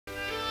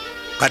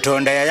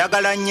Katonda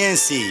yayagala nnyo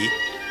ensi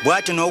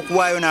bw'ati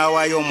n'okuwaayo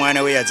n'awaayo omwana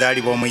we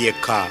yazaalibwa omu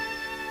yekka,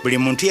 buli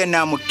muntu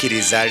yenna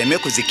amukkiriza aleme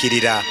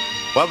kuzikirira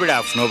wabula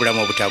afune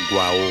obulamu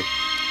obutaggwaawo.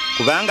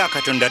 Kubanga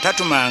Katonda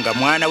tatumanga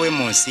mwana we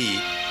mu nsi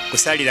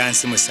kusalira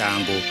nsi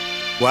musango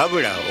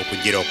wabula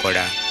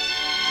okugirokola.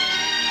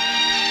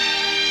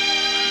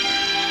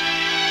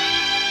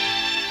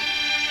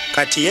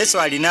 Kati Yesu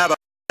alina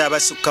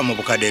abasukka mu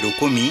bukadde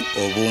 1000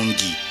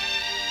 obungi.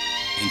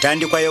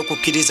 Entandikwa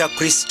y'okukkiriza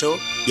Kristo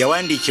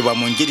yawandiikibwa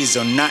mu njiri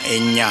zonna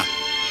 4.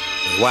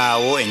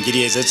 Waawo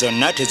enjiri ezo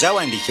zonna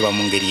tezawandiikibwa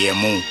mu ngeri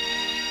emu.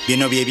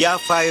 Bino bye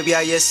byafaayo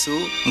bya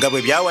Yesu nga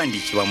bwe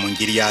byawandiikibwa mu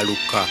njiri ya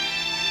Luka.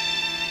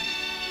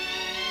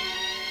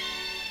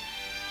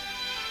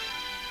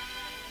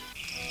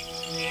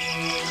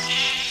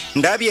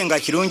 Ndabye nga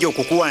kirungi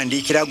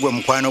okukuwandiikira gwe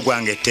mukwano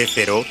gwange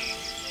Tefero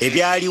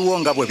ebyaliwo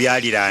nga bwe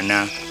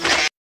byaliraana,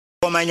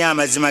 omanya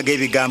amazima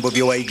g'ebigambo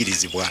bye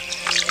wayigirizibwa.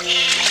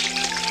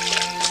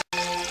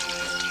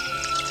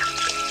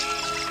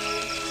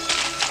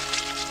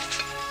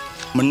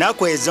 Mu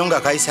nnaku ezo nga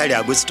Kaisali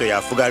Agusito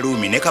yafuga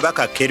Ruumi ne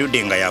kabaka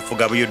Kerude nga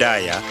yafuga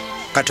Buyudaaya,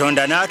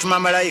 Katonda n'atuma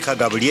malayika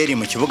Gabulyeri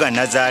mu kibuga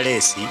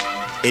Nazaaleesi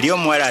eri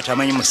omuwala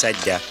atamanyi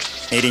musajja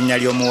erinnya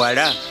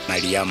ly'omuwala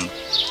Maliyamu.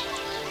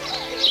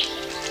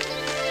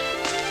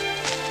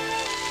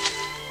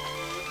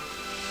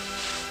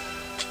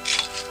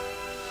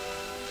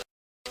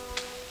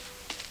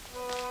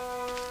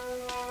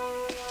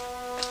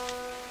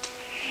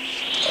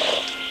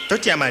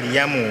 Totya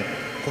Maliyamu,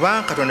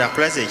 kubanga Katonda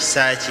akulaze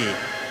ekisa kye,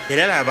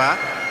 era laba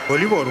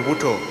oliba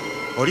olubuto,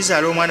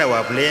 olizaala omwana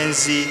wa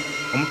bulenzi,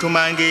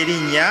 omutumanga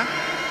erinnya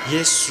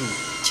Yesu.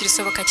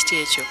 Kirisoboka kiti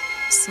ekyo?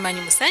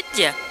 Simanyi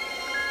musajja.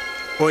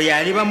 Oyo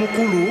aliba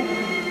mukulu,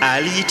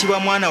 aliyitibwa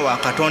mwana wa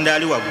Katonda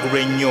ali waggulu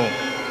ennyo,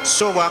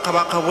 so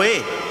obwakabaka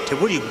bwe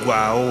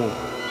tebuliggwaawo.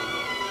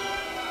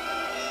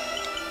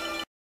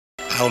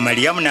 Awo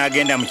Maliyamu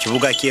n'agenda mu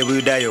kibuga ky'e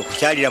Buyudaaya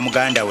okukyalira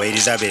muganda we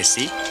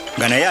Erizabeesi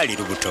nga naye ali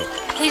lubuto.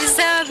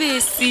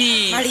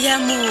 Erizabeesi!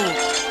 Maliyamu!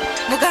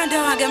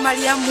 Muganda wange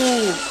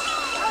Maliyamu!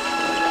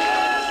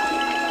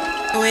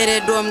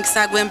 Oweereddwa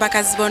omukisa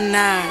gw'empakazi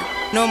bonna,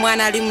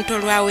 n'omwana ali muto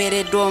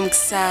lwaweereddwa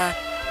omukisa.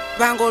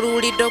 Kubanga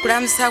oluwulidde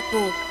okulamusa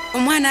kwo,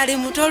 omwana ali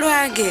muto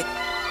lwange,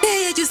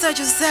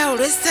 yeekyusakyusa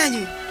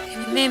olw'essanyu.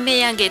 Emmeeme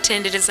yange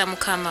etendereza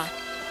Mukama,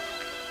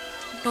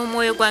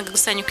 n'omwoyo gwange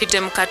gusanyukidde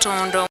mu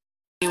Katonda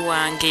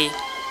wange.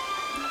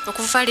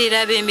 Okuva leero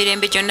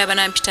ab'emirembe gyonna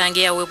banampitanga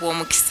eyaweebwa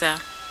omukisa.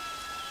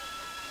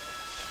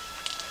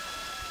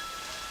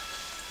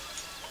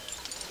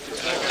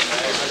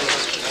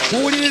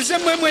 Muwulirize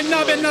mmwe mwenna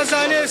ab'e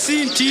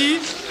Nazaaleesi nti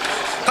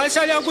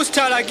Kaisali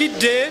Agusito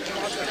alagidde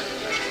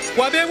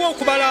wabeewo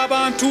okubala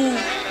abantu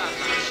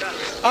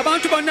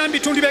bonna mu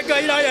bitundu by'e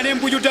Galilaaya ne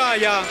mu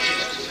Buyudaaya.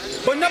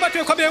 Bonna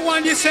bateekwa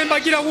beewandiisa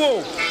embagirawo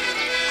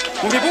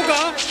mu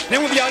bibuga ne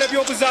mu byalo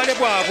by'obuzaale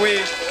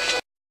bwabwe.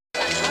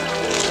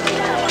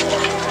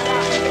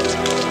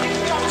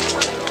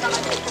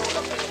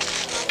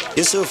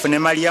 Yusufu ne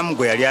Maliyamu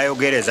gwe yali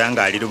ayogereza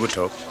ng'ali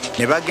lubuto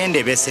ne bagenda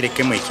e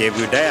Beeserekemu eky'e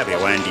Buyudaaya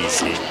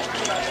beewandiise.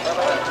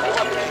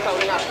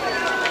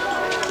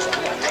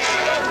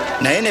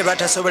 Naye ne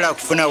batasobola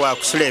kufuna wa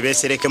kusula e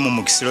Beeserekemu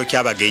mu kisiro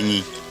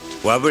ky'abagenyi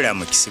wabula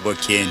mu kisibo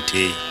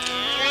ky'ente.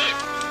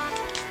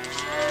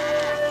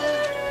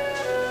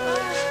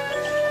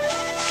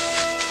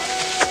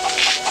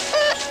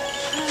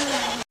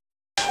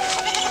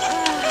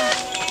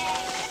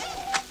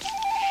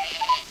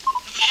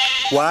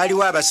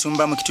 Waaliwo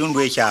abasumba mu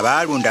kitundu ekyo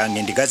abaalundanga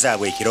endiga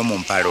zaabwe ekiro mu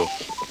mpalo.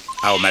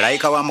 Awo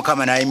malayika wa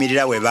Mukama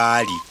n'ayimirira we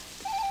baali,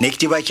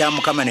 n'ekitiibwa kya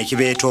Mukama ne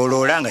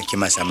kibeetooloola nga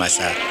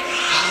kimasamasa.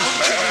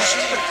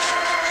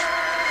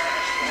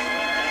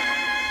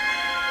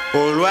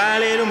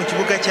 Olwaleero mu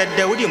kibuga kya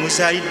Dawudi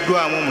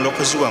musaaliddwamu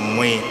omulokozi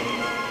wammwe,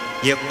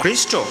 ye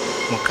Kristo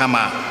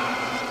Mukama.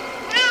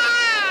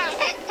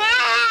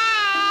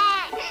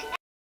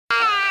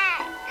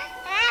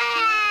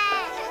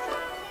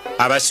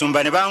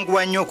 Abasumba ne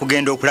banguwa nnyo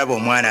okugenda okulaba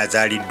omwana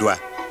azaaliddwa,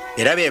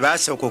 era be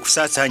baasooka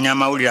okusaasaanya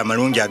amawulire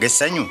amalungi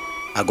ag'essanyu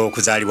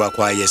ag'okuzaalibwa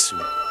kwa Yesu.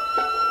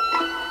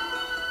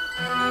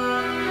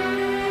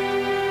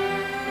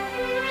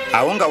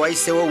 Awo nga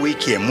wayiseewo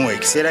wiiki emu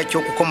ekiseera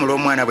ky'okukomola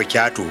omwana bwe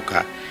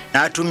kyatuuka,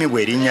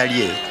 n'atuumibwa erinnya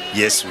lye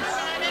Yesu.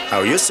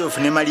 Awo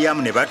Yusufu ne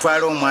Maliyamu ne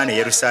batwala omwana e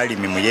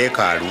Yerusaalemi mu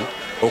yeekaalu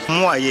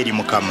okumuwaayo eri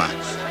Mukama.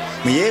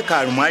 Mu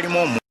yeekaalu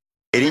mwalimu omuntu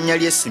erinnya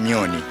lye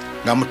Simyoni,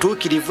 nga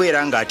mutuukirivu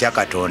era ng'atya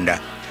Katonda.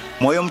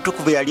 Mwoyo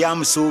Omutukuvu yali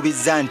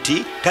amusuubizza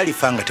nti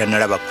talifa nga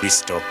tannalaba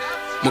Kristo.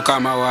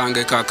 Mukama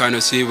wange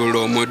kaakano siibula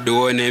omuddu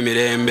wo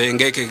n'emirembe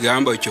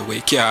ng'ekigambo kyo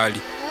bwe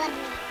kyali.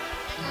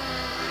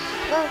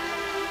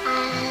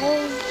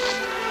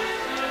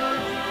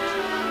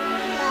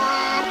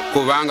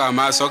 Kubanga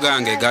amaaso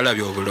gange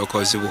galabye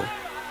obulokozi bwo.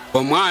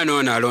 Omwana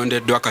ono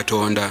alondeddwa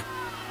Katonda.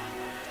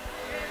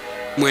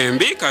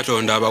 Mwembi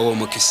Katonda abawa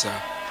omukisa.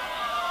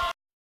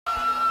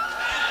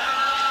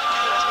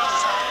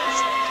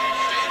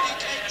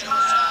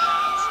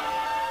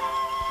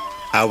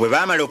 Awo bwe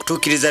baamala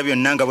okutuukiriza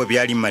byonna nga bwe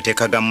byali mu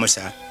mateeka ga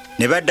Musa,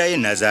 ne baddayo e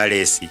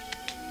Nazaaleesi.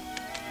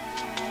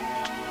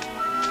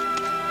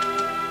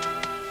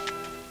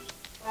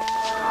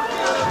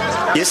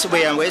 Yesu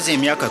bwe yaweza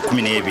emyaka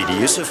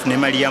 12, Yusufu ne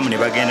Maliyamu ne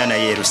bagenda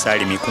naye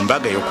Yerusaalemi ku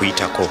mbaga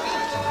y'Okuyitako.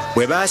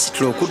 Bwe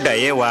baasitula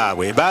okuddayo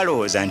ewaabwe,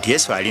 baalowooza nti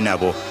Yesu ali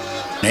nabo,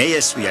 naye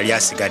Yesu yali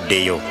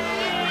asigaddeyo.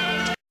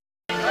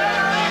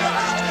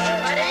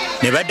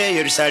 Ne baddayo e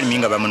Yerusaalemi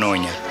nga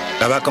bamunoonya.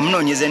 Nga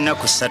bakamunoonyeza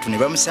ennaku 3 ne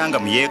bamusanga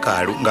mu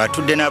yeekaalu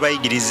ng'atudde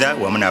n'abayigiriza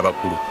wamu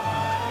n'abakulu.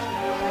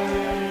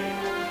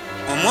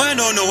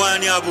 Omwana ono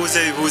waani abuuza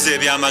ebibuuzo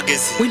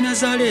eby'amagezi? We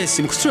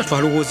Nazaaleesi mu kusitula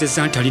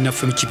twalowoozezza nti ali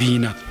naffe mu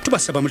kibiina.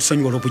 Tubasaba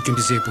mulisonyiwa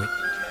olw'obujjumbize bwe.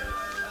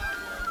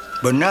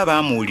 Bonna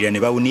abaamuwulira ne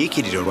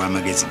bawuniikirira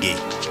olw'amagezi ge.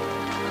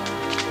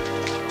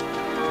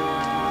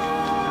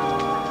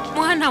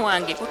 Mwana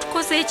wange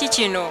otukoze eki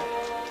kino?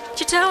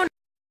 Kitaawo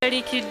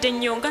naliikiridde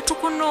nnyo nga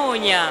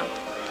tukunoonya.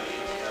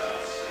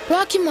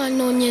 Lwaki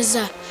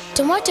mwannoonyeza?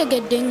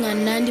 Temwategedde nga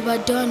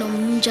nandibadde wano mu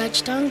nnyumba ya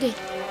kitange?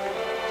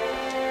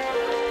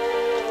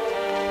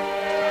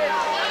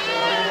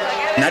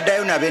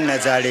 N'addayo nabo e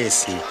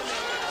Nazaaleesi.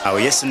 Awo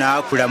Yesu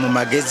n'akula mu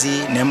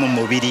magezi ne mu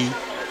mubiri,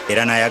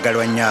 era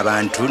n'ayagalwa nnyo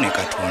abantu ne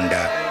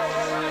Katonda.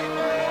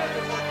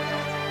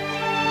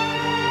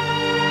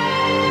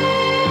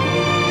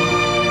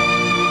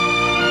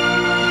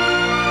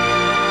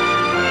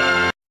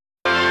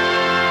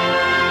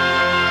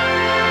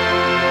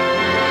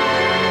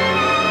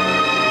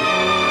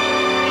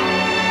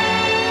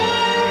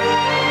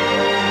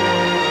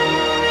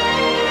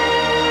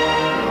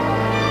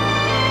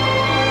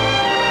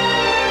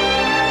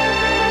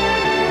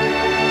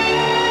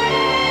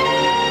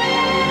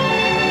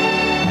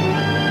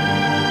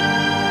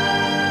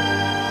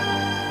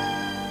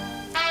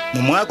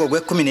 Mu mwaka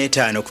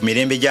ogw'15 ku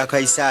mirembe gya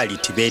Kaisaali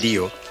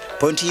Tiberiyo,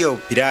 Pontiyo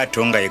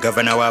Piraato nga ye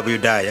gavana wa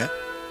Buyudaaya,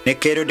 ne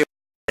Kerode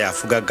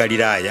afuga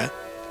Galiraaya,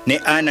 ne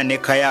Ana ne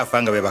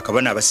Kayaafa nga be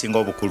bakabona abasinga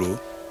obukulu,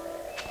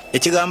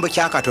 ekigambo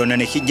kya Katonda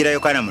ne kijjira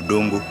Yokaana mu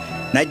ddungu,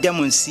 n'ajja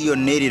mu nsi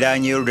yonna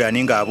eriraanye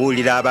Yoludaani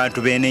ng'abuulira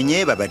abantu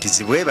beenenye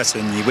babatizibwe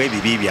basonyiyibwe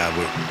ebibi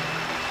byabwe.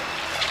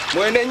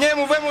 Mwenenye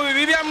muve mu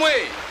bibi byammwe,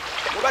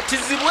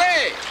 mubatizibwe,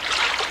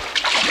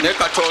 ne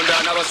Katonda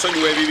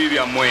n'abasonyiwa ebibi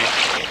byammwe.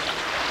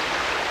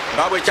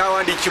 Nga bwe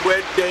kyawandiikibwa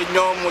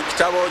ennyo mu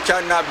kitabo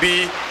kya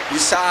Nabbi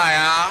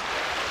Isaaya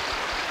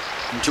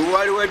nti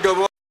waliwo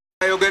eddoboozi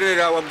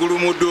lyayogerera waggulu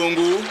mu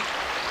ddungu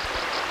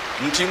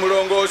nti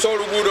mulongoose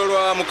oluguudo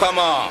lwa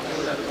Mukama,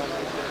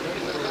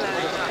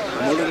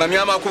 mulungamye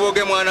amakubo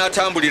ge mwana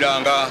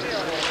atambuliranga,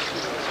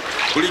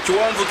 buli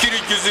kiwonvu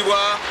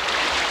kirijjuzibwa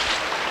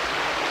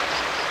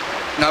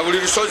na buli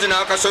lusozi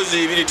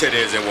n'akasozi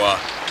biritereezebwa,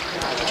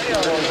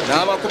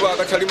 n'amakubo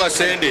agatali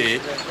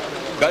masende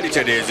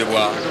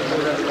galitereezebwa,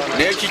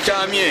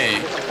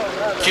 n'ekikyamye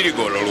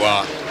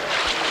kirigololwa,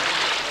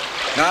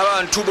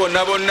 n'abantu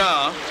bonna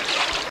bonna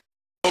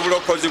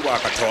obulokozi bwa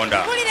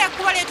Katonda. Tubulire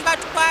ekkubo lye tuba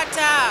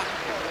tukwata.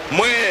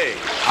 Mwe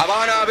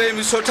abaana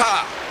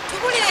ab'emisota,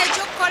 Tubulire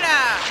ekyokukola.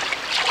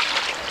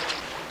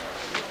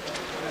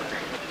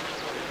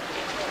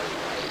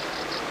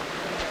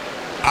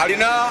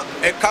 alina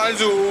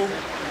ekkanzu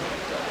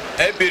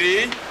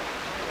ebbiri,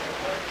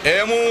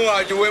 emu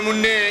agiwe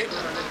munne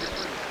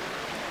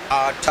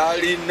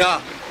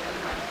atalina,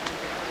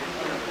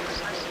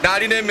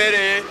 n'alina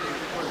emmere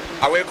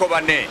aweeko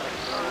banne.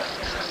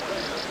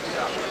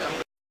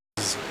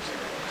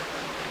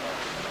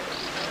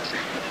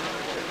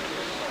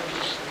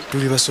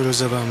 Tuli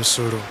basoloza ba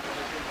musolo.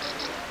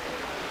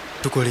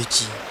 Tukole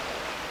ki?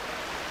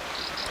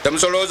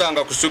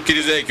 Temusoloozanga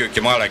kusukkiriza ekyo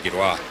kye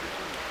mwalagirwa.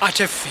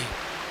 Ate ffe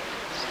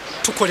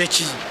tukole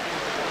ki?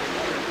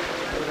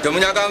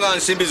 Temunyaganga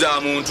nsimbi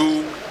za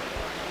muntu,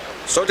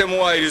 so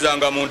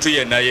temuwaayirizanga muntu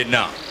yenna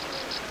yenna,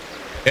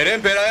 era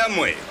empeera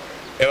yammwe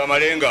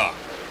ebamalenga.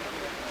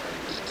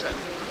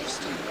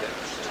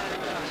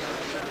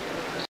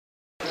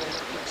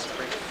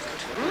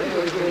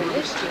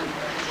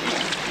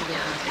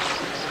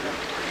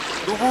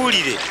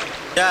 Lubuulire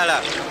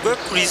ddala gwe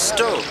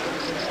Kristo.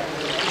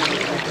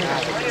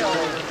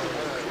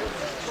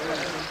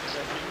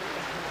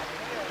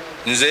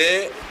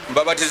 Nze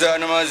mbabatiza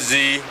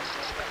n'amazzi,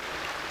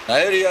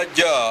 naye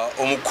eriyajja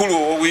omukulu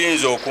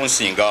ow'obuyinza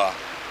okunsinga,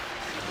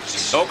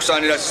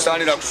 n'okusaanira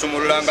sisaanira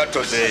kusumulula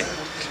ngatto ze,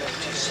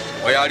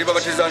 oyo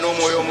alibabatiza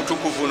n'Omwoyo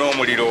Omutukuvu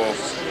n'omuliro,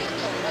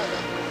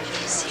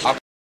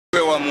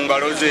 akuwewa mu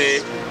ngalo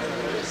ze,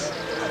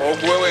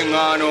 okuwewa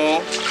eŋŋaano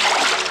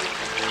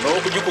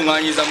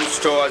n'okugikuŋŋaanyiza mu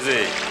sitowa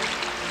ze.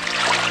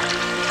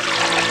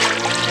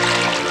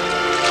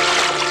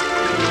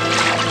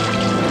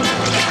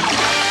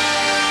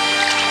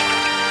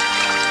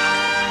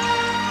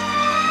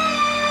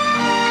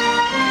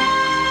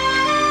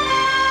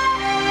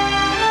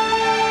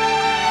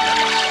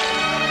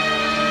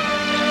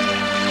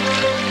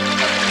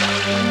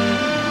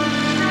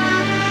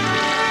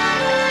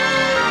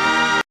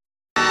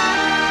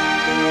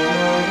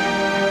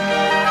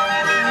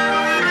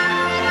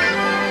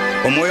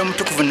 Omwoyo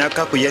Omutukuvu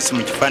n'akka ku Yesu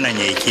mu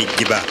kifaananyi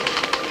ekijjiba.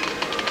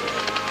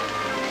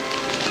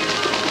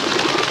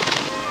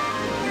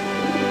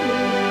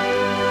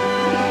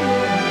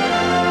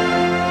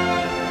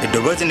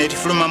 eddoboozi ne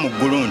lifuluma mu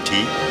ggulu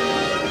nti,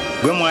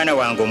 gwe mwana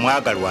wange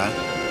omwagalwa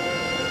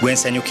gwe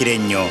nsanyukira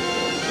ennyo.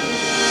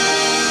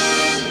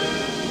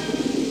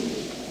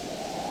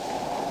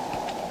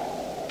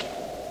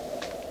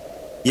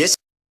 Yesu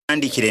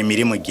yandikira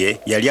emirimu gye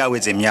yali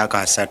aweza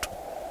emyaka 3.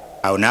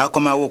 Awo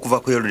n'akomawo okuva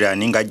ku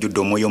Yoludaani ng'ajjudde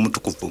omwoyo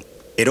omutukuvu,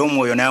 era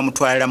omwoyo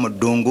n'amutwalira mu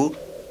ddungu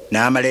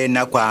n'amalayo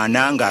ennaku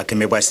 4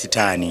 ng'akemebwa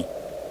Sitaani,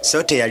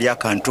 so teyali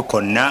akantu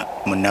konna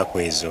mu nnaku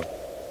ezo.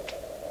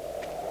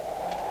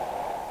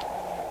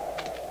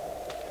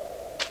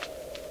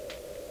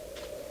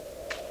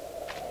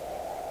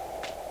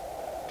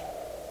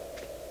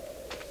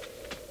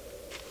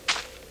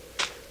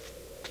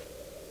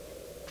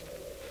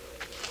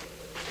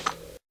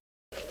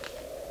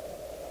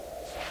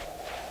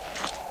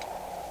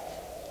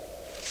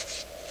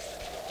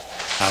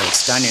 Awo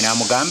Sitaani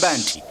n'amugamba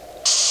nti,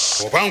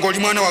 obanga oli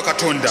mwana wa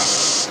Katonda,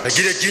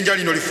 lagira ejjinja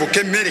lino lifuuke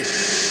emmere.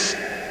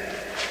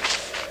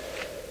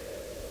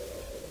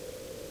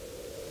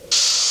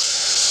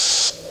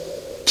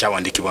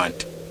 Kyawandiikibwa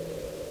nti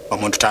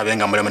omuntu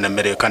taabenga mulemu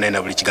n'emmere yokka naye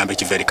na buli kigambo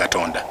ekiva eri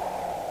Katonda.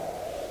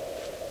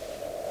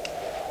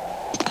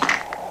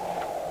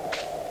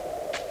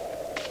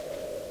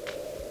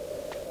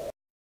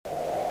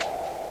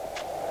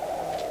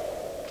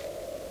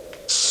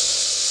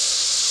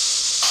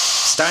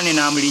 Sitaani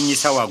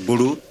n'amulinnyisa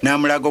waggulu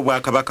n'amulaga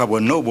obwakabaka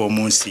bwonna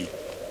obw'omu nsi.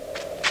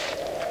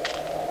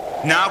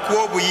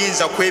 N'akuwa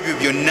obuyinza ku ebyo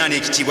byonna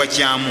n'ekitiibwa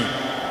kyamu,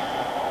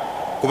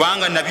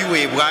 kubanga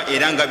nabiweebwa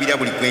era ngabira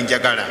buli gwe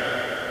njagala.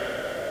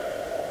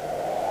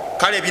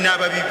 Kale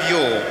binaaba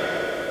bibyo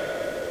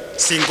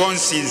singa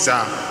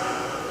onsinza.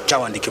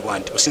 Kyawandiikibwa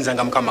nti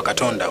osinzanga Mukama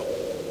Katonda wo,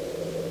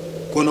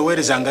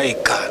 gw'onooweerezanga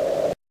yekka.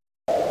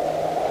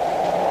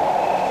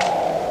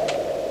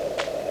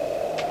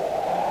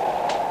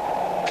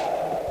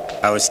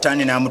 Awo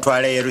Sitaani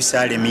n'amutwala e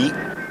Yerusaalemi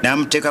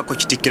n'amuteeka ku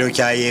kitikkiro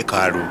kya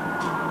yeekaalu.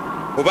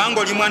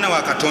 Obanga oli mwana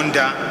wa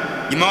Katonda,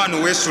 yima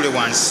wano weesule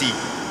wansi,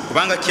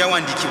 kubanga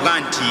kyawandiikibwa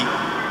nti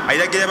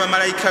ayiragira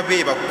bamalayika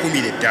be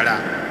bakukumire ddala,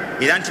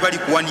 era nti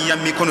balikuwanirira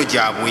mu mikono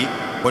gyabwe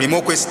oleme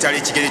okwesitala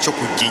ekigere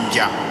ky'oku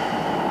jjinja.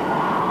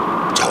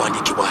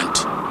 Kyawandiikibwa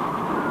nti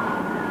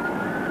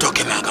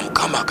tokemanga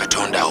Mukama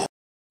Katonda wo.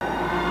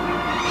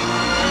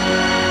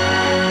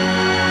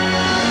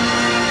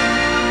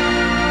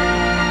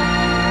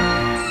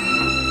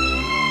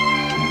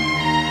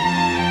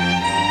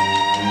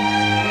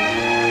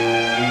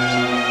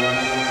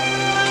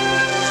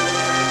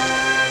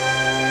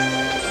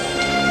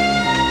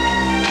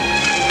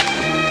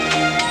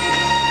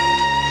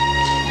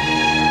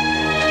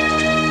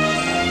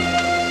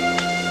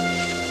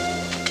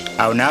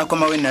 Awo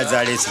n'akomawo e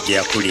Nazaaleesi gye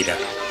yakulira.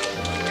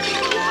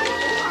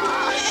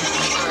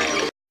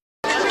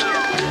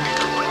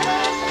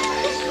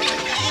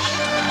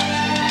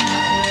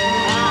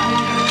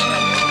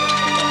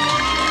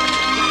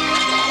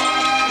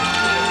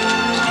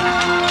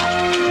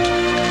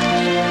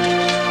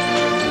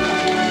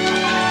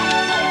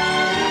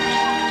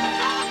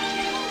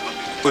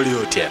 Oli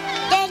otya?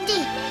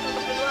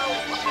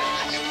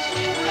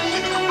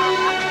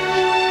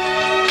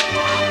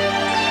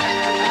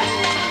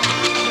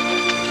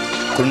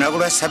 Ku lunaku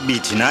lwa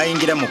Ssabbiiti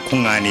n'ayingira mu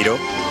kkuŋŋaaniro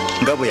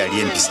nga bwe yali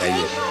empisa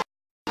ye.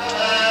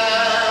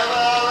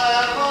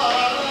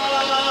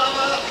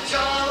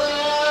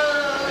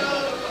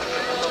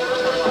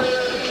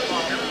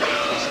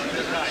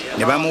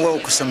 Ne bamuwa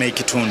okusoma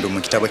ekitundu mu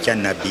kitabo kya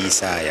nnabbi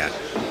Isaaya.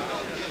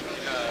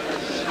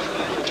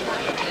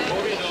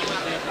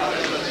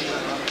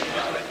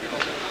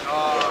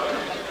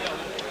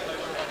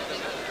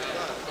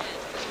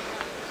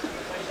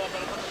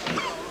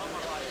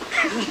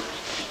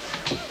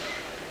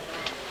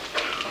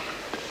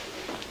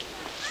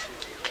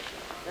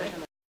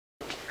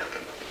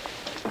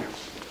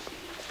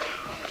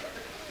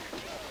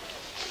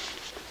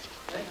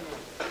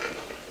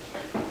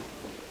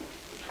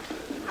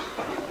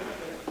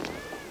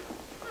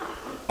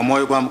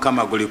 Omwoyo gwa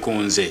Mukama guli ku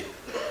nze,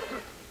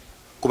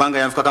 kubanga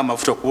yanfukako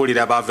amafuta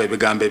okubuulira abaava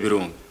ebigambo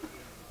ebirungi.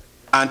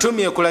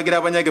 Antumye okulagira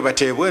abanyage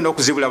bateebwe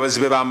n'okuzibula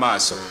abazibe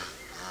b'amaaso,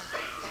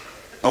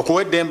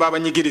 okuwa eddembe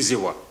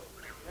abanyigirizibwa,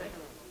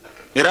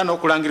 era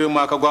n'okulangirira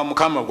omwaka gwa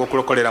Mukama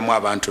ogw'okulokoleramu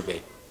abantu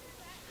be.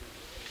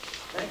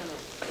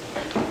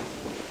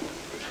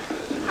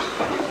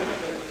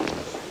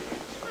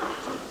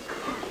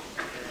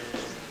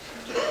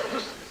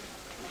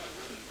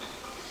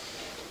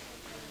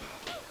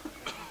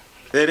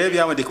 Era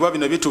ebyawandiikibwa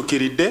bino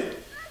bituukiridde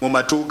mu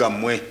matu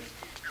gammwe.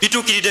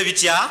 Bituukiridde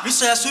bitya?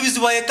 Kristo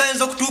yasuubizibwa yekka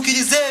ayinza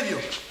okutuukiriza ebyo.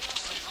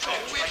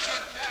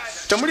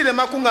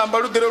 Temulirema kuŋŋamba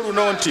lugero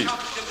luno nti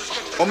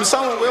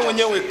omusango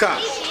gwewonya wekka,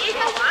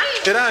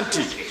 era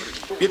nti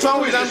bye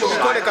twawulira nga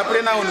obikole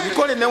Kaperunawumu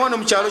bikole ne wano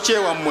mu kyalo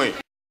ky'ewammwe.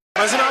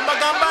 Mazima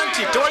mbagamba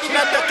nti tewali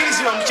nadda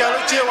akkirizibwa mu kyalo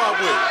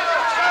ky'ewaabwe.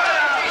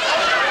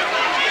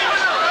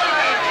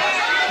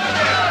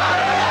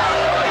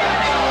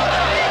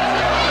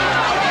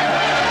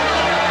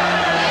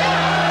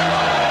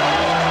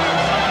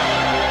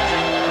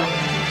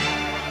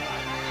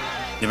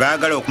 Ne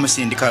baagala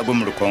okumusindika agwe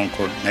mu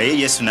lukonko, naye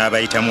Yesu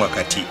n'abayitamu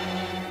wakati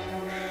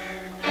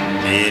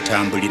ne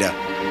yeetambulira.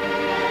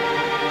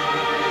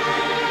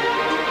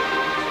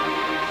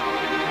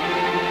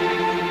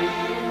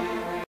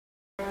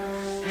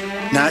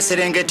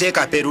 N'aserengeta e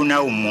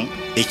Kaperinawumu,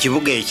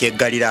 ekibuga eky'e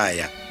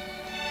Ggaliraaya.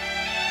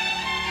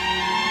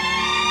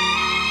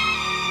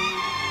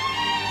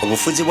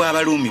 Obufuzi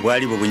bw'Abaruumi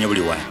bwali bubunye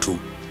buli wantu,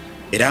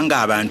 era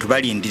ng'abantu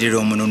balindirira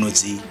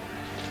omununuzi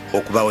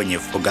okubawonya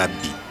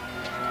effugabbi.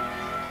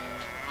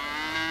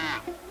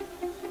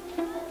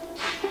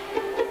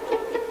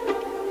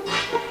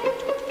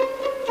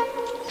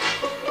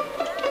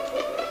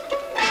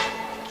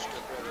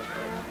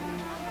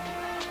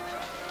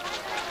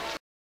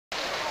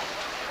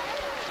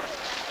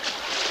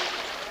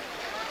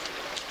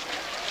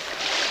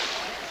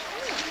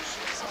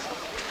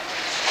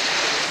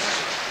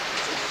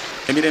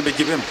 Emirembe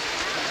gibemu.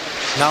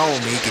 Naawe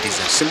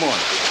omuyigiriza. Simon,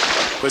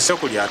 kwese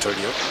ku lyato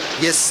lyo?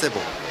 Yes,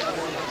 ssebo.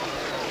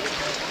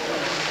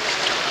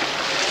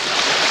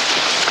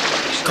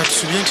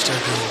 Katusubye nti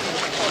tagenda.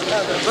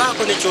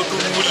 Baako ne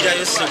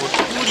kyotubuulirayo ssebo,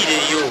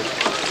 tubuulireyo.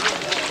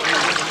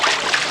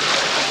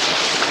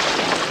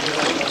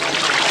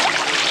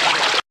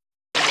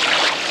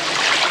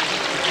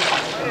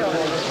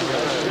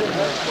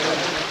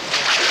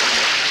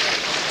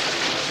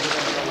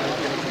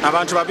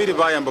 Abantu babiri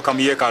baayambuka mu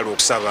yeekaalu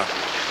okusaba.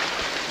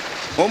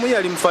 Omu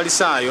yali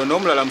Mufalisaayo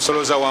n'omulala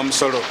musoloza wa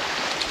musolo.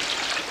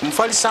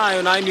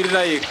 Omufalisaayo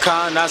n'ayimirira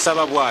yekka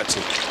n'asaba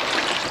bw'ati: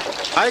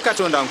 Ayi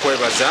Katonda,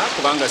 nkwebaza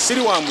kubanga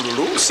siri wa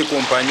mululu,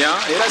 sikumpanya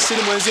era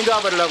siri mwenzi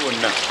ng'abalala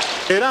bonna.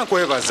 Era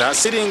nkwebaza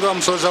siringa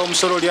omusoloza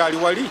w'omusolo lyali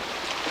wali.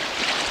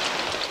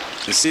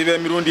 Nsiiba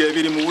emirundi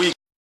 2 mu wiiki,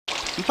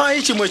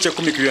 mpaayo kimu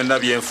eky'ekkumi ku byonna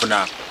bye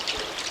nfuna.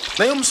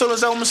 Naye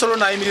omusoloza w'omusolo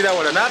n'ayimirira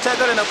wala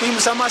n'atayagala na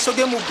kuyimusa amaaso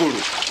ge mu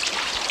ggulu.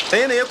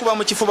 Naye ne yeekuba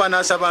mu kifuba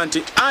n'asaba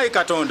nti, Ayi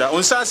Katonda,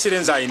 onsaasire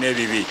nze alina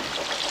ebibi.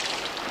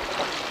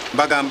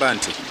 Mbagamba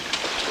nti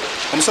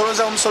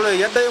omusoloza w'omusolo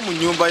yaddayo mu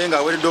nnyumba ye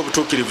ng'aweeredde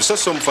obutuukirivu so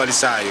si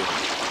Omufalisaayo.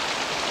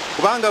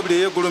 Kubanga buli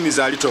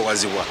eyeegulumiza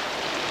alitoowazibwa,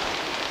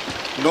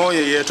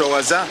 n'oyo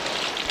eyeetoowaza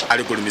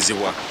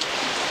aligulumizibwa.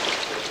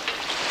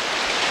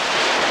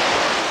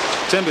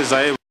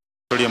 Tembezaayo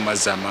tolye mu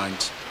mazzi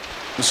amangi,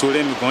 musuule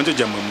emigonjo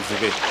gyammwe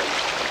muvube.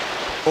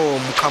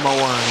 Mukama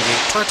wange,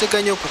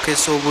 twateganya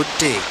okukeesa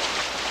obudde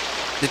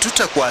ne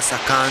tutakwasa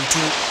kantu.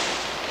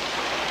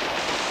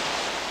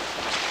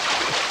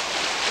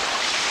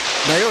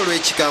 Naye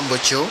olw'ekigambo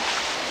kyo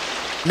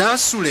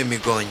naasuula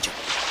emigonjo.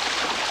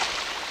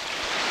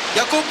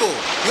 Yakobo,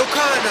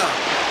 Yokaana,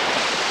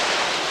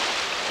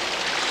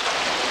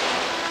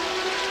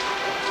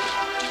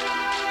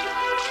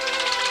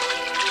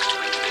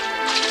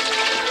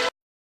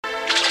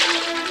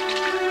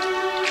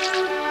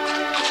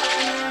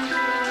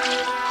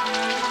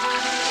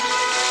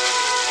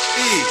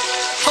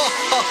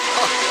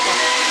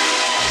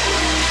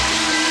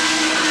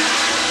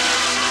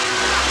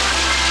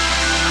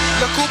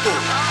 Yakobo,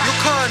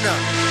 Yokaana,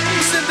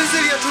 musembeze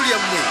eryato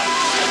lyammwe,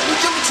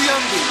 mujje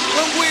mutuyambe,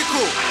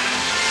 wangweko.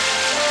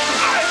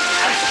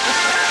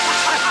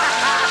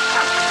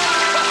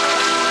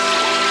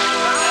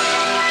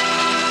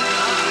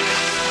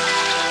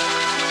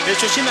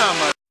 Ekyo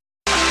kinaamala.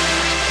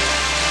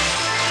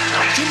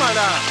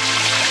 Kimala.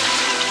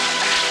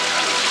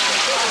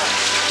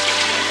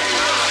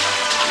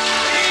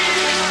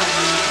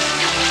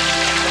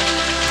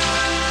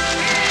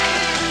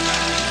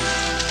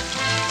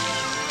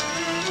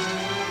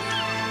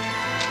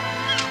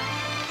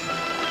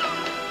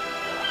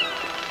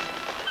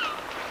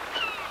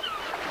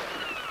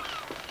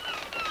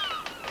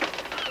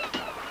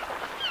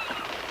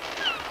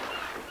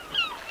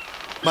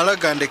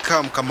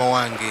 Malagandeka mukama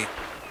wange.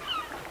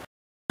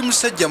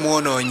 Musajja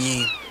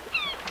mwonoonyi.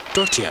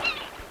 Totya.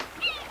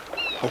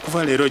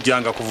 Okuva leero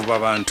ojjanga kuvuba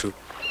bantu.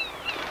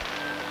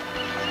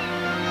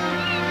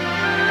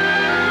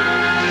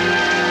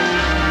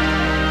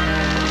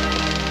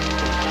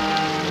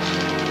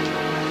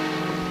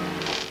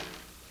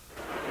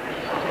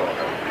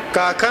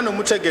 Kaakano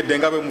mutegedde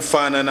nga bwe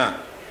mufaanana,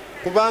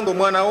 kubanga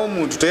omwana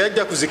w'omuntu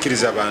teyajja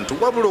kuzikiriza bantu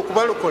wabula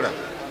okubalokola.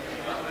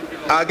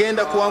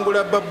 Agenda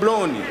kuwangula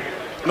Babulooni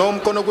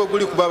n'omukono gwe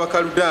guli ku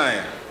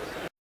b'Abakaludaaya.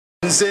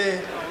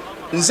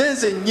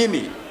 Nze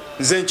nnyini,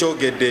 nze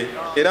nkyogedde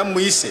era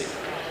muyise,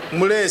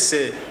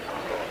 muleese,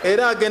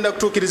 era agenda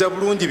kutuukiriza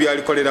bulungi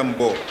by'alikolera mu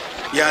bo.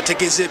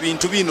 Yategeeza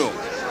ebintu bino,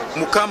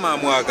 Mukama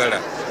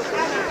amwagala.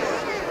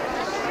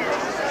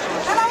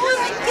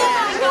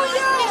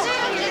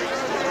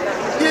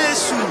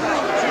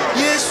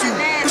 Yesu,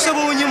 kusaba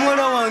owonye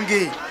muwala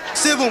wange.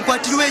 Ssebo,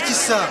 nkwatirwa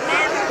ekisa.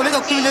 Oleka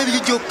 12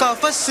 gyokka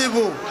afa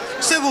ssebo.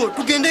 Ssebo,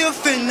 tugendeyo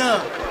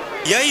ffenna.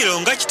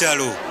 Yayiro nga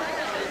kitalo.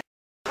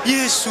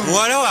 Yesu,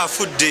 muwala we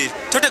afudde,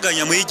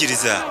 toteganya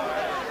muyigiriza.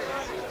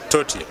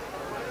 Totya.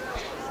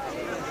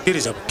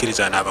 Kkiriza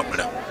bukkiriza n'aba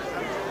mulamu.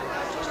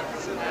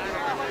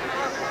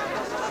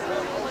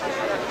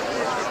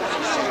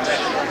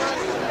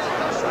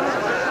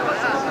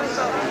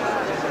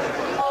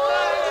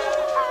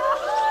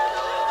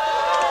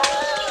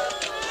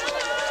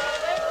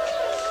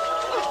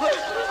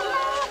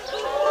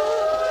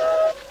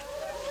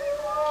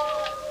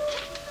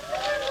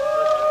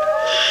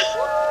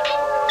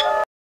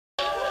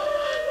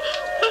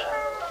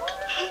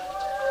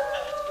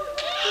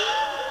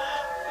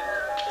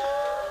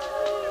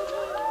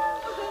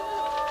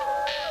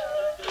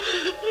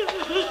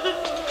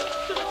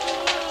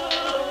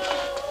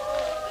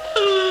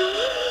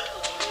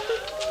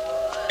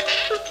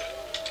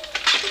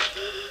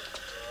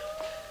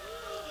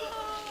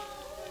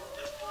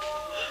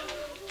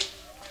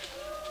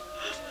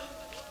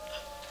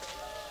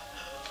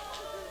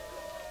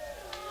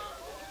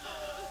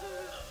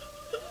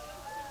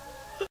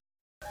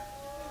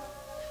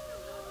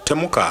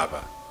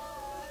 temukaaba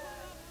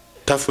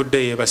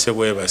tafudde yeebase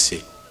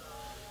bwebase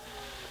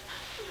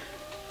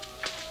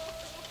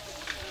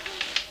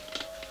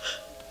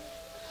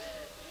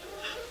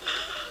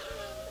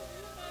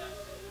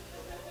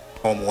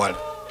omuwala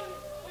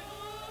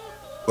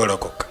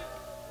golokoka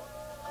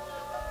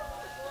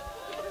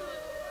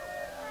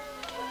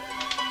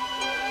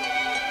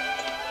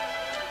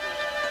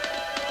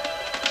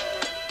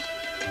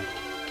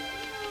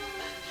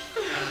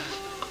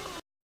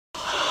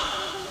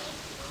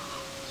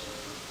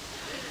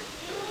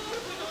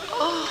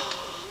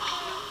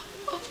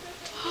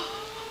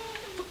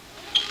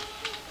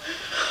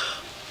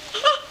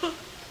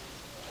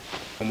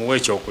omuwe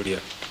ekyokulya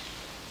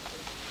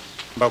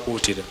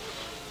mbakuutira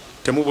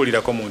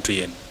temubulirako muntu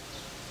yenna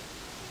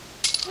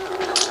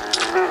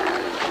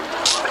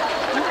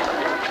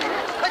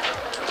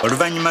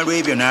oluvannyuma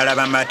lw'ebyo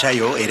n'alaba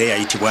Matayo era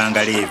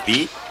yayitibwanga Leevi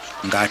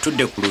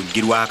ng'atudde ku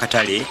luggi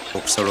lw'akatale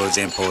okusolooza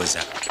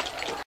empooza.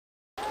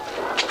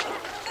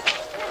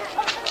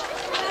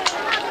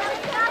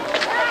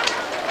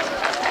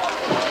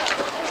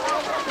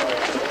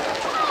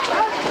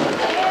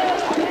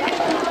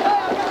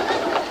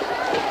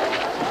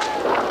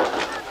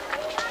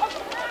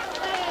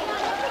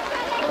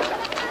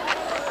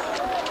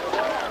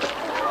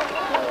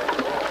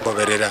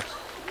 goberera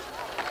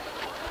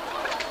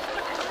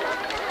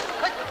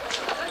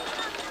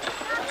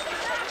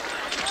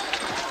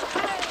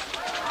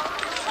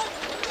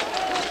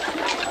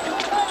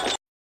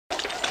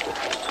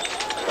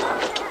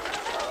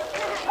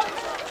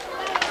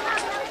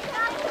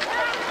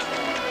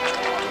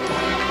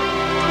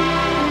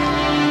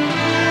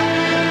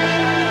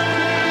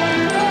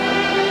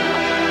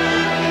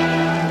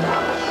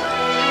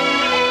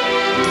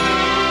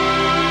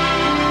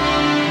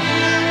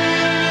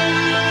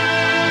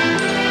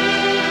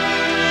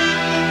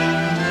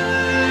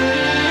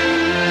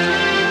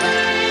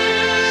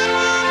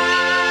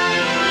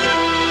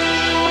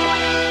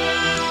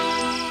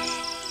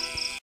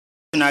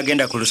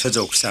n'agenda ku lusozi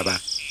okusaba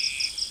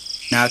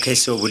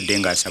n'akeesa obudde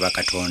ng'asaba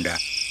Katonda.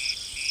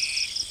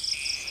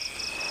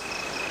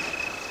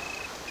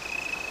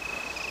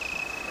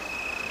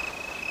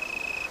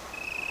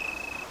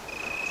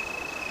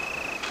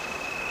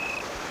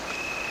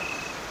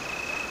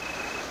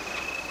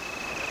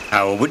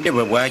 Awo obudde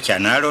bwe bwakya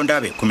n'alonda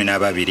abe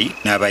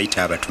 12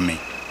 n'abayita abatume.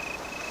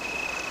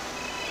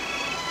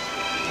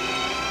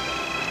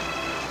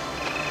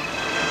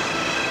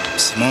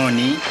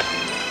 Simooni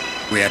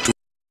bwe yatuuka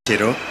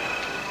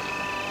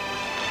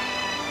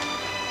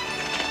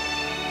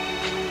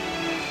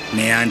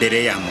ne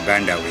Andereya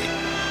muganda we,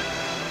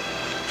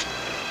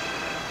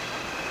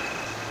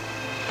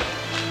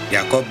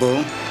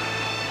 Yakobo,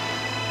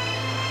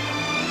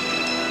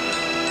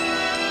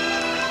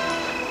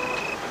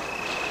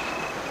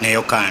 ne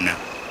Yokaana,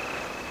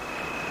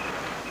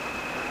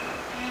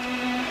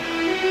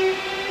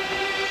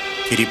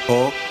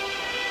 Filipo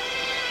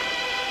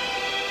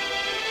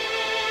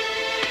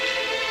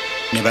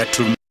ne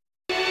Bartolomeyo,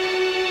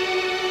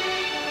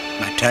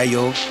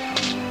 Matayo,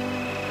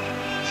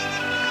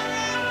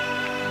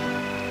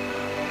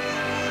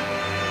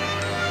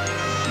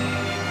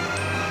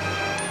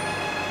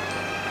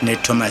 ne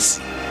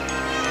Tomasi,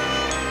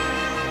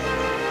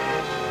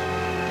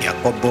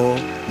 Yakobo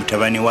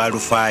mutabani wa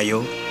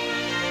Alufaayo,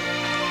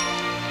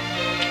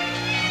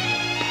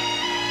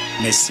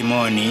 ne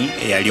Simooni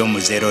eyali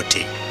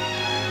Omuzerote,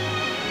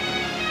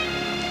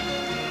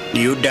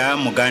 Yuda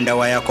muganda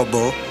wa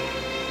Yakobo,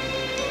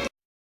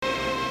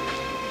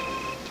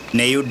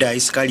 ne Yuda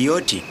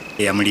Isikalioti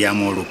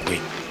eyamulyamu olukwe.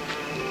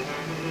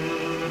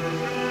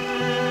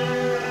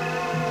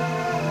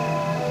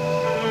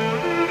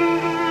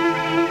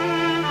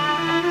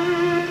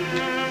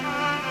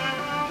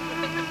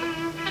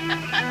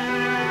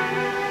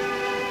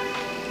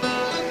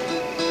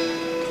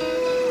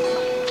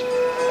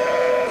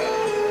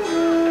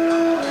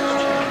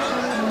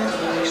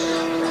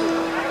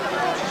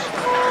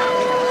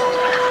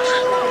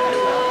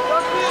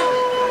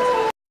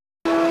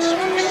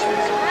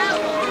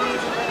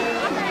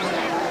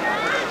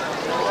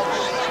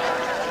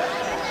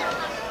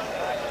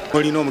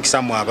 Mulina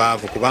omukisa mu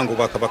abaavu kubanga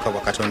obwakabaka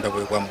bwa Katonda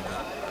bwe bwammwe.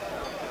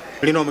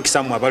 Mulina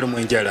omukisa mu abali mu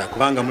enjala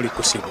kubanga muli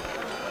kusibwa.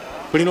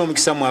 Mulina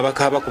omukisa mu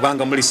abakaaba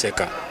kubanga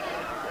muliseka.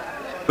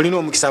 Mulina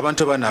omukisa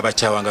abantu bana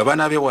abakyawanga,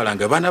 bana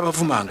abyewalanga, bana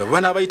abavumanga,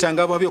 bana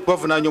abayitanga ababi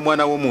okubavunaanya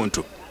omwana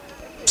w'omuntu.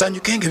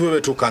 Sanyukenge bwe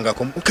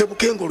betuukangako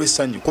mukebukenga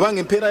olw'essanyu kubanga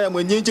empeera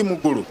yammwe nnyingi mu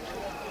ggulu.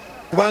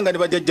 Kubanga ne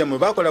bajjajjammwe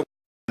baakola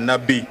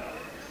nabbi.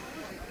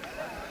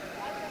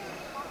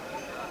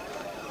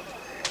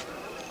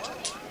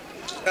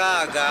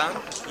 Kaaga,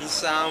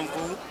 7,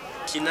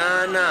 8,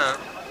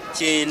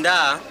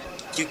 9,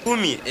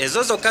 10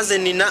 ezo zokka ze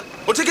nnina.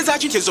 Otegeza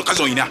ki nti ezo zokka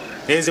z'olina?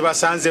 Enze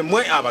basanze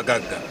mmwe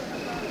abagagga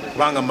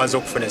kubanga mmaze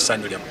okufuna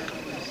essanyu lyammwe.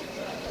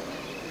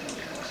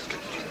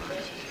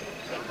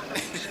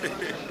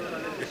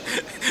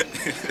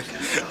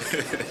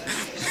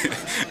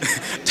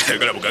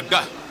 Tayagala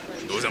bugagga,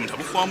 ndowooza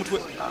mutabufu wa mutwe.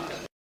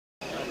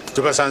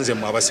 Tubasanze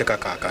mmwe abaseka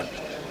kaakano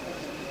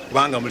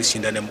kubanga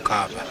mulisinda ne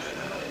mukaaba.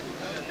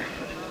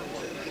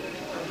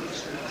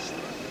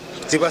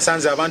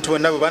 Zibasanze abantu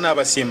bonna bwe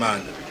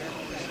banaabasiimanga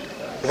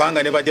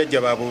kubanga ne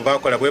bajjajja baabwe bwe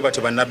baakola bwe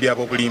batyo bannabbi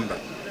ab'obulimba.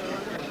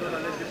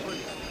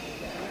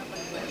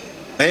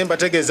 Naye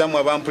mbategeeza mmwe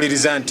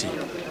abampuliriza nti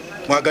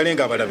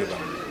mwagalenga abalabe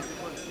bammwe,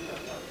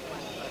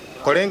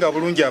 kolenga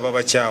bulungi abo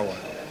abakyawa,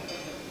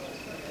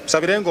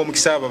 musabirenga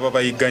omukisa abo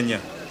ababayigganya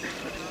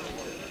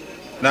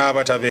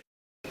n'abatabe.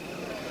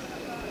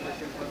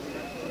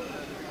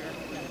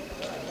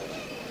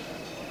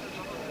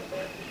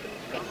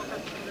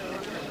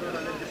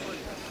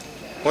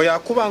 Oyo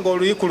akubanga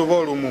oluyi ku luba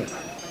olumu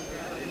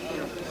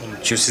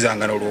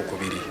omukyusizanga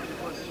n'olwokubiri.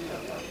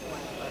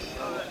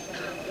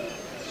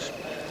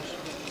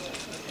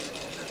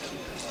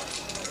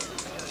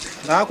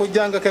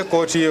 Naakujjangako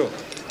ekkooti yo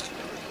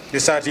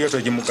esaati yo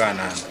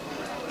togimugaananga.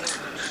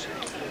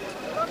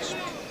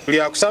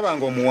 Buli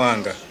akusabanga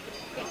omuwanga.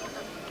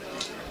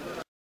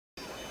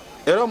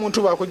 Era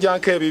omuntu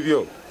bw'akujjanko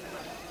ebibyo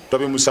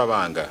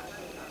tobimusabanga.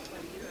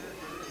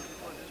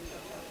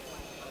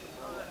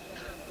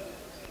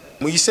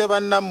 Muyise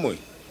bannammwe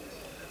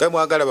nga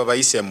mwagala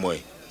babayise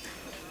mmwe.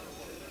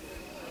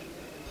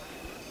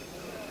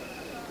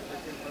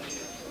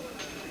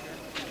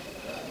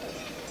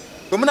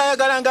 Bwe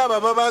munaayagala ng'abo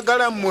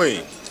ababaagala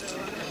mmwe,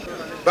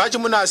 lwaki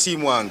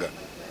munaasiimwanga?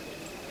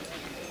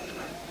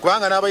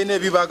 Kubanga n'abalina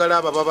ebibaagala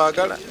abo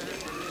ababaagala.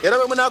 Era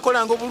bwe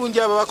munaakolanga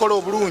obulungi abo abakola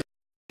obulungi,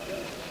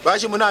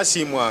 lwaki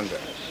munaasiimwanga?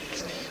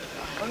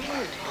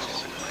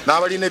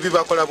 N'abalina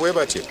ebibakola bwe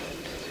batyo.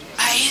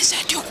 Ayinza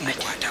atya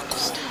okumukwatako?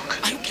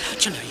 Ayogera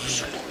atya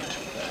naye?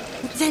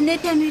 Nze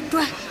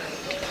neetamiddwa.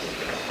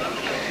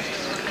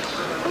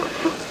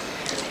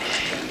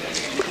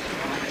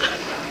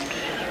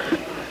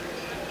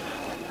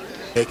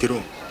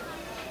 Ekirungi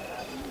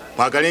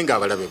mwagalenga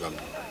abalabe bammwe,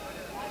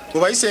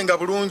 mubayisenga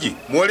bulungi,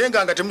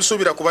 muwolenga nga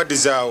temusuubira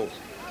kubaddizaawo,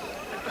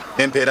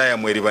 n'empeera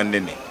yammwe eriba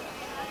nnene.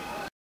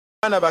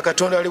 Abaana ba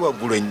Katonda ali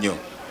waggulu ennyo,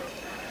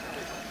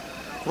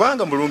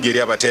 kubanga mulungi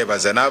eri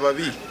abateebaza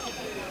n'ababi.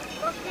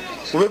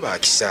 Mube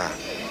baakisa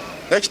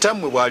nga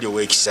kitammwe bw'ali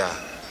ow'ekisa.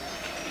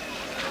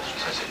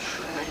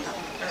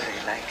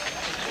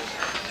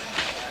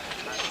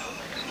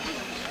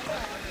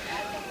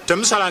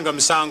 Temusalanga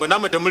musango,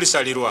 nammwe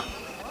temulisalirwa.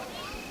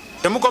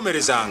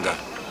 Temukomerezanga,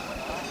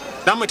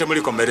 nammwe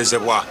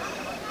temulikomerezebwa.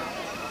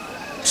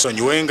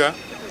 Sonyiwenga,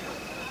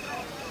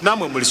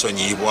 nammwe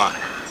mulisonyiyibwa.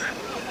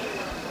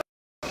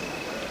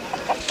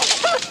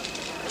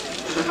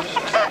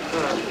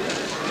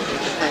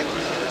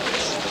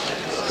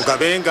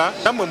 Mugabenga,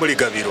 nammwe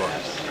muligabirwa.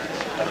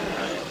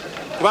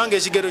 Kubanga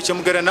ekigero kye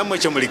mugera nammwe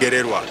kye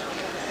muligererwa.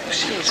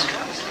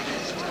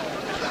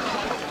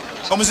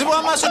 Omuzibe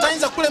w'amaaso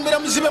tayinza kukulembera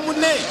muzibe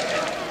munne.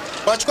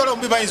 Bw'akikola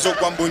omubi bayinza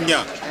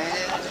okwambunya.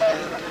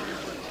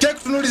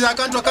 Kutunuliza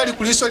akantu akali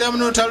ku liiso lya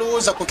muno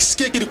otalowooza ku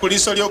kisiki ekiri ku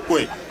liiso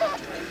ly'oggwe.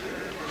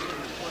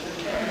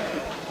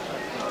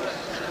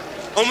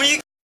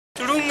 Omuyiga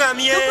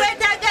tulungamye.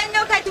 Tukwetaaga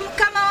nnyo kati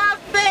mukama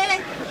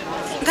waffe.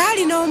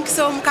 Ng'alina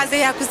omukisa omukazi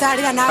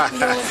eyakuzaalira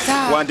n'akuyooza.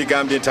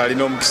 Wandigambye nti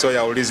alina omukisa oyo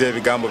awuliza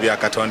ebigambo bya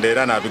Katonda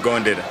era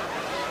n'abigondera.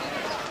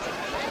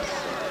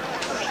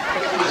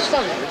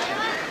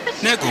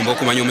 Neegomba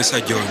okumanya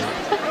omusajja ono.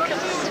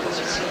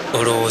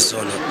 Olowooza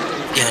ono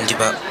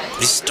yandiba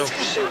Kristo?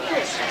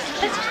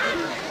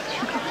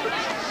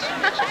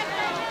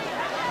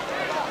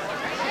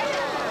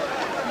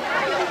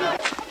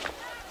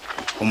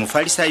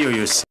 Omufalisaayo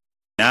oyo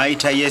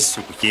n'ayita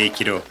Yesu ku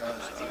kyekiro.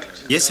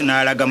 Yesu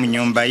n'alaga mu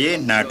nnyumba ye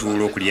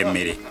n'atuula okulya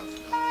emmere.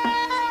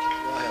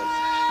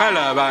 Kale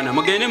abaana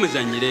mugende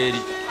muzannyire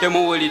eri,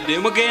 temuwulidde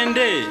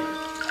mugende.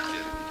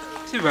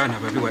 Si baana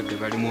babi wadde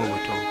balimu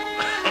obuto.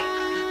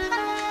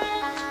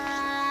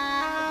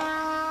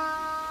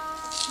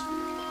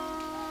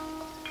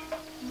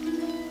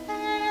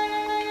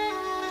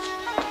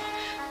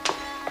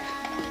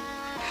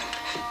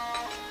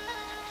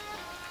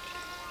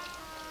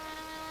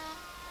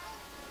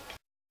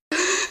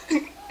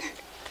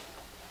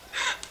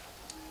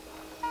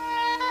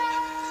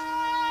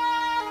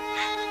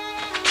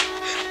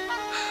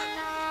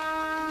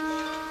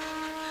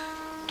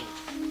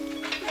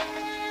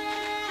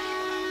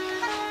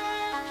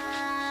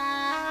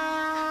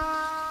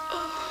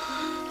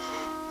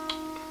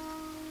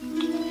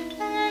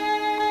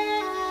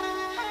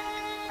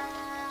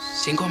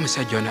 Singa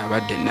omusajja ono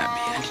abadde nnabbi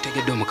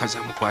yanditegedde omukazi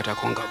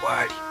amukwatako nga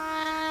bw'ali.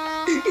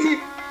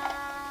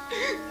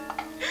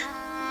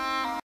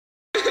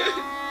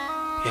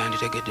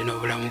 Yanditegedde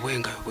n'obulamu bwe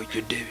nga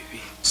bujjudde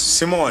ebibi.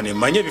 Simooni,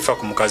 mmanyi ebifa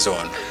ku mukazi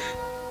ono.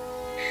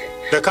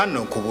 Leka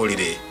nno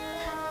nkubuulire.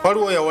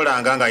 Waliwo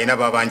yawolanga ng'alina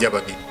babanja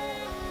babiri.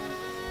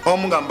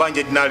 Omu nga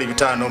mbanja dinaali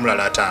 5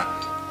 n'omulala 5.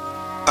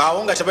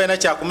 Awo nga tebalina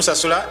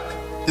kyakumusasula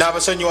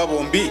n'abasonyiwa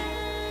bombi.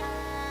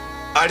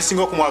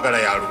 Alisinga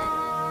okumwagala yalumu.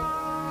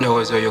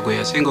 Ndowooza oyo gwe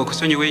yasinga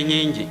okusonyiwa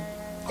ennyingi.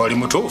 Oli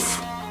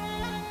mutuufu.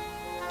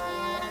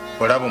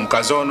 Olaba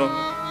omukazi ono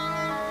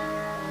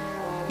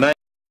naye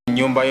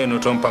Nyumba ye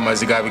notompa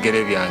amaziga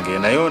abigere byange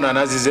naye ono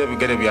anaziza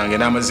ebigere byange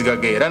n'amaziga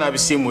ge era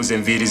n'abisiimuuza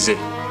enviiri ze.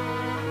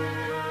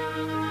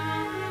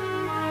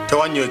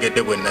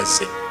 Tewanywegedde bwe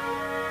nazze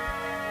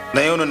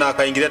naye ono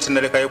n'akayingira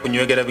tennalekayo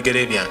kunywegera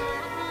bigere byange.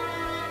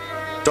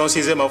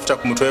 Tonsiize amafuta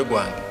ku mutwe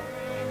gwange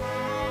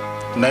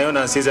naye ono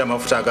ansiize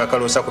amafuta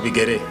agakaloosa ku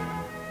bigere.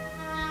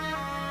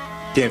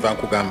 Kyenva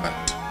nkugamba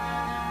nti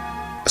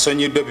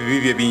asonyiddwa bibi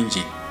bye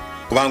bingi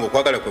kubanga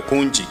okwagala kwe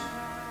kungi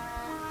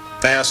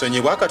naye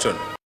asonyibwa akatono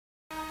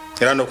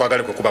era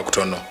n'okwagala kwe kuba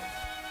kutono.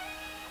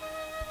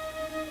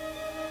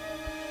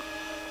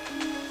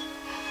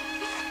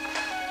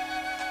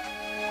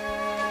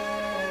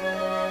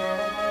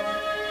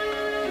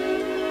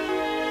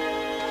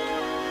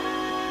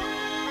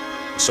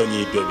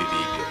 Sonyiddwa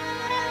bibi byo.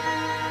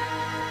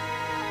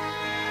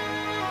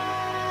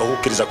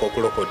 Okukkiriza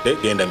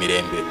kw'okulokodde genda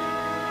mirembe.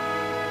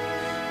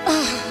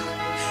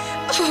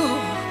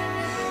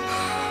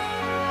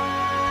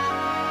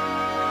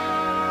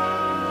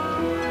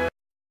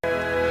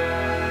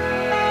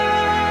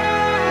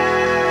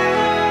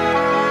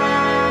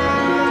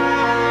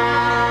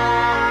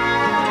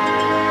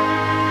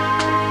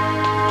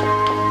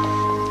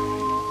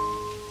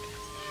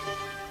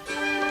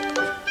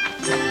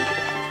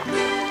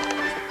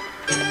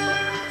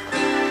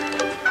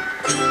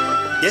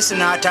 Yesu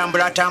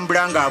n'atambula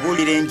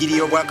ng'abuulira enjiri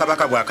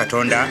y'obwakabaka bwa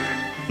Katonda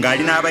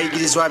ng'ali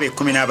n'abayigirizwa be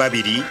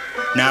 12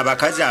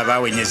 n'abakazi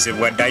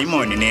abaawenyezebwa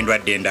dayimooni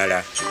n'endwadde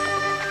endala.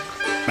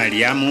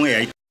 Maliyamu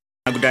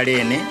eyayitibwa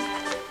Magudaleene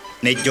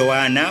ne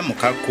Jowaana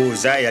muka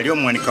Kuuza yali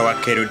omuwanika wa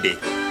Kerode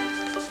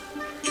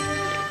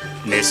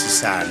ne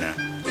Susaana.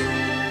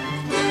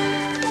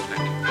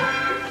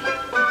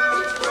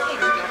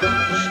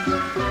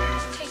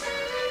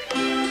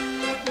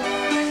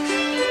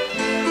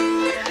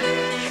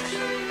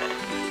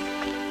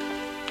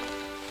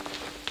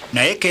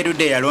 Naye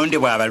Kerode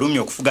yalondebwa abalumi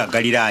okufuga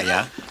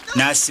Galiraaya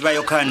n'asiba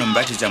Yokaana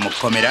omubatiza mu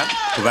kkomera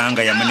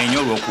kubanga yamunenya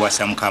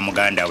olw'okuwasa muka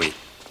muganda we.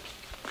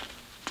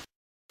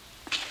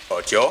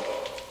 Otyo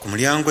ku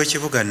mulyango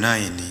gw'ekibuga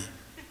 9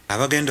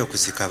 abagenda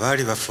okuzika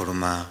baali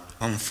bafuluma.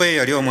 Omufu eyo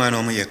yali omwana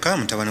omu yekka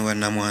mutabani wa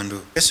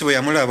Namwandu. Yesu bwe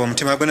yamulaba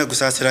omutima gwe ne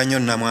gusaasira nnyo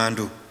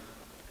Namwandu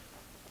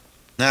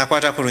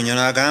n'akwata ku lunnyo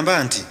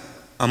n'agamba nti,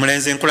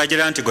 omulenzi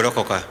nkulagira nti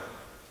golokoka.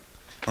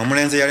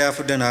 Omulenzi yali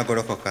afudde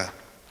n'agolokoka.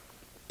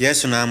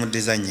 Yesu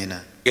n'amuddiza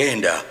nnyina.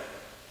 genda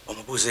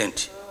omubuuze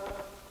nti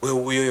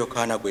weewuuyo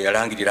Yokaana gwe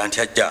yalangirira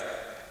nti ajja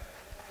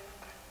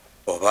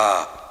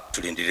oba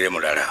tulindirire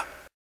mulala.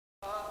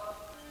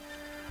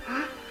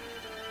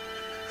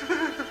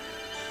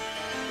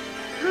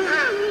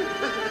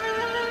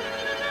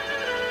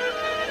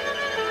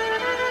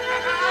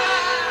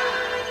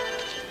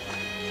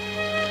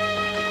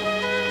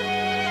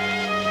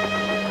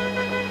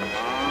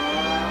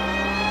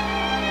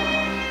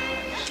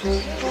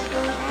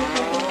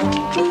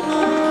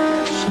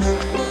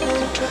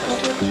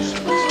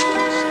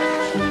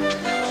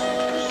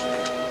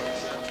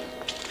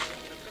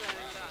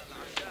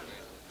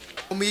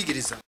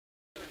 Omuyigiriza.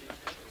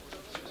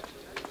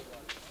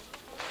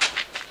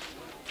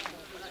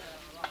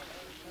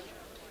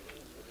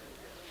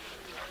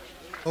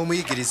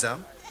 Omuyigiriza.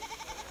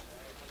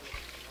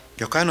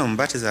 Yokaana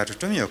omubatiza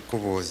atutumye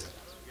okukubuuza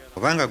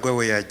obanga gwe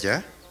we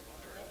yajja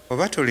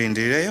oba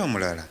tulindirireyo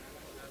omulala.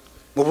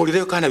 Mubuulire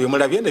Yokaana bye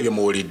mulabye ne bye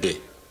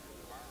muwulidde.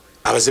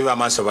 Abazibe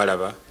b'amaaso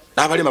balaba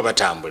n'abalema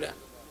batambula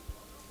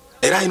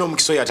era alina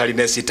omukisa oyo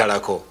atalina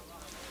esiitalako.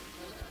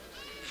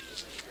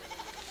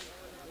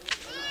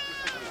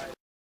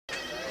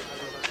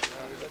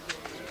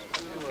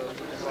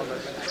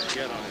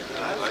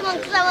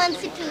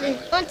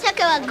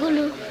 Onteke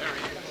waggulu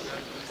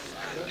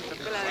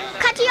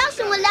kati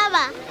Yesu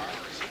mulaba.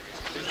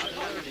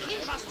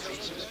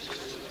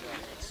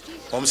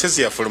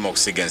 Omusezi yafuluma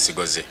okusiga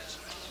ensigo ze.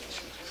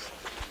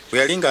 Bwe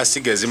yali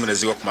ng'asiga ezimu ne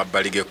zigwa ku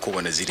mabbali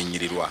g'ekkubo ne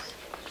zirinnyirirwa.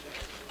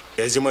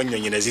 Ezimu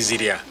ennyonyi ne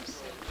zizirya.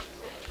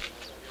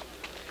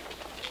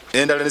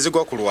 Endala ne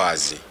zigwa ku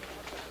lwazi.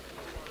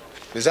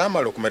 Bwe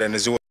zaamala okumera ne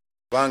ziwa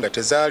kubanga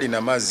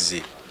tezaalina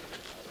mazzi.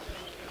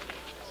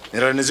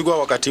 Endala ne zigwa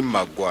wakati mu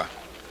maggwa.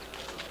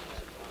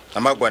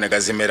 Amaggwa ne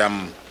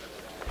gazimeramu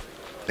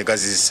ne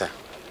gazisa.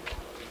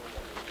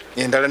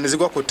 Endala ne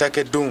zigwa ku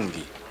ttaka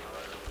eddungi.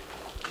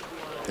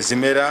 Ne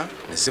zimera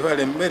ne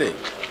zibala emmere.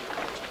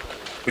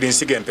 Buli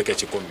nsigo empeke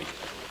 10.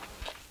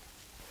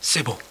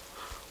 Sebo,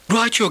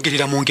 lwaki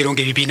ogerera mu ngero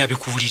ng'ebibiina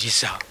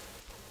bikuwuliriza?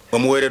 Bwe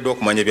muweereddwa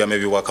okumanya ebyama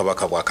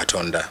by'obwakabaka bwa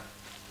Katonda.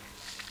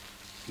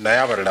 Naye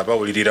abalala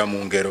bawulirira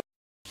mu ngero.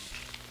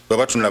 Bwe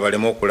batunula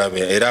baleme okulaba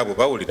era abo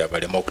bawulira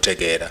baleme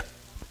okutegeera.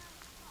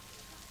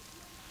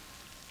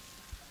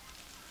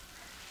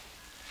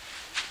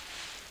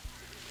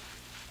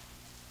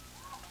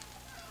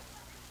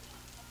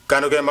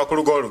 Gano ge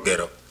makulu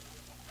g'olugero.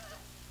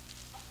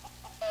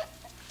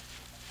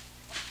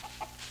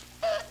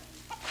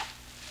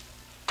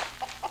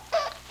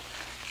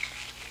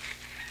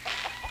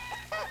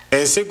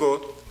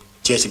 Ensigo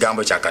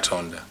ky'ekigambo kya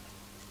Katonda.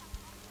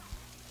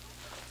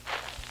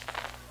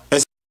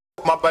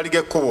 Ensigo ku mabbali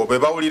g'ekkubo be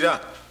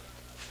bawulira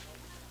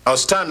awo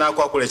sitaani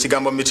n'akwakula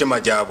ekigambo mu mitima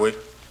gyabwe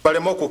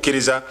baleme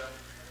okukkiriza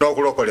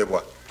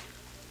n'okulokolebwa.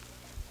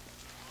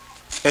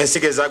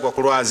 Ensigo ezaagwa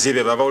ku lwazi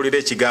be babawulira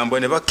ekigambo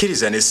ne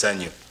bakkiriza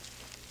n'essanyu,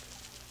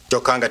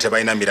 kyokka nga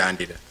tebalina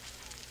mirandira.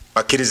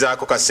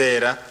 Bakkirizaako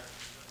kaseera,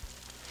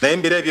 naye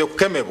embiro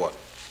eby'okukemebwa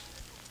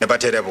ne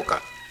baterebuka.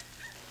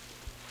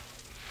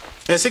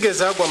 Ensigo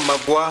ezaagwa mu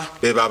maggwa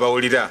be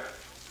babawulira,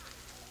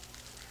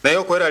 naye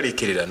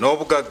okweraliikirira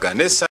n'obugagga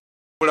n'essanyu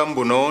obulamu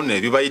buno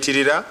ne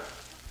bibayitirira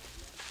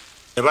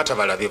ne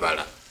batabala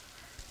bibala.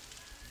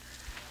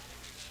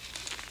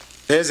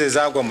 Ezo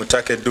ezaagwa mu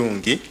ttaka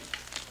eddungi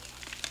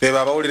be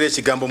babawulira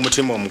ekigambo mu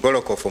mutima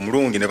omugolokofu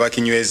omulungi ne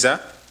bakinyweza,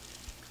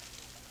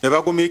 ne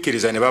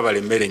bagumiikiriza ne babala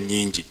emmere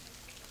nnyingi.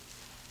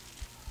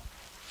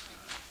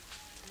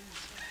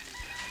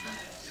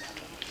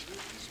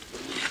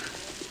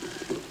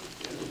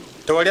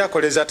 Tewali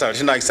akoleza ttala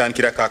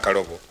tinaagisaanikirako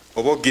akalobo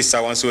oba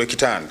ogissa wansi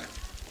w'ekitanda,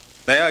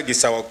 naye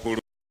agissa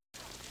waggulu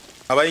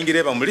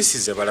abayingira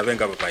bamulisize balabe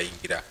nga bwe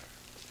bayingira.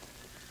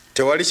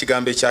 Tewali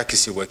kigambo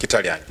ekyakisibwa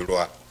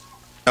ekitalyanjulwa,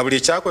 na buli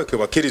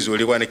ekyakwekebwa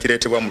kirizuulibwa ne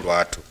kireetebwa mu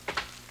lwatu.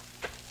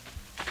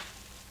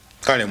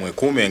 Kale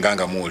mwekuumenga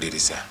nga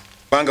muwuliriza,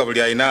 kubanga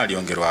buli alina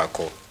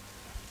alyongerwako,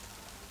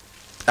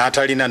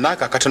 n'atalina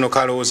n'ako akatono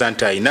kalowooza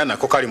nti alina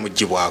nako kali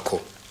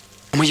muggyibwako.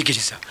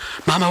 Omuyigiriza,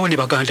 maama wo ne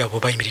baganda bo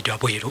bayimiridde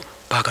wabweru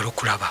baagala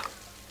okulaba.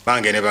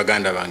 Bange ne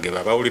baganda bange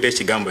babawulira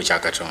ekigambo kya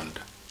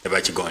Katonda ne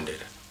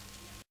bakigondera.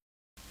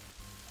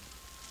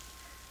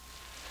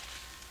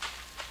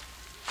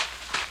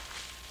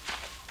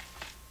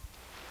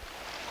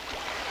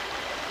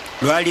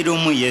 Lwali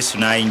lumu Yesu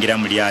n'ayingira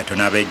mu lyato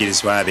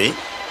n'abayigirizwa be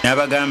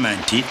n'abagamba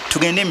nti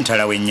tugende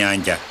emitala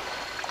w'ennyanja.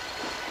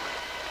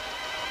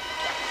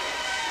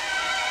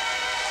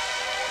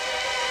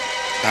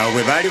 Awo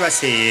bwe baali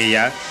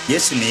baseeyeeya,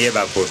 Yesu ne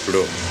yeebaka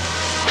otulo.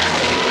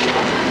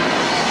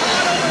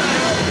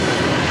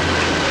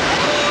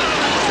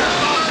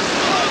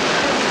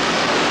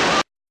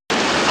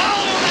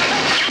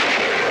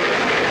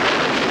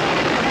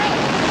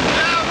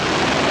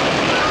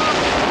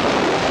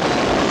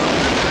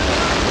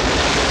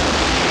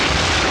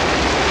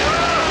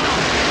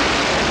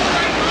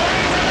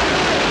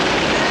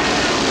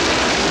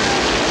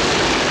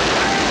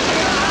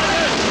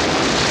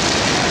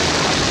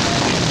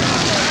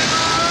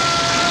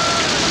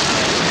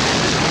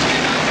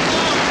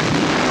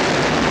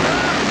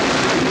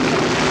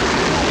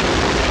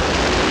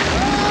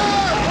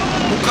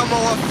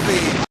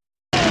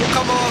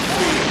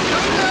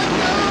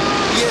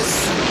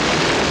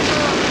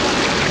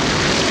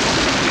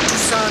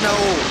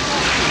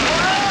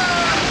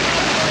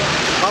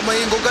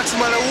 Amayengo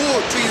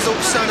gatumalawo tuyinza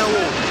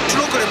okusaanawo,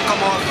 tulokole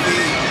Mukama waffe.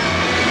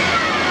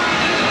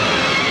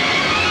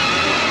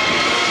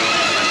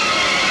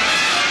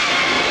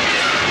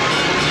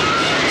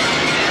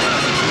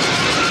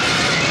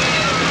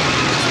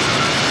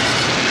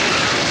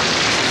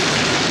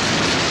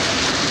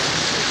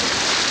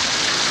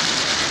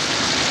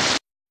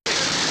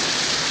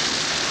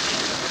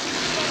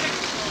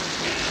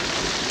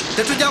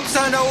 Tetujja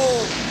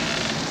kusaanawo.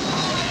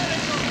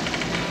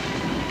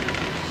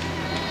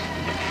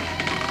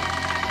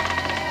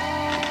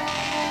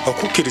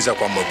 Okukkiriza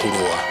kwammwe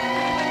kuluwa.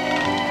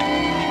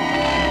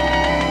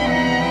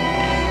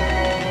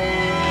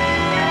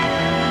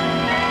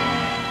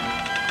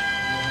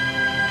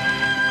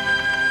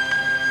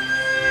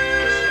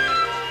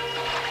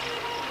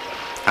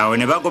 Awo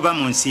ne bagoba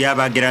mu nsi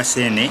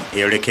y'Abagerasene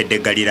eyolekedde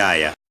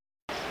Galiraaya.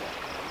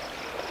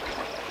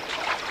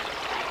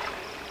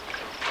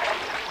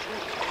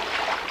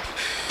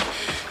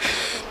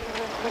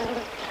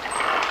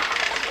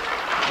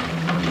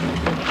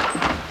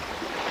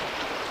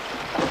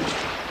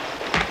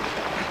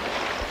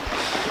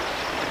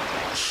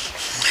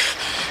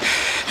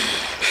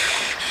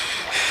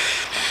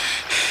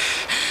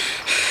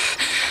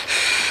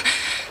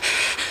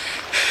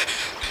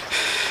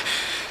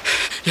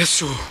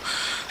 Yesu,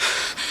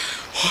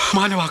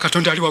 Mwana wa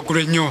Katonda ali waggulu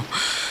ennyo,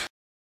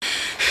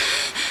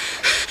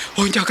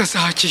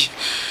 onjagaza ki?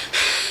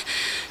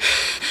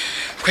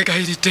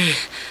 Nkwegayiridde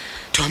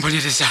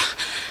tombonereza.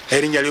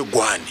 Erinnya lyo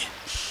gwani?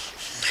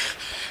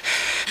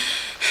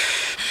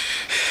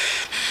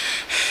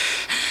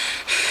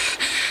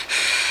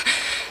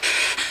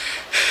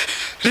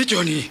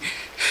 Legioni.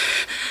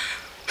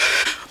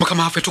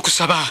 Mukama waffe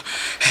tukusaba,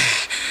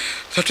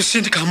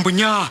 totusindika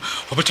mbunya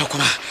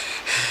obutakoma.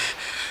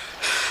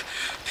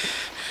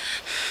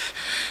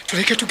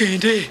 Tuleke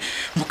tugende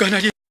mugana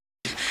lye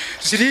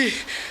ziri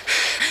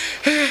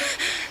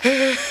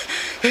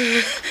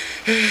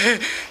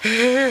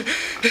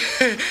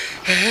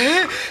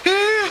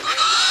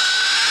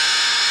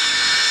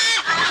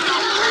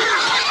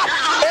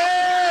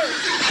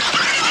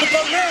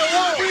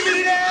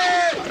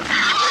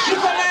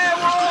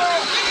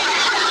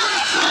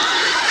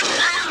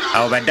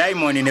Awo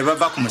badayimoni ne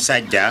bava ku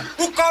musajja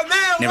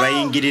ne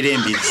bayingirira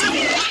embizzi.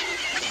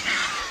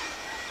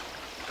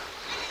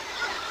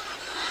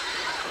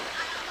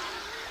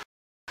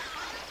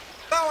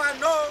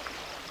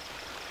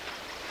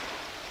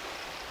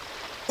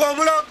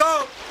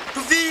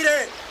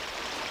 tusegulire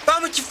va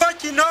mu kifo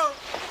kino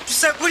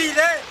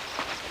tusegulire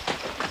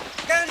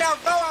genda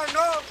va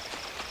wano.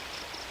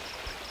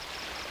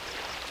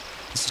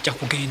 Nzija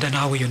kugenda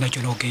naawe yonna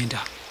gy'onoogenda.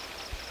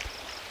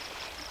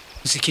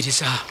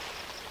 Nzikiriza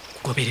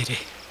kugoberere.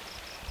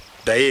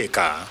 Ddayo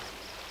eka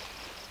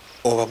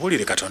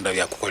obabuulire Katonda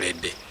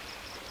byakukoledde.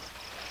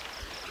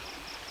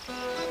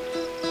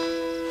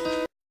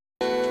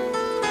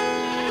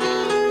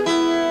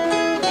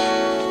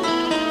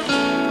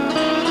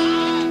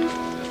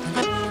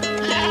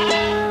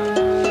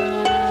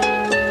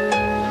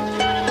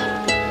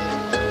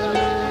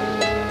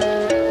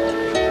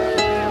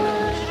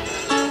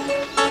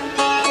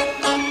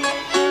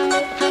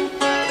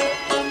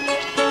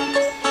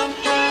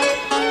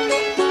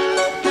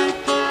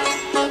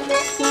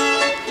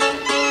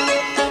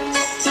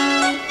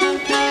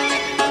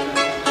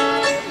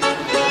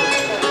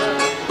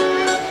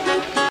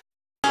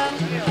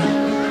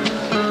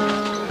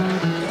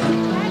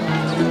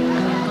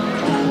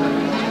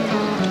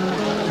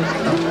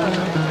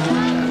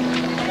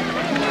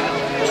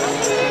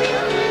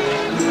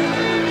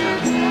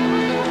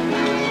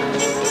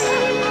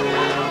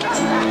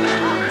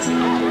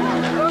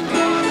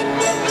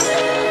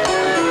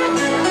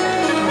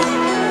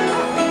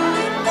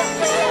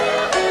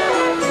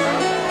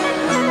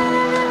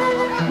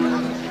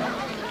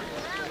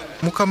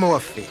 Mukama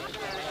waffe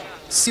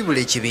si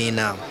buli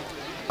ekibiina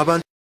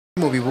abantu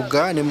mu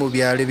bibuga ne mu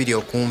byalo ebiri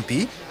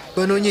okumpi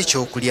banoonye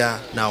ekyokulya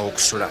naawe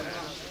okusula.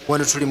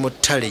 Wano tuli mu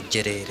ttale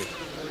ejjereere.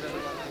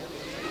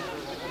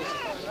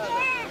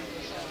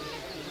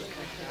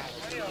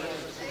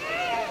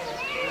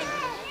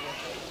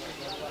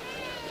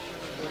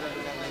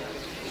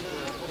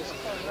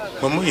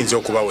 Mwe muyinza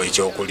okubawa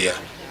ekyokulya.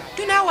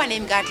 Tunaawana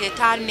emigaati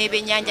 5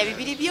 n'ebyennyanja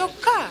 2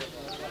 byokka.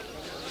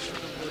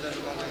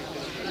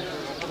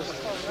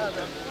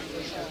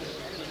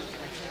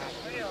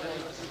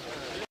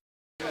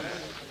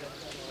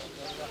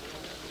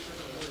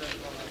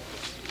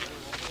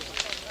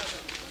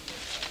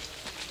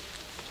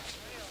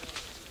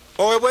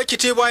 Oweebwa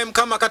ekitiibwa ayi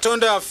Mukama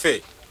Katonda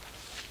waffe,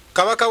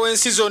 Kabaka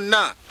w'ensi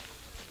zonna,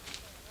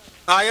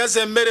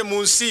 ayaza emmere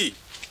mu nsi.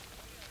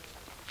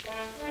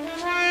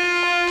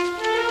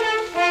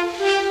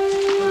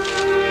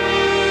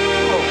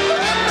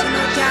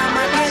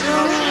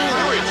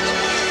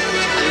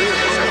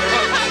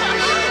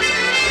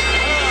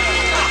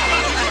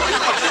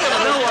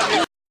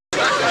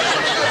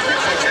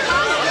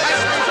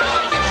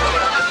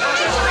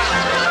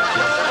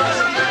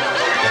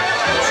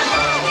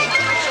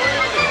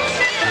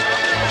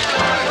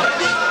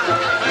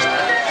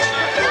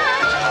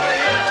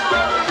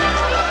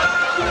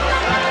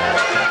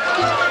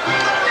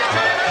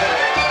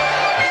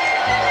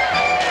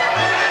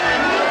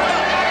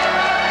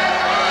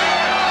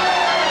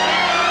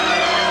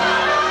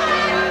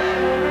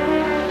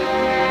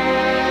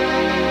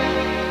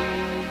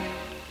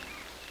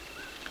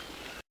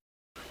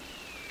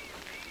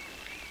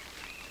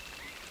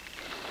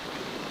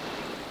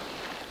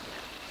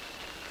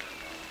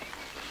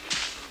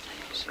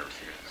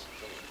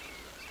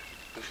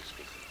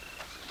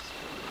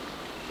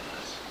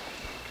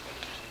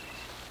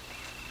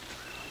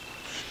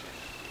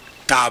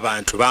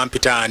 Abantu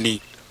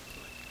bampitaani.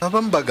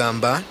 Abamu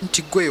bagamba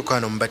nti ggwe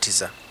Yokaana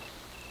Omubatiza,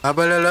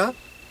 abalala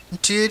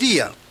nti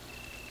Eriya,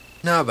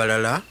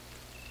 n'abalala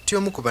nti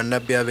omu ku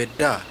bannabbi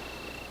ab'edda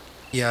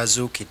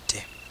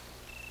yazuukidde.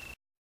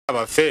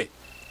 Abaffe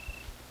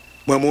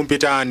mwe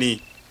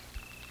mumpitaani.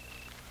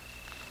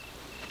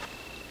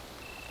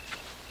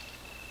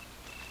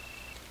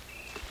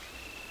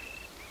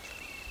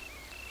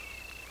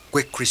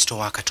 Gwe Kristo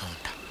wa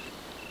Katonda.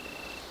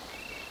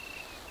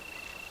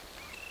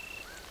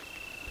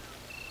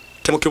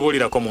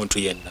 Temukibuulirako muntu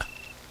yenna.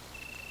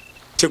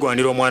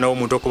 Kigwanira omwana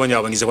w'omuntu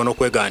okubonyaabonyezebwa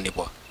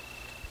n'okwegaanibwa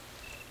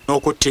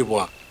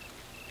n'okuttibwa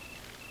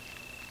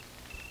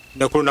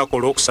ne ku lunaku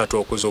olwokusatu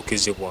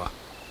okuzuukizibwa.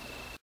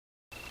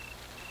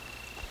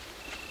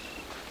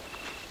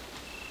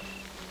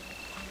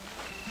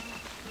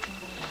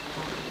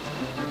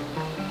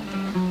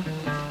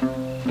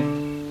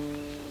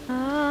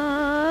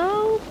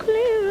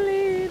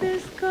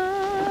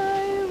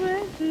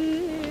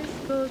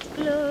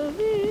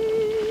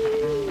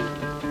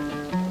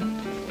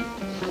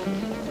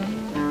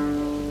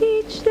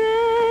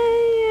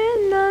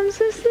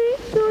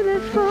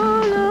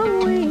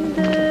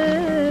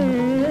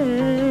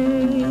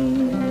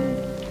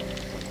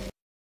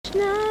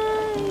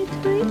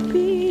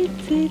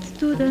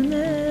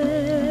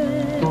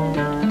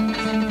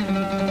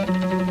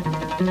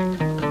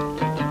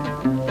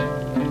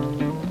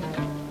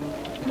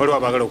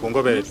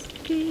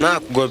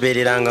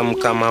 Naakugobereranga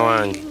Mukama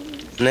wange,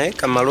 naye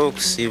kamala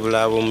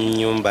okusiibula ab'omu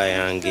nnyumba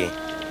yange.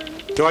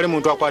 Tewali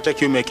muntu akwata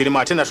ekyuma ekirimu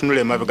ate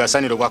natunula emabega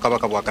asaanira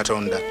obwakabaka bwa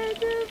Katonda.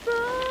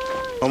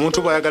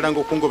 Omuntu bw'ayagalanga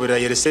okungoberera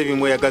yerese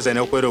ebimu eyagaza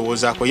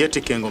n'okwerowoozaako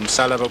yeetikenga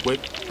omusaalaba gwe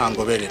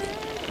angoberere.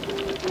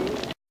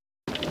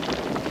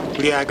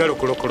 Buli ayagala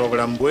okulokola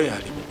obulamu bwe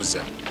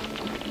alibubuza,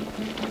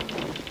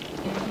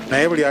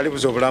 naye buli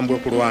alibuza obulamu bwe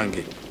ku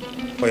lwange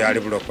oyo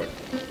alibulokola.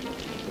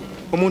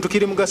 omuntu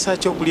kiri mugasa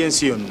ki okulya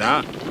ensi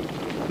yonna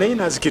naye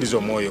n'azikiriza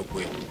omwoyo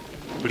gwe.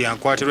 Buli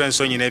ankwatirwa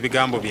ensonyi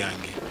n'ebigambo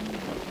byange,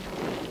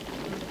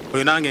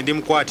 oyo nange ndi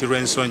mukwatirwa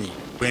ensonyi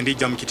bwe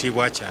ndijja mu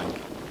kitiibwa kyange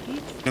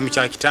ne mu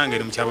kya kitange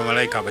ne mu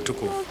ky'abamalayika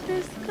abatukuvu.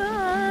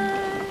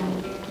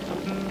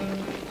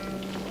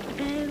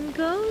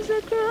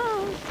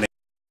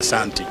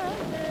 Asante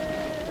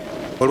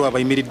olwo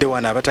abayimiridde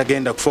wano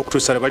abatagenda kufa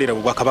okutuusa lwe balira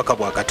bwakabaka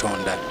bwa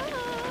Katonda.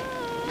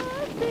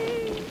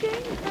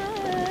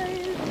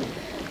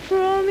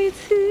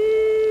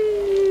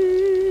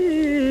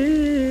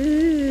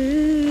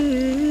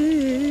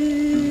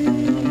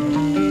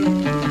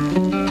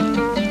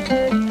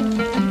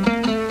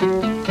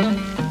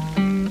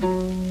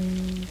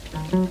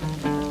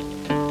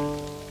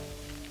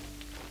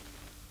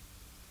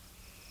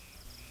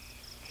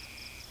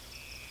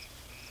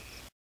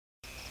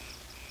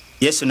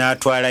 Yesu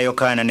n'atwala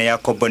Yokaana ne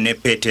Yakobo ne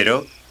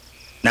Peetero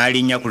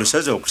n'alinnya ku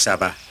lusozi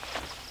okusaba.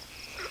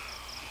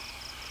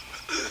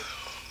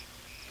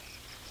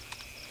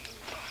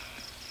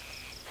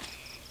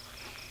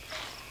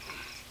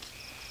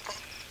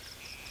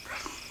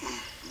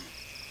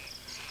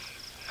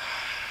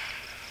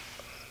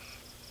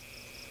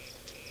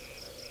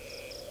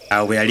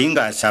 Awo bwe yali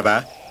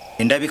ng'asaba,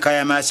 endabika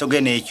y'amaaso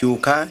ge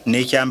n'ekyuka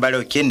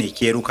n'ekyambalo kye ne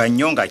kyeruka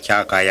nnyo nga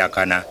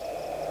kyakaayakana.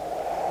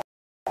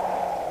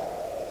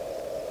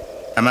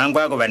 Amangu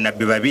ago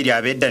bannabbi babiri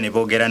ab'edda ne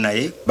boogera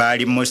naye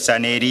baali Musa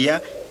ne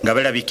Eriya nga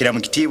balabikira mu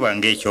kitiibwa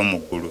ng'eky'omu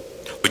ggulu.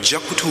 Ojja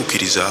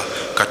kutuukiriza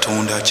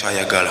Katonda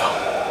ky'ayagala.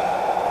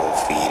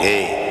 Ofiire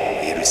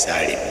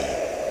Yerusaalemi.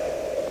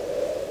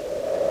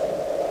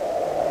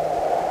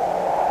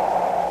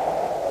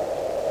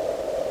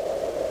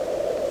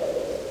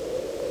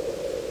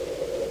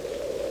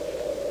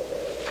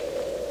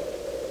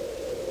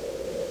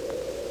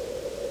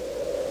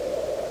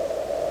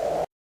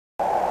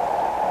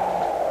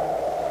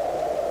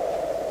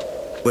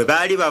 Bwe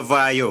baali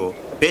bavaayo,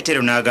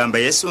 Peetero n'agamba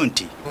Yesu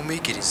nti,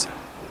 Omuyigiriza,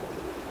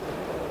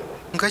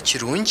 nga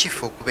kirungi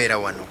ffe okubeera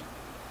wano.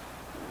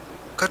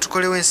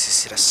 Katukolewo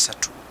ensiisira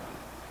 3,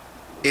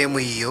 emu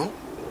yo,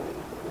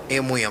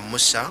 emu ya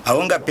Musa.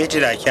 Awo nga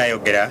Peetero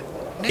akyayogera,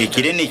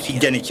 ekire ne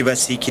kijja ne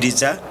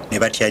kibasiikiriza ne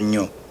batya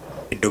nnyo.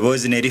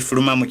 Eddoboozi ne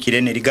lifuluma mu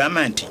kire ne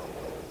ligamba nti,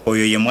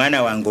 oyo ye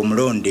mwana wange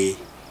omulonde,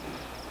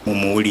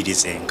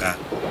 mumuwulirizenga.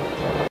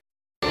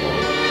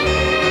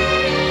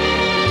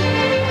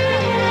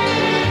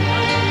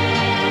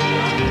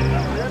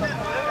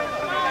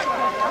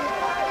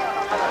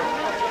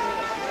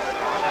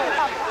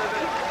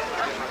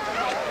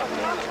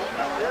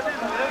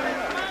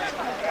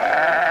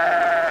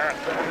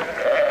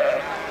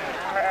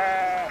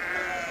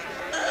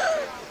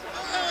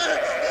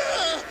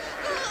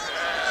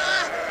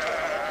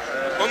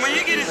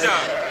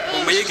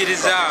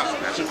 Omuyigiriza,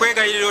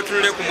 nkwegayirira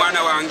otunule ku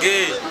mwana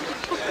wange.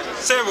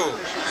 Ssebo,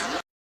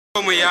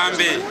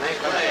 omuyambe.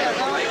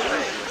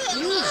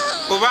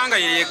 Kubanga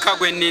ye yekka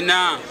gwe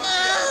nnina.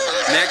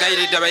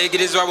 Neegayiridde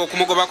abayigirizwa abo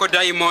okumugobako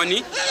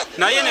dayimooni,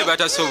 naye ne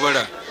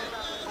batasobola.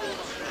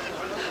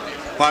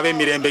 Mwaba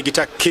emirembe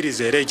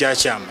gitakkiriza era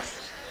egyakyama.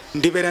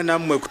 Ndibeera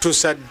nammwe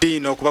kutuusa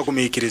ddiini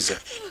okubagumiikiriza.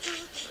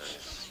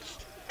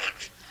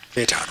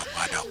 Leetaano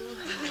mwana wo.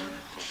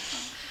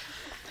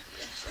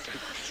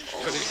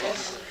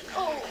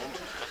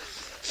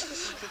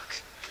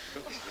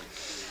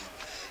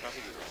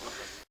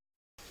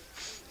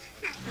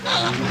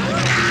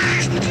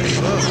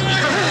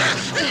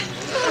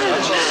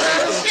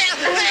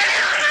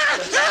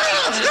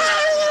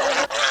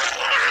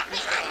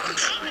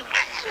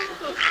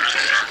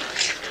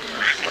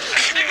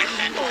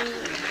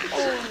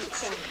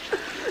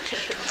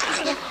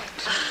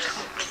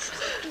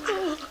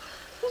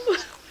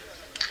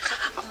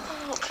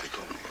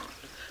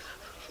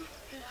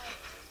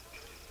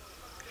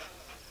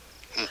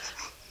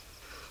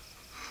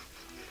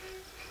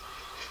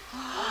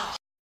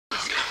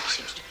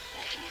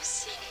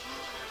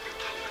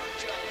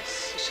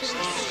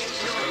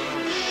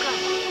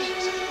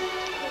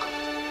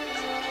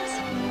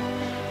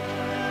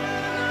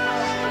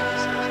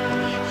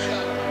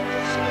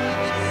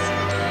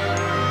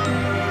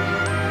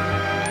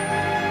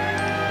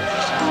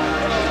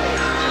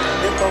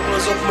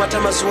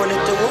 Matama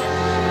ziwoneddewo.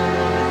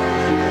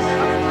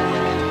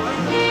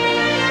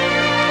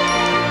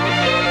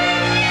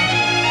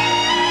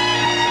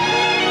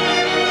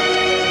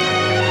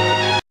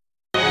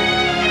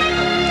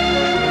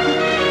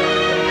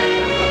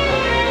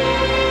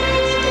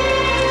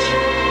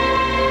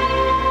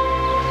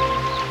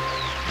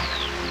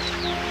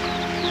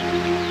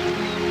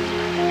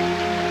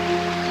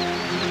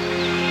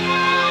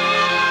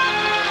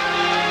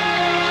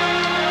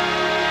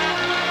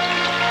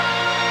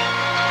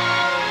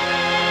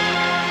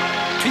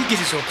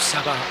 Tuyigiriza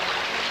okusaba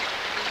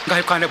nga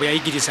Yokaana bwe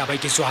yayigiriza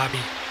abayigirizwa be.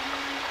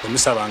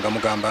 Omusabanga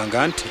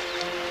mugambanga nti,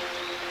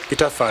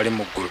 Kitaffe ali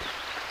mu ggulu,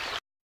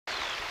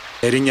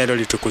 erinnya lyo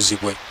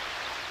litukuzibwe,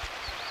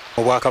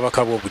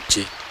 obwakabaka bwo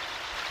bujje,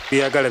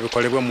 byeyagala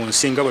bikolebwe mu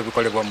nsi nga bwe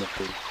bikolebwa mu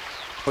ggulu.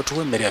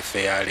 Otuwe emmere yaffe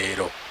eya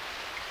leero,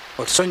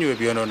 otusonyiwe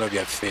ebyonoono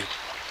byaffe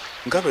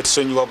nga bwe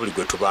tusonyiwa buli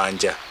gwe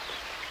tubanja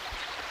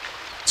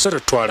so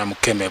tetutwala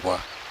mukemebwa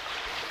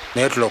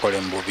naye tulokole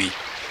mu bubi.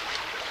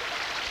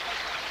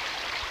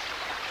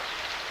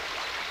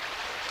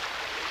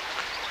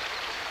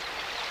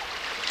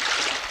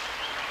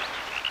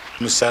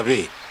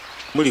 Musabe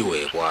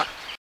muliweebwa,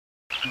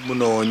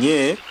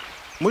 munoonye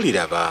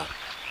muliraba,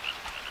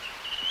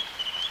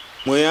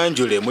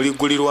 mweyanjule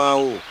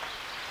muligulirwawo,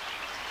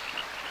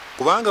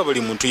 kubanga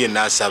buli muntu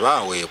yenna asaba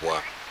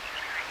aweebwa,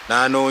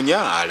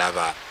 n'anoonya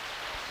alaba,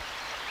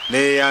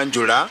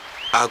 neeyanjula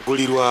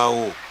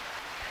agulirwawo.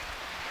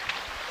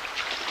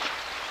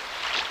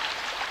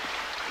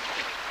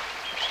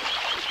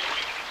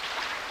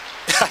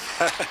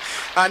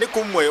 Ani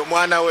kummwe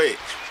omwana we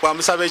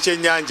bwamusaba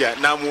ekyennyanja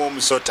n'amuwa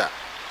omusota,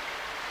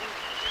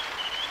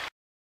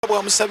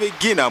 bwamusaba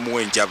eggi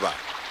n'amuwa enjaba?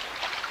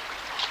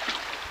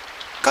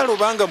 Kale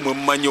obanga mmwe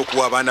mumanyi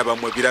okuwa abaana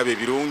bammwe ebirabo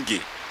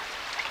ebirungi,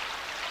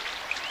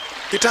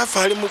 Kitaffe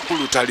ali mu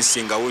ggulu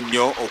talisingawo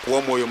nnyo okuwa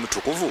Omwoyo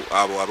Mutukuvu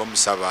abo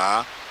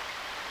abamusaba?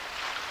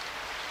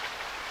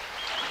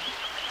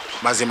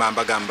 Mazima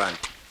mbagamba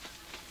nti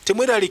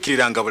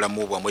temweraliikiriranga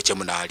bulamu bwammwe kye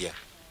munaalya,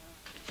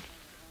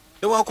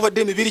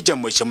 newankubadde emibiri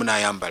gyammwe kye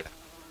munaayambala,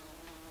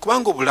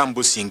 kubanga obulamu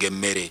businga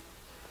emmere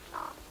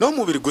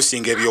n'omubiri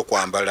gusinga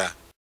ebyokwambala.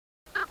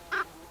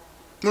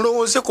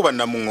 Mulowooze ku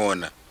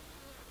bannamuŋŋoona,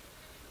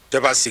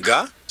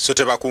 tebasiga so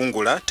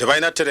tebakungula,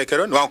 tebalina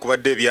tterekero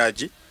newankubadde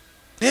ebyagi,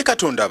 naye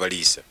Katonda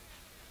abaliisa.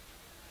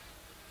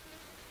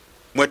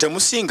 Mwe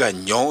temusinga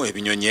nnyo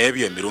ebinyonyi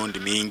ebyo emirundi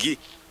mingi?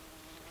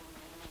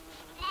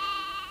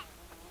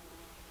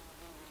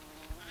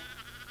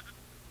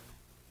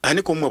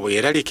 Ani ku mmwe bwe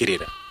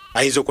yeeraliikirira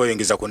ayinza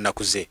okweyongeza ku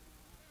nnaku ze?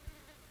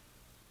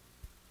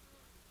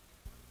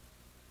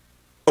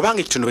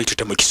 Obanga ekitono baitu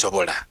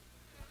temukisobola,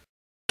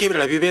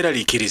 ebirala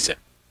bibeeraliikiriza.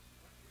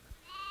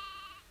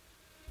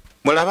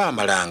 Mulabe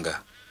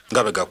amalanga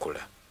nga bwe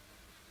gakula,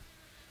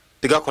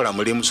 tegakola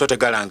mulimu so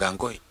tegalanga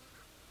ngoye,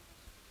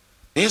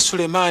 naye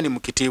Sulemaani mu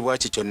kitiibwa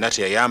kye kyonna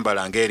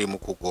teyayambalanga erimu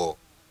ku go.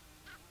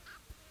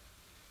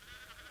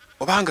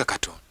 Obanga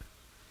Katonda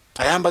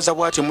ayambaza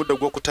bw'ati muddo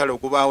gw'okutala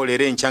ogubaawo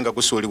leero enkya nga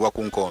gusuulibwa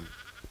ku nkomi,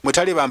 mwe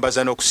tali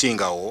bambaza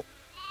n'okusingawo?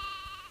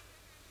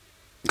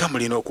 Nga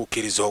mulina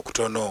okukkiriza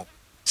okutono.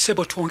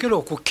 Sebo twongera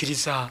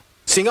okukkiriza.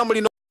 Singa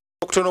mulina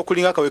okutono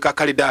okulinga akawe ka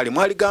Kalidaali,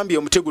 mwaligambye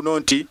omuti guno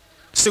nti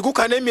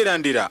siguka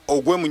n'emirandira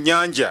ogwe mu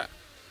nnyanja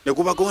ne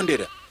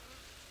gubagondera.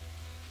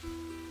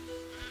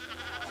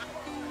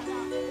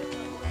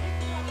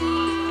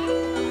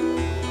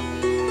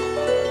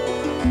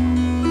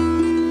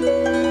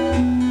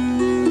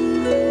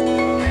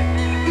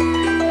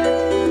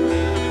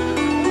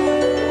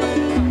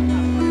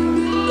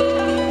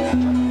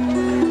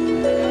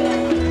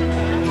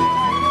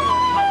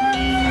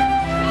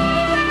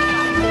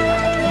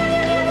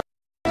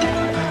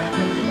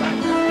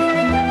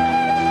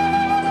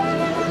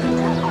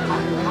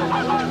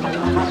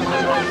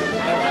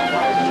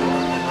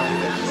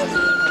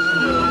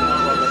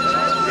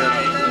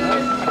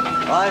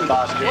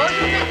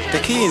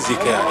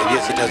 Tekiyinzika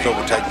ebyesitaza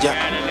obutajja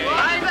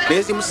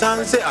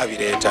nezimusanze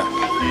abireeta.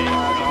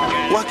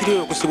 Wakiri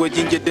oyo okusibwa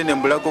ejjinja eddene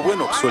mu bulago bwe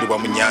n'okusuulibwa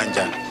mu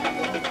nnyanja,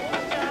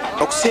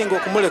 okusinga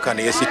okumuleka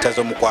ne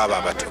yeesittaza omukwaba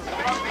abato.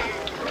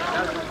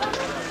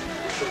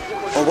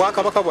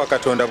 Obwakabaka bwa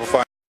Katonda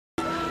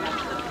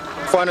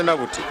bufaanana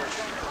buti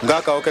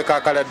ng'akawoke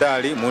ka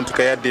kaladaali muntu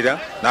ke yaddira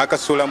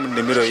n'akasuula mu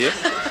nnimiro ye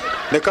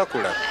ne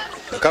kakula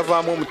ne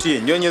kavaamu omuti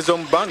ennyonyi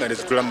z'omu bbanga ne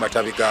zitula mu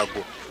matabi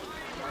gaagwo.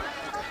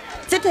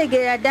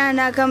 Kitegeera ddala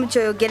n'akamu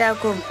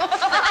kyoyogerako.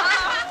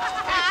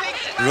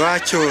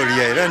 Lwaki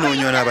olya era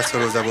n'onywa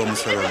n'abasolooza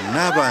b'omusolo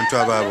n'abantu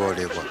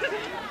abaaboolebwa?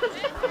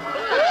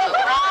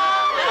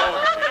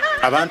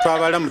 Abantu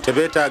abalamu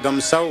tebeetaaga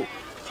musawo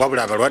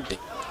wabula abalwadde.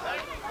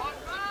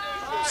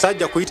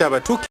 Sajja kuyita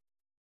abatuuki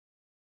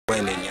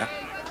bwenenya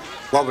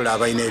wabula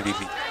abalina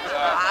ebibi.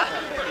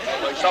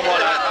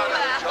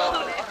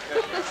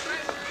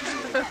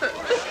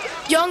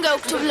 Yongera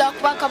okutubula ku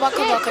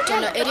bakabaka ba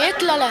Katonda eri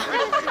ekirala.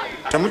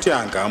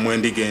 Temutyanga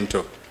mwendiga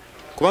ento,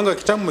 kubanga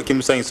kitammwe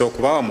kimusanyusa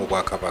okubaawa mu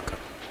bwakabaka.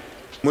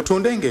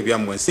 Mutundenga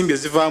ebyammwe ensimbi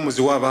ezivaamu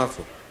ziwa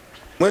abaavu,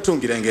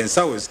 mwetungirenga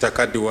ensawo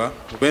ezitakaddiwa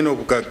mube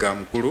n'obugagga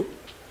mukulu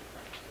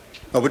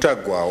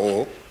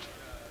obutaggwaawo,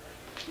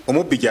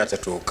 omubbi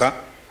gy'atatuuka,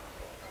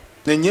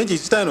 n'ennyenje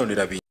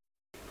zitanoonera bingi.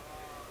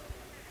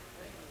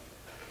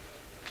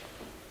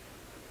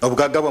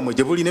 Obugagga bwammwe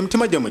gye buli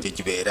n'emitima gyammwe gye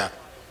gibeera.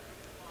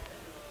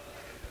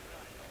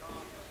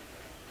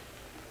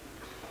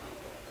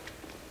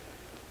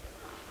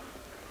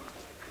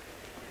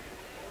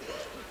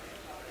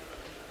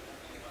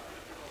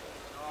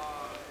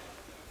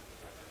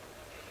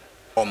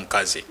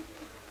 Omukazi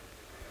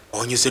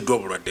onyezeddwa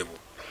obulwadde bwo.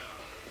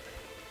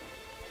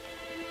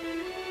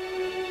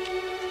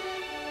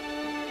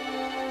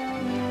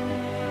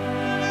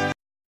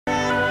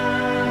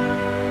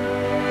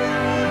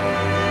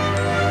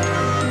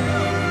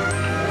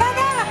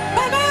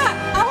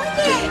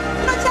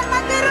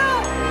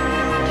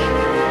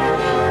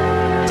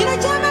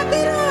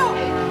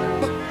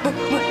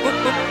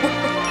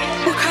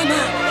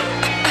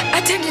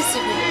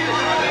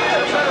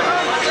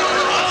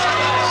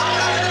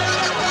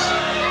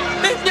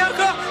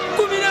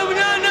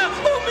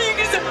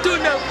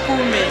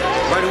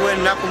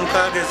 ennaku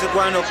 6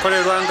 ezigwana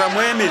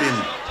okukolerwangamu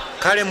emirimu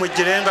kale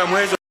muggirenga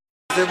mwezi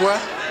ozebwa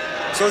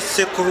so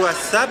si ku lwa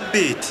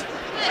sabbiiti.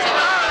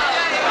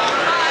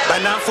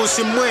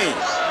 Bannanfuusi mmwe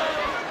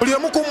buli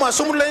omu ku mmwe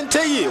asumulula ente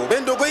ye oba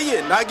endogoyi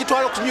ye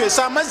n'agitwala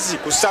okunywesa amazzi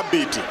ku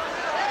sabbiiti.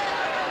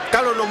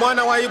 Kale ono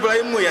omwana wa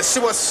Ibulayimu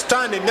yasibwa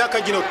Sitaani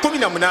emyaka gino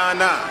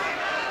 18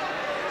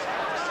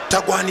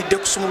 tagwanidde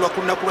kusumulwa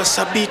ku lunaku lwa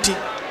sabbiiti.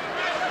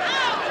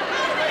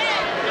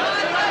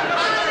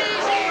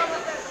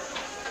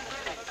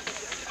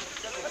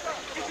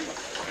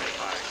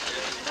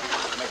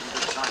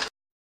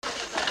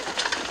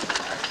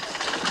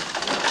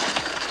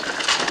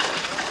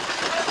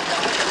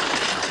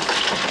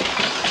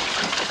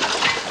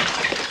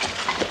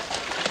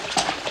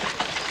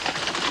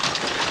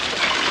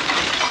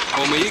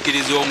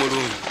 Omuyigiriza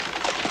omulungi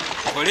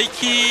okole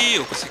ki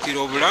okusikira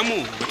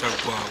obulamu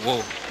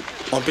obutaggwaawo?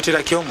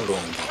 Ompitira ki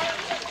omulungi?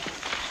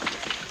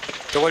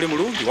 Tewali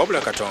mulungi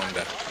wabula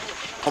Katonda.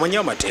 Omanyi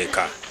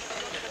amateeka.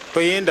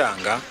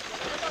 Toyendanga,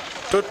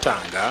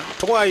 tottanga,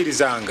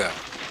 tokwayirizanga.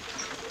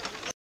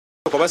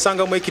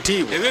 Okubasangamu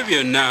ekitiibwa. Ebyo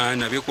byonna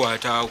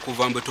nabikwata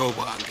okuva mu buto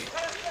bwange.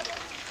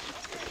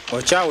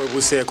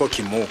 Okyaweebuuseeko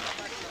kimu.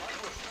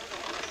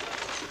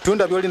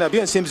 Tunda by'olina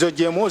by'ensimbi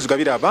z'oggyemu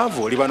ozigabira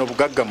abaavu oliba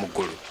n'obugagga mu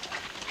ggulu.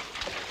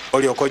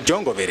 Olyoka ojja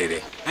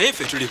ongoberere. Naye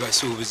ffe tuli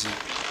basuubuzi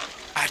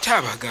ate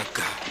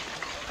abagagga.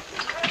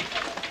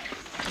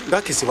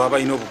 Bakisibwa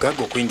abalina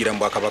obugagga okuyingira mu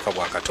bwakabaka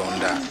bwa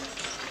Katonda.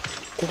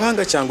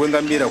 Kubanga kyangu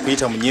engamiira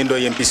kuyita mu nnyindo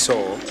y'empiso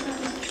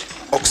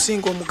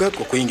okusinga omugagga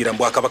okuyingira mu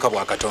bwakabaka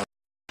bwa Katonda.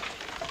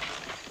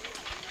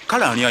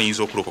 Kale ani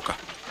ayinza okulokoka?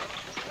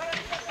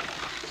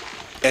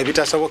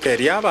 Ebitasoboka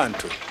eri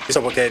abantu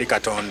bisoboka eri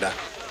Katonda.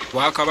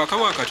 Bwakabaka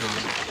bwa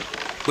Katonda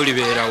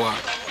bulibeerawa?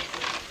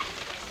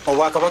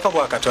 Obwakabaka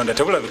bwa Katonda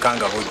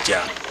tebulabikanga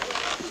bujja.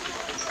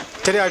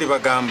 Teri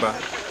alibagamba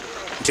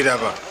nti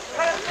laba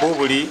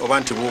buubuli oba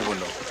nti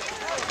buubuno.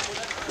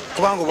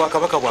 Kubanga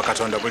obwakabaka bwa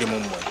Katonda buli mu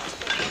mmwe.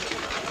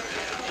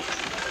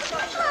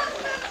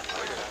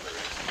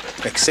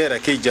 Ekiseera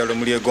kijja lwe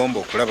mulyegomba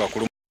okulaba ku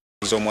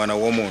lumuuza omwana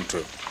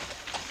w'omuntu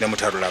ne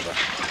mutalulaba.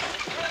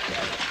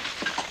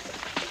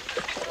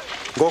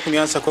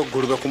 Ng'okumyansako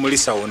eggulu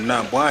kumulisa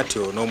wonna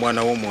bw'atyo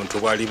n'omwana w'omuntu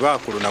bw'aliba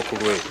ku lunaku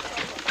lwe.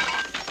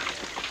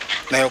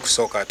 Naye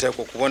okusooka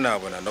ateekwa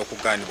okubonaabona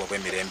n'okugaanibwa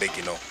bw'emirembe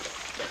gino.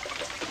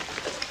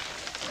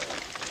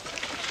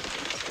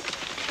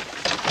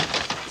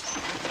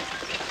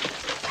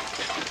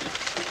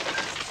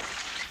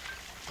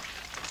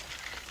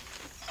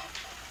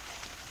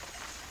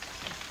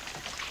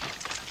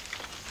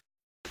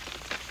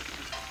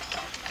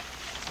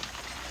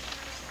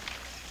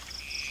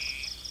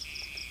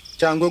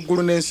 Kyangu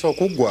eggulu n'ensi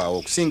okuggwaawo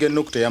okusinga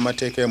ennukuta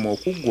ey'amateeka emu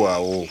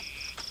okuggwaawo.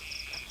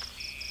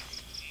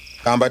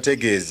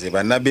 Kambategeeze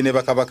bannabbi ne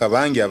bakabaka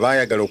bangi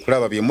abaayagala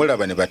okulaba bye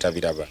mulaba ne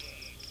batabiraba,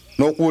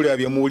 n'okuwulira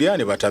bye muwulira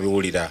ne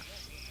batabiwulira.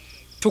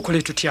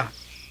 Tukole tutya?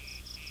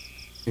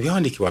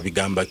 Ebyawandiikibwa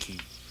bigamba ki?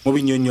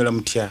 Mubinnyonnyola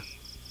mutya?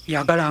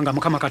 Yagalanga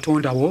Mukama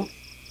Katonda wo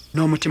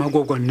n'omutima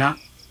gwo gwonna,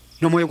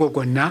 n'omwoyo gwo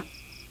gwonna,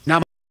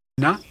 n'amagezi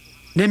gonna,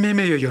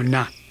 n'emmeeme yo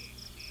yonna,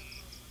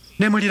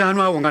 ne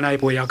muliraanwa wo nga naye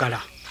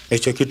bw'oyagala.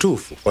 Ekyo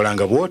kituufu,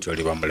 olanga bw'otyo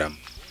oliba mulamu.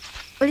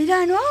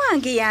 Muliraanwa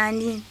wange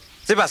y'ani?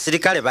 Si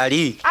basirikale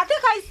bali. Ate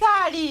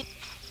Kaisaali.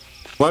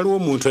 Waliwo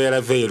omuntu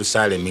eyalava e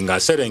Yerusaalemi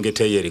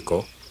ng'aserengeta e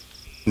Yeriko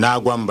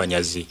n'agwa mu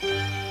banyazi.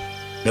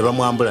 Ne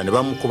bamwambula ne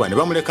bamukuba ne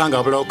bamuleka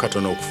ng'abulawo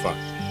katono okufa.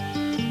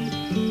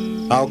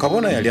 Awo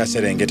kabona yali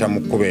aserengeta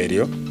mu kkubo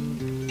eryo.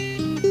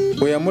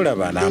 Bwe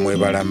yamulaba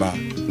n'amwebalama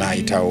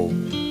n'ayitawo.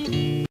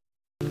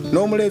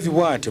 N'omuleevi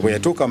bw'ati bwe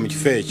yatuuka mu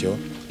kifo ekyo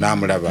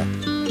n'amulaba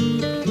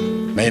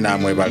naye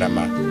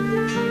n'amwebalama.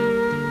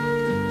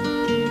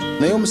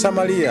 Naye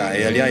Omusamaliya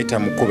eyali ayita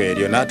mu kkubo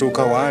eryo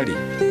n'atuuka waali.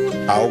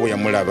 Awo bwe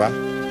yamulaba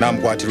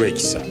n'amukwatirwa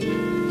ekisa.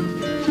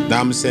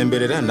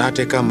 N'amusemberera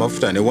n'ateeka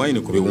amafuta ne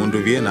wayini ku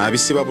biwundu bye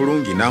n'abisiba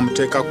bulungi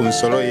n'amuteeka ku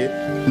nsolo ye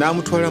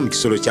n'amutwala mu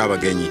kisolo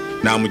ky'abagenyi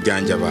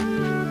n'amujjanjaba.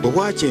 Bwe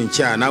bwakya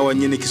enkya n'awa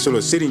nnyini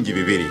kisolo siringi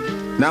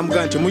 2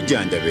 n'amugamba nti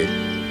mujjanjabe,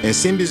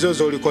 ensimbi zo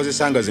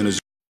z'olikozesa nga zino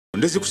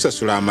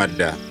ndizikusasula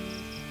amadda.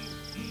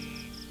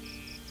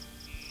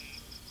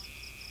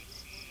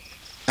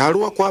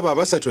 Aluwa kwabo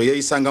abasatu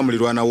eyayisanga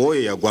mulirwana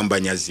w'oyo yagwa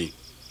mbanyazi.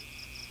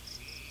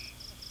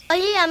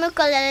 Oli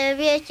yamukolera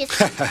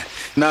ebyekisa.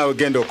 Naawe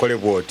genda okole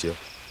bw'otyo.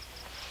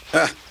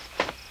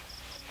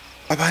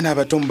 Abaana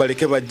abato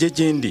mubaleke bajje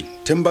gye ndi,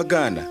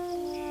 temubagaana.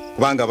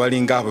 Kubanga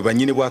balinga abo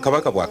bannyini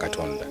bwakabaka bwa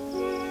Katonda.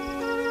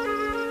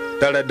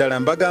 Ddala ddala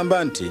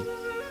mbagamba nti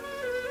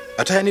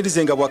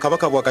atayanirizenga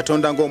bwakabaka bwa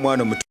Katonda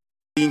ng'omwana omuto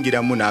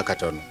yingiramu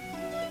n'akatono.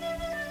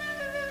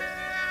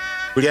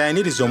 Buli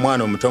ayaniriza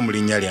omwana omuto mu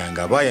linnya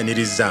lyange aba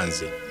ayaniriza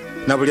nze,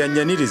 na buli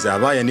annyaniriza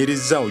aba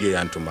ayaniriza oyo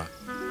yantuma.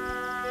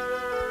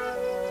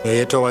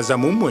 Yeetowaza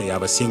mu mmwe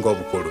abasinga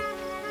obukulu.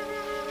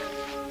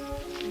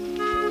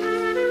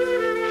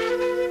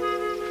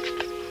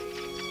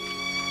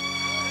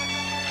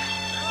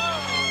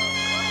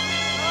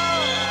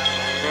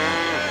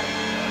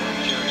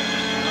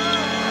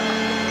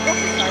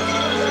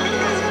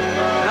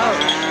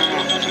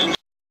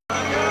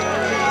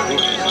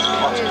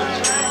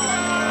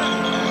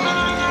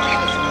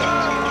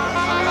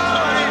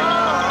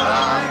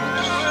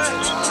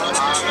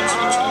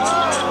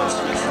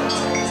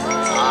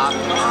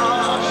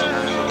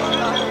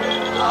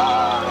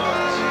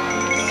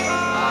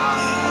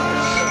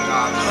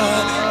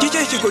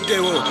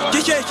 kikuddewo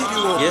kiki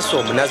ekiriwo yesu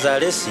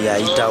omunazaalesi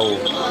yayitawo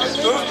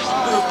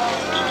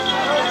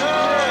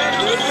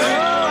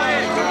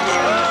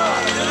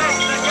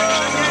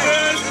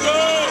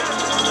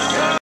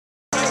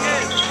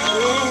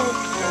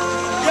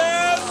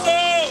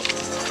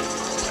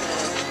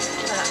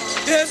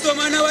yesu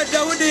omwana wa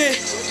dawudi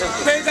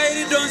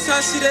kwegayiridde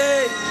onsaasire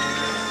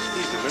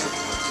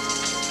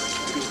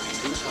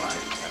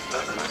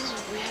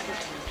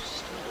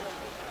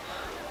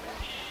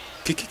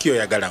kiki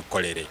kyoyagala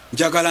nkolere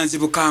njagala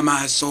nzibuka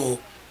amaaso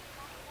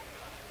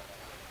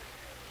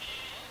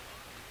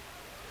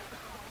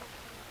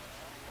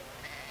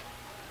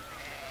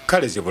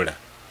kale zibula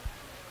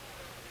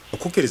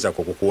okukkiriza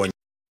kwo kukuwonya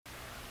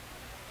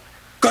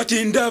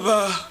kati ndaba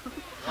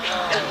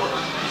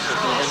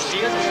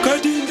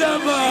kati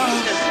ndaba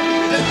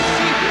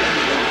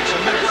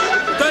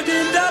kati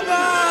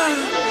ndaba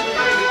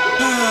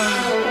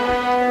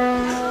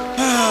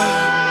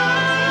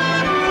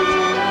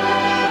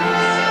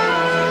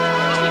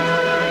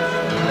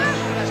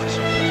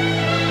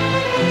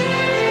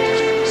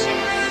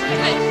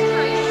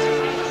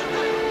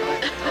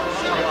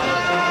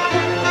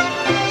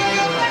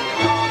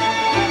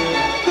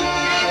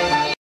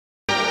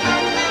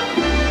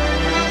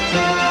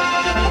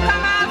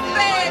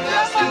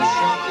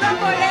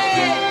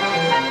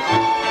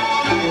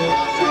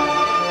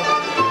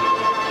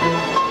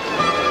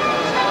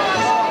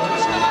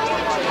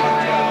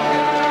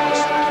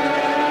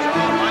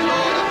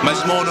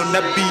mazima ono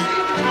nabbi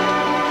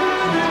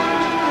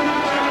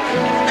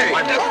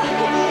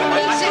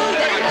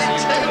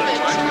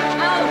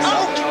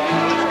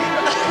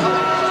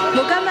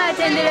mukama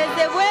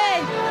atenderezebwe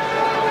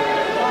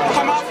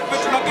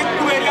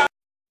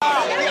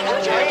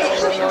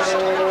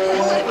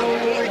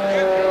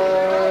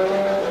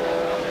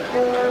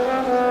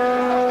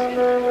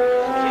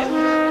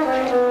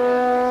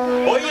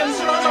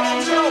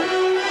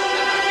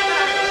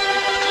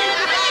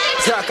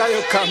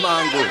zakayo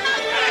kamangu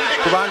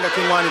kubanga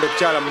kiŋwanira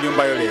okukyala mu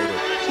nyumba yo leero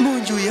mu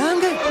nju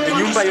yange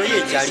enyumba yo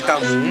yekyali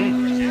kamumu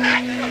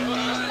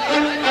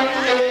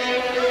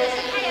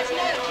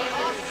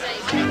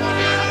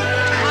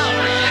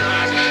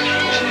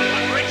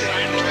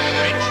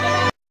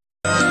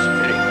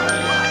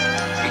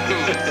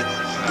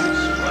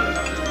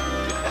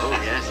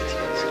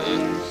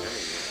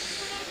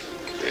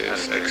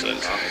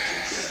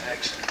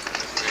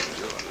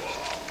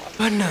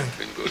bannange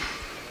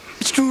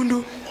ekitundu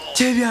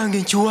kyebyange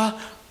nkiwa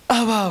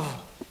abaavu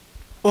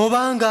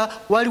obanga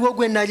waliwo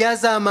gwe nali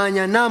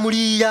azaamaanya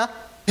naamuliyira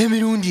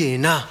emirundi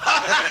ena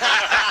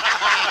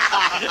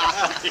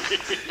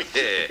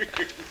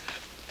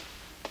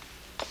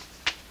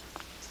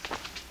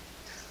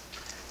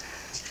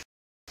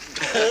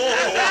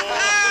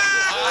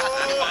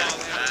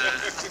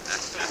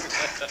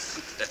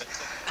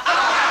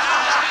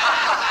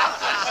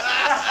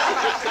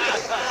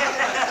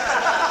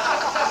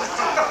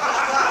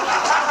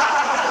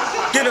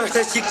kino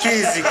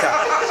tekikkirizika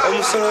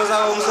omusoloza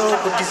omusolo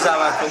okuddiza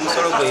abantu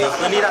omusolo gwe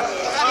yefunira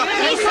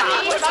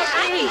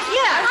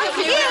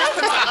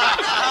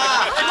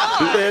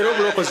leero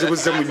obulokozi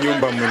buzze mu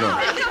nnyumba muno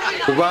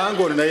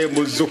kubanga ono naye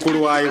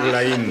muzzukulu wa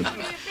ibulayimu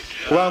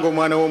kubanga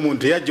omwana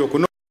w'omuntu yajja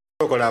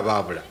okunokola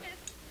abaabula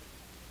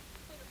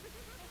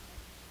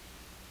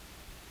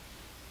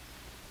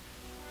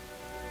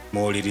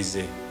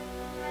muwulirize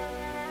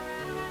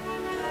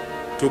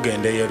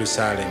tugenda e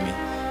Yerusaalemi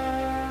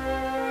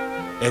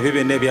ebyo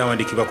byonna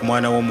ebyawandiikibwa ku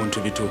mwana w'omuntu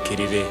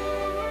bituukirire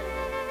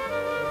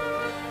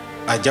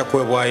ajja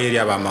kuwebwayo eri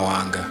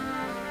abamawanga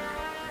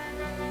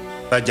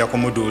bajja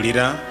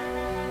kumuduulira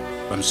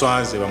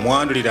bamuswaze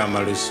bamuwandulire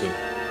amalusu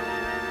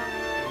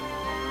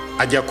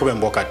ajja kuba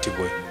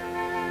embokatibwe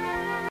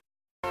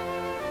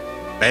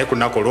naye ku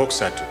lunaku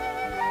olwokusatu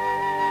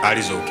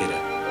alizuukira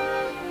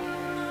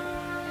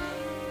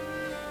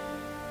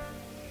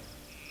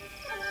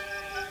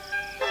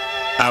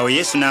awo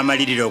yesu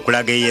n'amalirira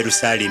okulaga e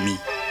Yerusaalemi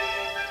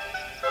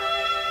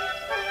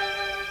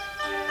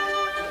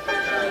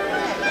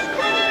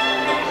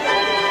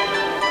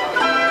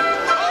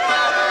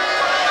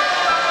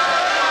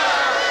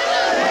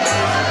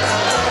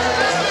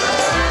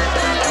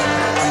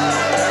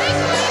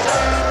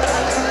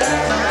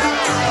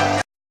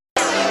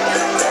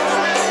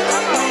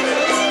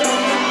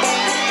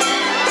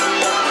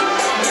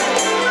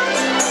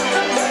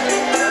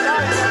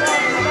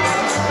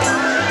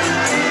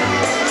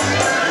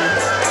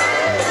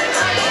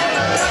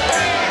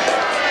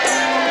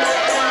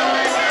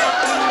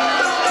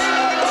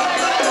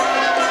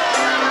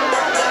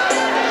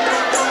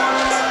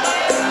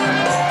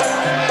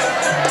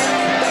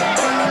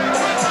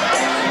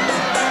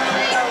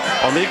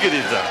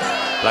omuyigiriza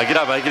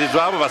lagira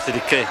abayigirizwa abo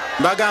basirike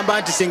mbagamba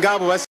nti singa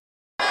abo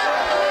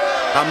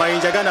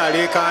amayinja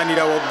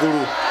ganaaleekaanira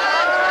waggulu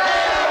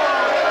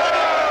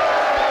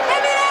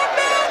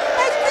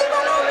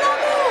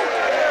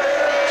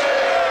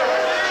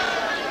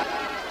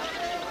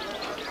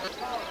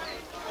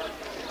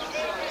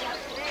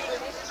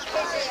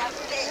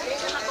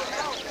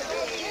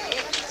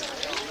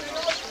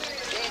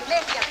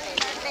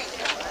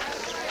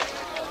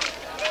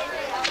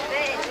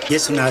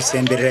yesu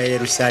n'asemberera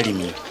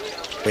yerusaalemi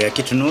bwe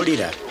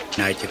yakitunuulira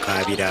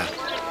n'akikaabira.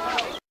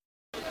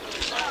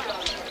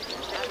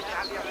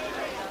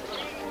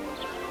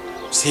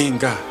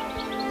 singa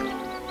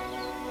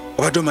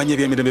obadde omanya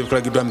ebyemirembe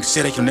bikulagiddwa mu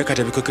kiseera kino naye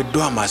kati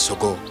bikokeddwa amaaso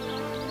go.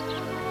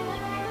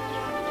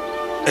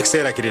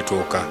 ekiseera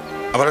kirituuka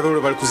abalabe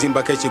olwo bali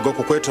kuzimbako ekigo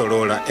ku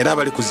kwetoloola era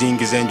bali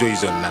kuzingiza enjoyi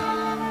zonna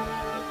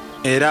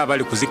era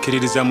bali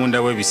kuzikkiririza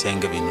munda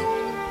w'ebisenge bino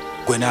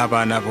gwe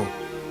n'abaana bo,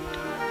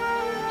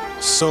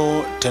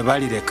 so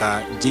tebalireka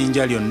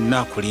jjinja lyonna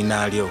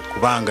kulinaalyo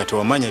kubanga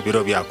tewamanya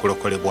biro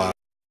byakulokolebwa.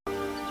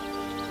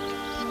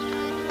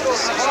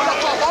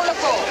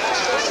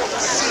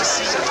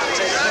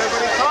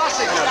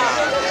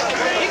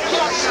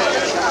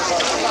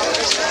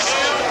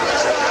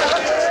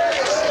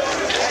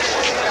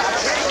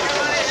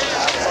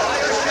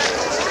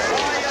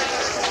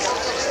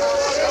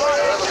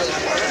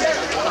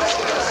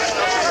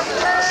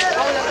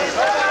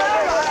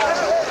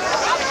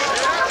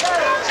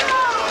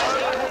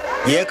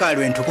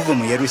 yeekaalu entukuvu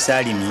mu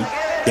yerusaalemi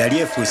yali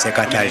efuuse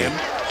katale.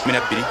 12,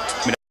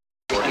 14,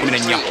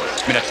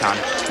 15,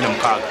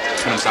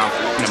 16,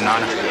 17,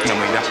 18,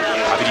 19,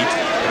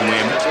 20,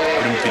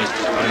 21,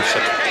 22,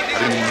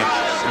 23,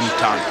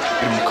 24,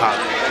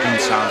 25,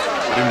 26,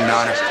 27,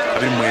 28,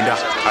 29,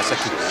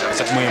 30,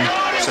 31,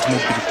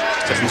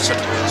 32, 33,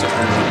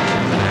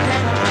 34.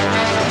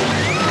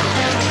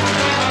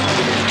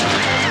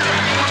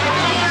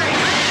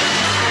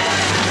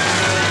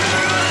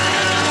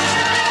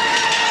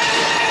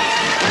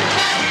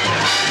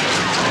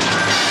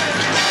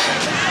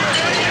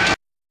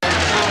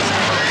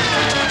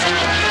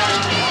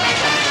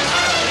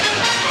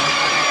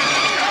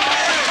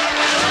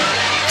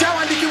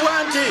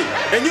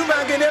 Enyumba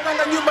yange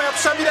nebanga nyumba ya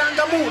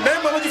kusabirangamu naye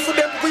mwe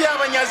mugifudde empuku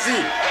y'abanyazi.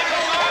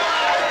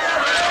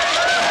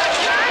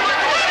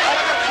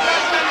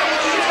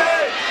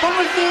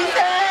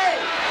 Mumuzize!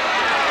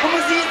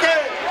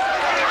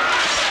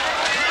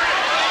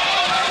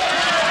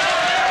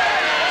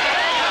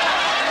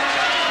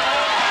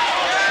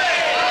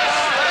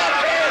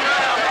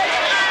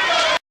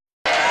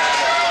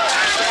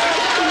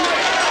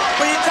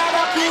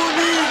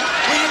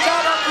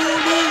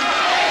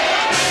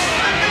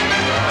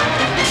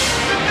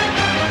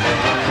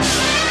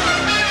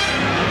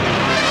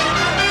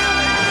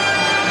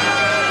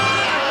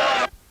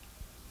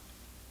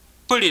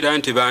 mpulira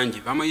nti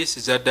bangi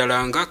bamuyisiza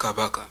ddala nga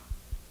kabaka.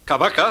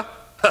 Kabaka?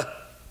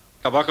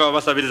 Kabaka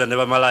wabasabiriza ne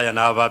bamalaya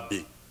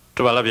n'ababbi.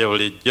 Tubalabye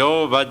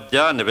bulijjo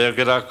bajja ne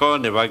beeyogerako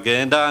ne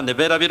bagenda ne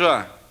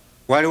beerabirwa.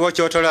 Waliwo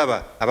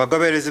ky'otolaba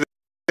abagoberezi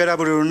beera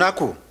buli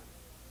lunaku.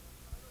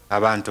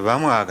 Abantu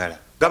bamwagala.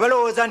 Nga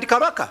balowooza nti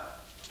kabaka.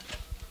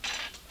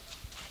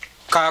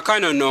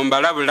 Kaakano nno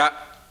mbalabula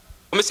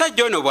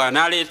omusajja ono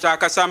bw'anaaleeta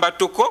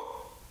akasambattuko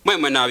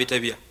mwemwe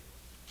n'abitebya.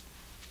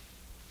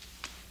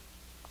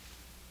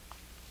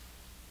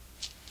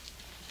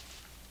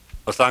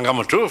 Osanga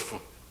mutuufu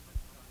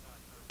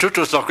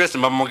tutuusa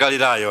okwesimba mu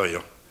Mugaliraayo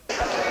oyo.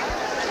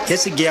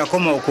 yesu gye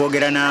yakoma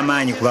okwogera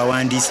n'amaanyi ku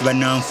bawandiisi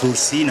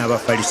bannanfuusi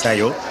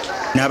n'abafalisayo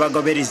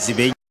n'abagoberezi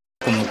be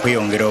mu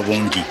kweyongera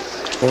obungi.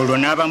 Olwo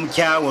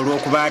n'abamukyawa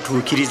olw'okuba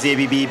atuukiriza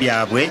ebibi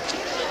byabwe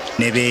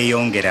ne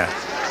beeyongera.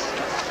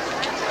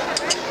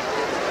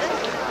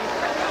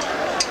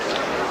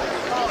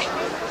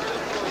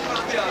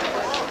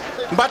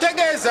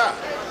 Mbategeeza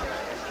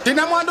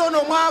tinamwanda ono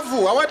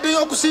omwavu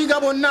awaddeyo okusinga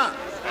bonna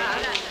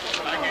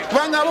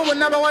kubanga abo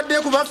bonna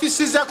bawaddeyo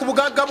kubafisiza ku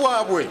bugagga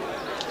bwabwe,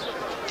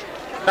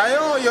 naye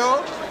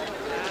oyo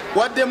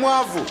wadde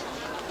mwavu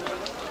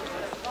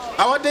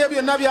awaddeyo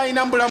byonna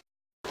by'alina mu bulamu.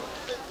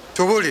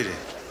 Tubulire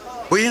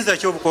buyinza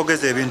ki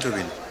obukwogeza ebintu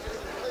bino?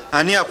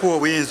 Ani akuwa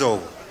obuyinza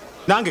obwo?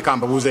 Nange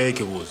kambabuuzayo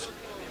ekibuuzo.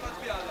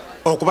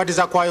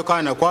 Okubatiza kwa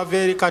Yokaana kwava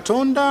eri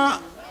Katonda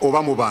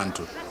oba mu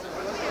bantu?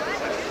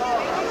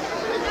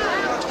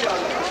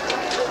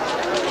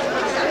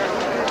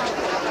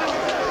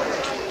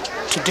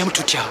 Tuddemu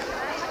tutya?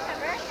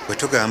 Bwe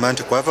tugamba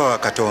nti kwava wa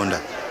Katonda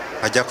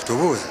ajja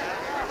kutubuuza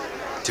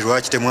ti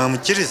lwaki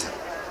temwamukkiriza?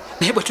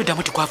 Naye bwe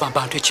tuddamu tikwava mu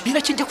bantu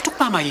ekibiina kijja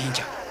kutukuba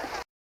amayinja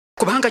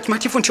kubanga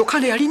kimativu nti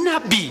Yokaana yali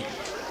nabbi.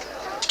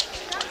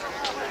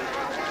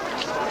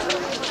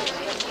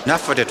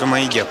 Naffe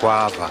tetumanyi gye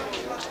kwava.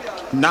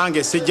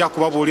 Nange sijja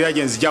kubabuulira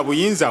gye nzija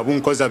buyinza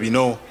bunkoza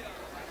bino.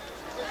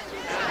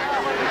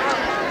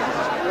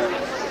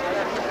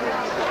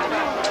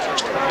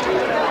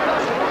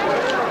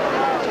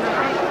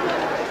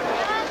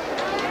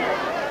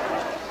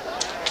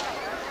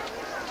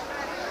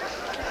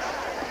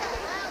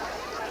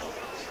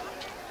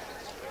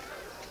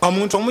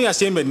 Omuntu omu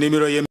yasemba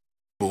ennimiro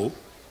y'emizabbibu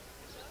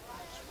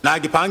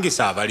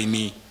n'agipangisa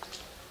abalimi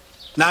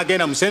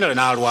n'agenda mu sendera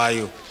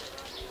n'alwayo.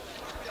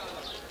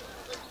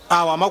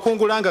 Awo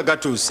amakungula nga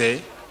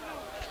gatuuse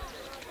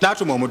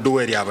n'atuma omuddu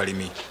we eri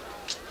abalimi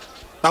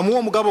bamuwa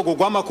omugabo gwo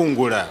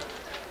gw'amakungula,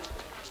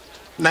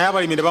 naye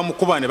abalimi ne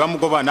bamukuba ne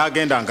bamugoba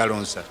n'agenda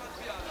ngalonsa,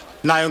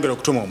 n'ayongera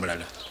okutuma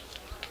omulala,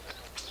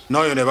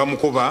 n'oyo ne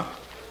bamukuba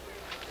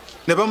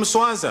ne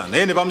bamuswaza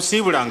naye ne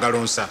bamusiibula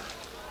ngalonsa,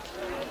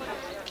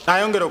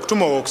 n'ayongera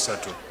okutuma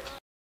owookusatu.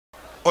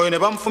 Oyo ne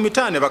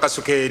bamufumita ne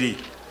bakasuka eri.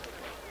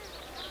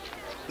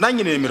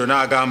 Nannyini nnimiro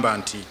n'agamba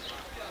nti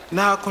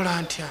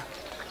naakola ntya?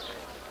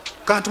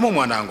 Kantuma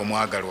omwana wange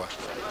omwagalwa,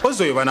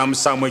 pozi oyo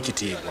banaamussaamu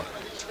ekitiibwa.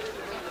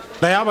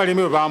 Naye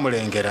abalimi bwe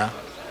baamulengera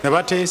ne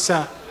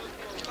bateesa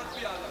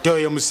ti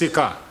oyo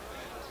musika,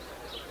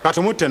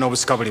 katumutte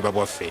n'obusika buliba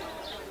bwaffe.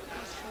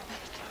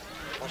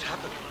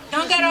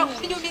 Yongera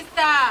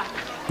okunyumisa.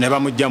 Ne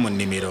bamujja mu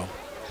nnimiro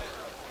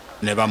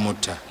ne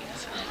bamutta.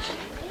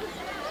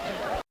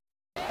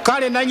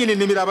 Kale nannyini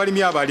nnimiro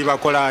abalimi abaali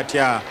bakola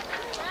atya?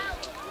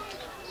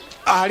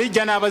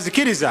 Alijja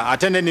n'abazikiriza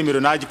ate n'ennimiro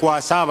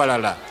n'agikwasa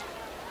abalala.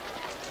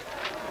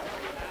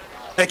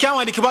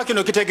 Ekyawandiikibwa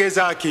kino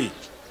kitegeeza ki?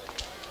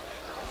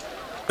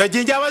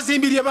 Ejjinja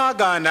abazimbi lye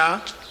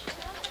baagaana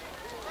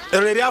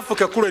eryo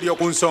eryafuuka ekkulu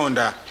ery'oku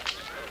nsonda.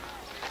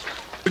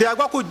 Buli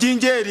agwa ku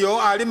jjinja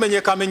eryo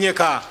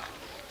alimenyekamenyeka,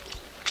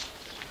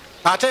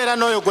 ate era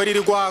n'oyo gwe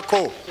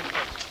lirigwako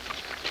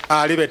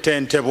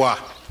alibetentebwa.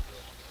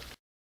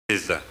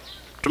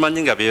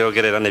 Tumanyi nga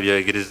byeyogerera ne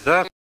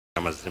byoyigiriza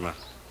amazima.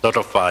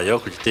 Totofaayo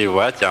ku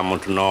kitiibwa kya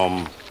muntu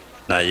n'omu,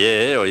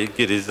 naye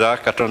oyigiriza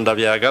Katonda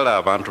byagala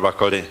abantu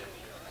bakole.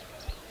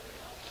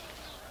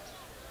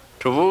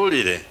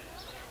 Tubuulire,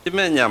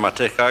 kimenya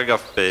amateeka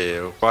gaffe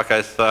okwa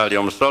Kaisaali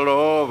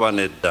omusolo oba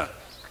nedda?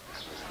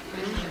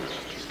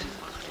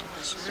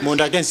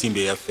 Mundage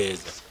ensimbi eya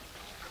ffeeza.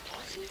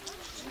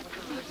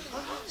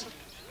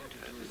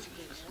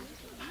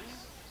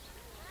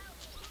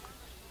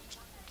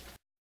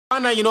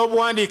 Yina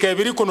obuwandiika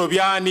ebiri kuno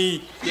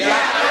byani?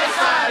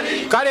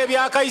 Kale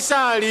ebya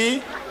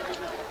Kaisaali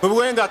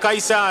mubiwenga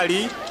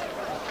Kaisaali,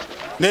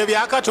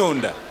 n'ebya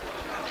Katonda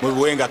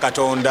mubiwenga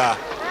Katonda.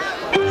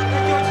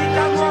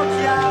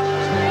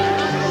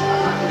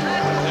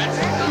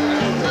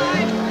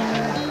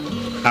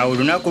 Awo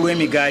olunaku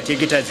lw'emigaati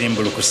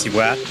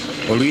egitazimbulukusibwa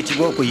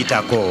oluyitibwa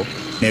okuyitako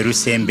ne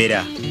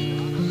lusembera.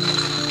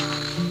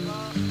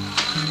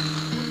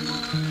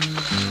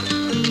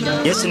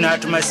 Yesu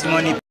n'atuma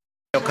Simoni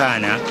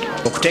Yokaana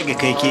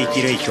okutegeka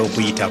ekiikiro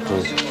eky'okuyitako.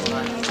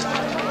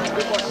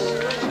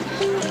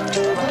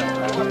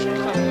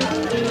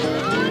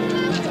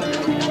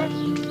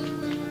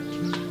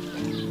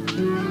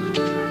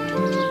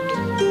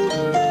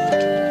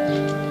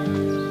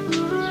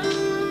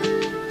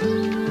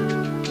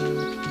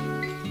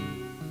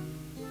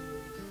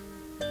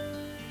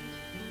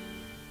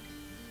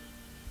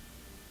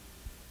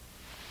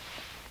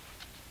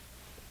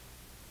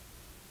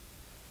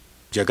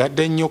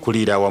 Jagadde nnyo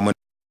okuliira awamu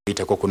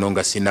n'okuyitako kuno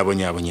nga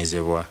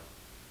sinnabonyaabonyezebwa.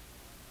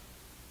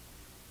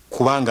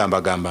 Kubanga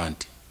mbagamba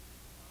nti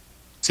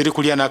siri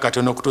kulya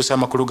n'akatono okutuusa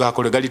amakulu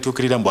gaako lwe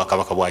galituukirira mu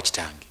bwakabaka bwa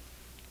Kitange.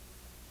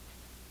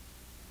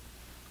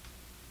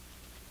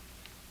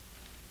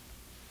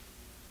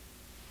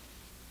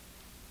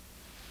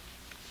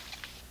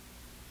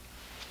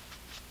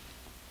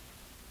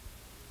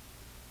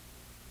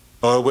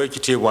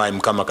 Obw'ekitiibwa ayi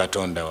Mukama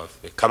Katonda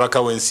waffe,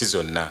 Kabaka w'ensi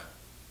zonna,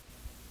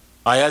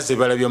 ayaza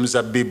ebibala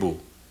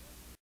by'omuzabbibu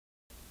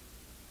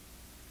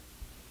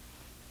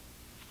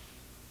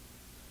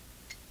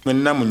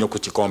mwenna munywe ku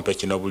kikompe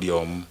kino buli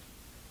omu,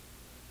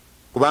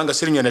 kubanga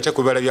sirinywa nate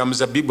ku bibala bya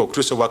muzabbibu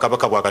okutuusa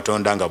obwakabaka bwa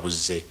Katonda nga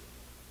buzze.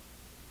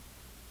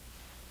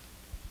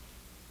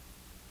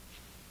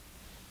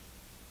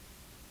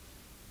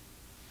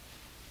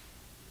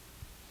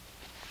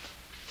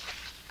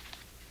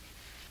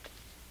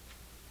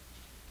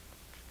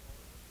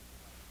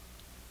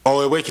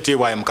 Oweebwe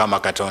ekitiibwa ayi Mukama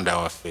Katonda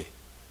waffe,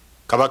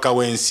 Kabaka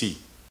w'ensi,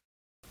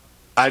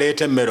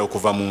 aleeta emmere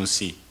okuva mu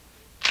nsi.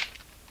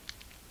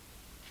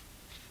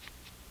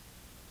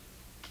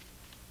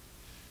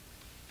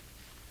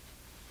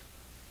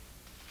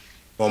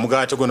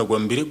 Omugaati guno gwe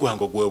mubiri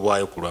gwange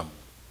ogwebwayo ku lwammwe.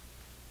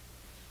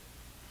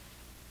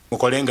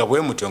 Mukolenga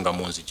bwe mutyo nga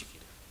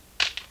munzijukira.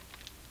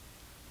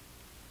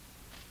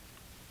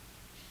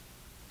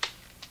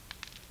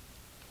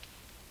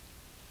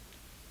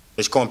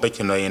 Ekikompe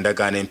kino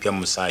y'endagaano empya mu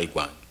musaayi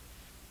gwange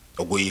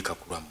oguyiika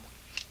ku lwammwe.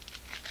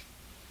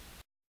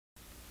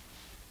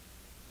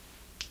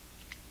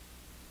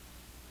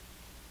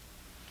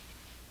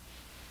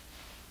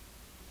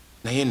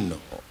 Naye nno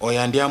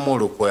oyo andyamu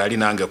olukwe yali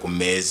nange ku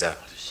mmeeza.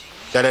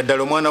 Ddala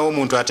ddala omwana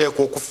w'omuntu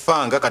ateekwa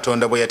okufa nga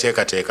Katonda bwe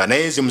yateekateeka,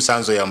 naye nzi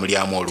musanzo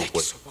yamulyamu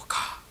olukwe.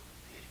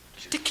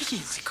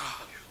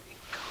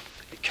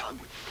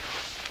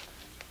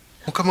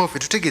 Mukama waffe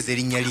tutegeeza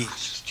erinnya lye.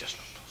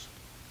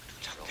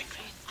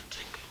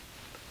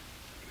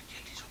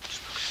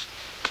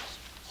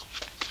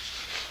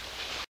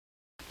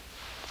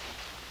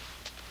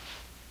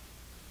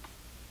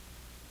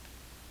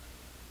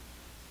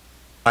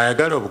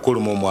 Ayagala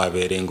obukulu mu omwo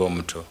abeere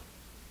ng'omuto,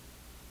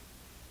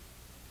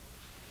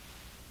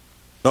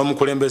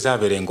 n'omukulembeze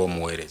abeere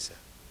ng'omuweereza.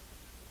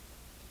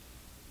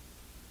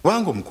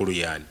 Kubanga omukulu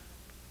y'ani?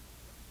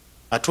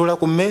 Atuula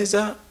ku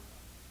mmeeza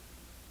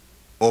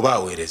oba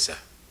aweereza?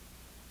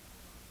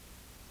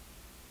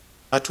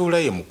 Atuula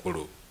ye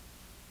mukulu.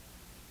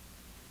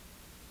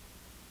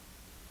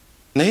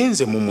 Naye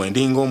nze mumwe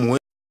ndi ng'omuweereza.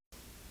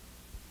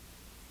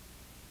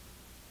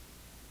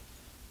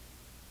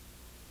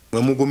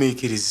 mwe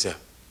mugumiikiriza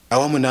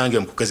awamu nange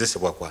mu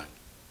kukezesebwa kwange.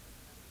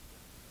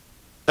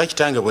 Nga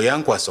kitange bwe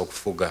yankwasa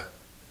okufuga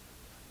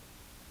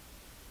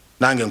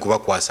nange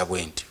nkubakwasa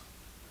bwe ntyo.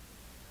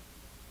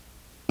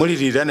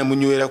 Muliriira ne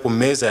munywera ku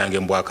mmeeza yange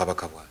mu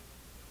bwakabaka bwange.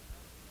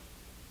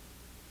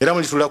 Era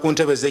mulituula ku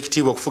ntebe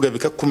z'ekitiibwa okufuga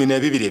ebika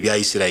 12 ebya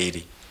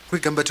Isirayiri.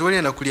 Kwegamba tewali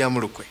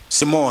anakulyamu lukwe.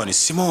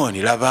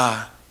 Simoni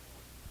laba.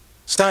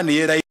 Sitaani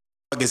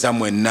yeerayageza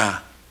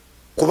mwenna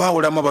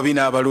kubaawulamu ababi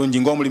n'abalungi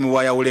ng'omulimu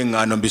bw'ayawula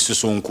eŋŋaano mu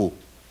bisusunku.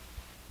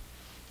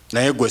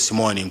 Naye gwe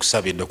Simoni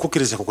nkusabidde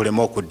okukkiriza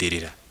kukulema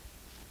okuddirira.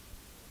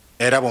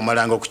 Era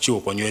bw'omalanga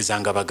okukiwuka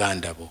onywezanga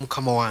baganda bo.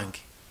 Mukama wange,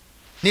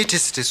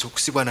 neeteeseteese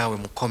okusibwa naawe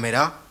mu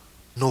kkomera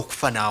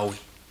n'okufa naawe.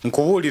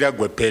 Nkubuulira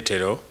ggwe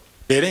Peetero,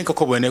 leero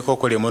enkoko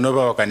bw'eneekookolemu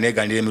n'oba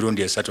wakaneeganira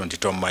emirundi 3 nti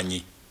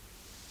tommanyi.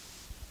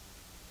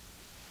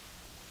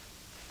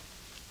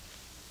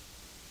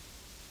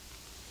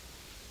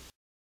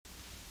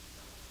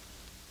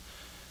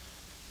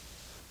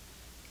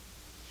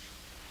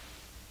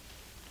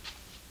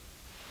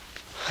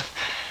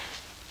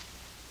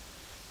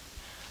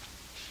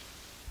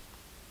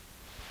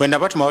 Bwe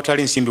nabatuma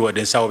watali nsimbi wadde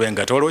ensawo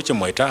b'engato olwo kye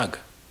mwetaaga?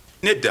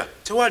 Nedda,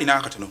 tewaali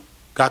n'akatono.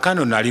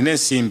 Kaakano nno alina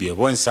ensimbi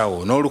oba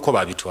ensawo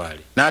n'olukoba abitwale,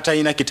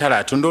 n'atalina kitala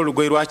atunda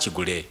olugoye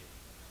lwakigule.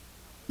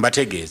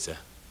 Mbategeeza,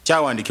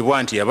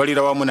 kyawandiikibwa nti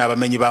yabalira wamu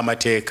n'abamenyi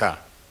b'amateeka,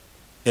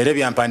 era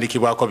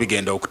ebyampandiikibwako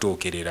bigenda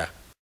okutuukirira.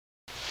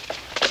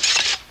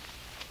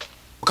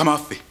 Mukama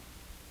waffe,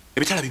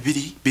 ebitala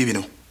 2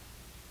 biibino.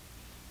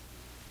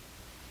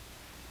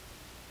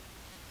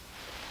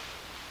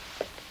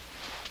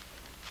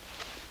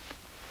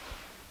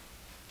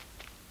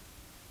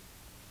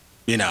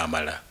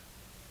 Binaamala.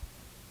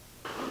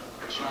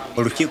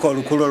 Olukiiko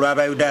olukulu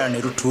olw'Abayudaaya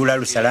ne lutuula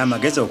lusala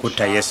amagezi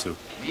okutta Yesu.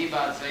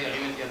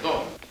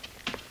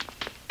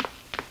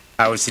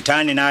 Awo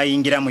Sitaani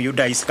n'ayingira mu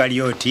Yuda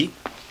Isikaliyooti,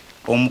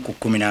 omu ku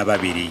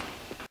 12.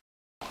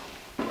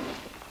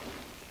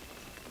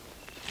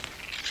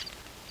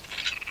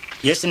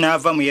 Yesu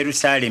n'ava mu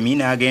Yerusaalemi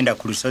n'agenda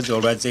ku lusozi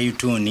olwa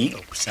Zeyituuni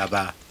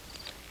okusaba.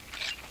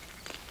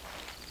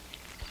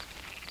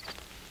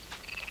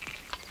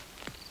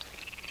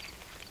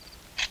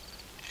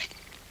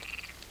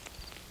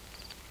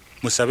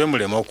 Musabe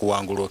muleme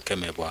okuwangula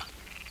okukemebwa.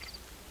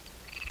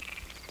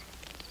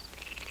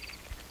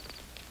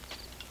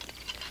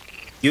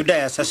 Yuda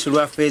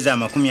yasasulwa ffeeza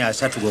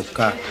 30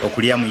 gokka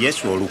okulya mu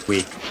Yesu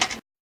olukwe.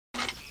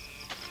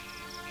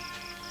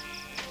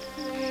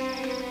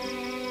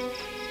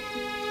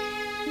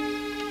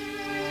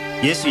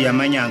 Yesu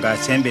yamanya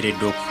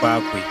ng'asemberedde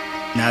okufa kwe,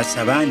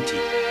 n'asaba nti,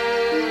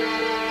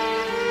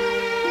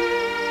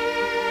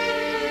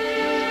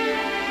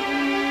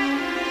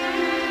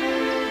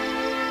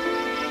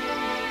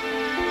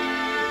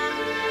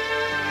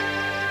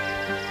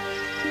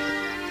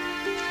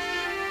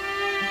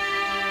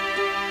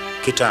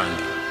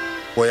 Kitange,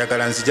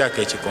 bw'oyagala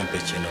nzijaako ekikompe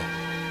kino,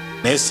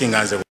 naye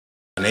singa nze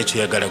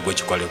n'ekyoyagala gwe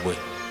kikolebwe.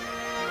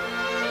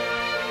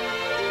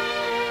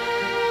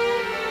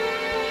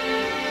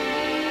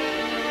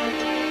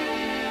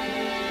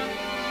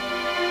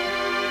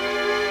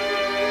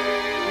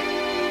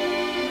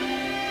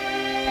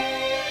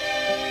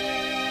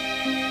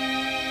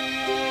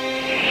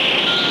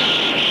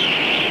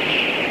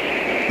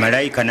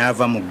 Malayika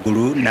n'ava mu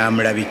ggulu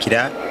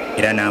n'amulabikira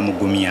era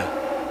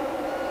n'amugumya.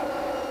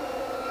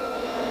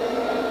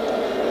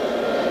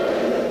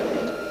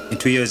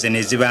 Entuuyo ze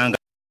ne zibanga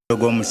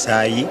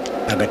g'omusaayi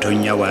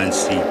agatonnya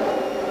wansi.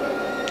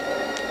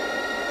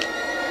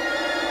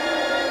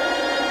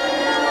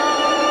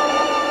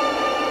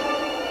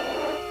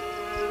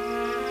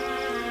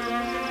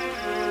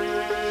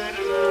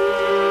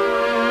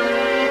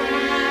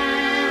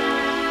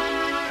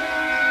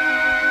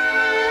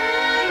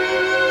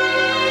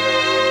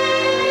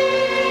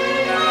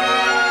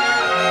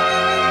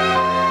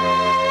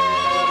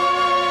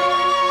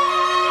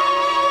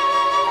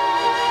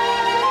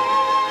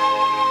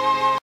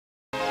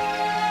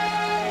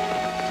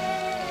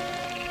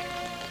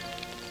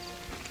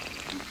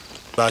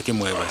 Lwaki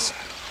mwebaza?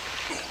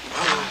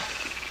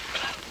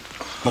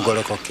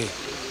 Mugolokoke.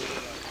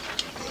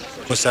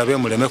 Musabe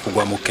muleme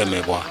kugwa mu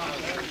kukemebwa.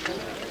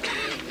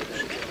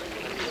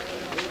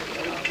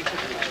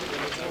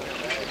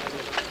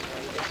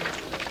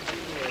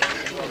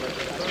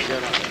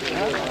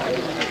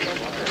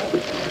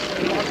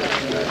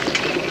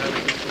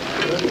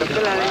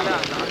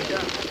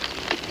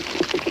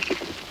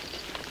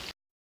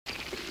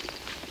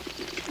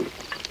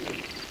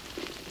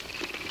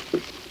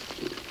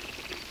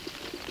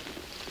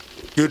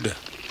 Yuda.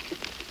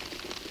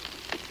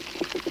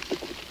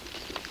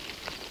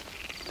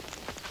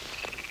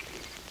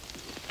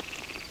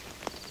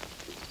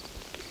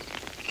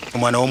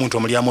 Omwana w'omuntu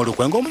omulyamu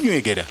olukwe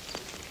ng'omunywegera.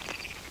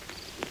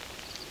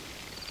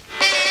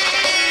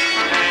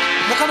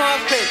 Mukama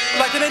waffe,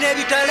 tubateme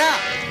n'ebitala.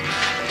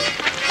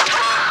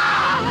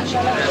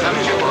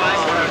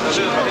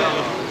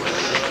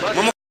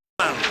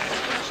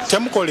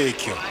 Temukola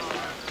ekyo.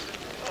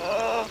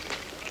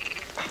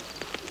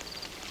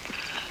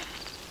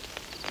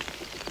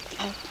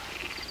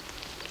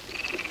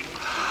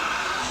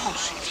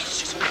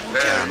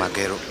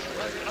 kyamagero.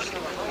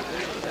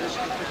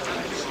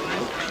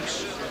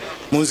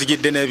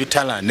 Munzigidde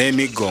n'ebitala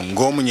n'emiggo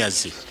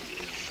ng'omunyazi.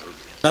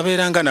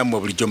 Nabeeranga nammwe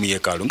bulijjo mu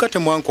yeekaalu nga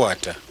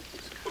temwankwata.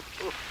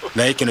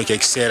 Naye kino kye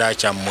kiseera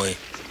kyammwe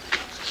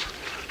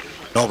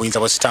n'obuyinza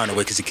bwa sitaani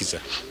obw'ekizikiza.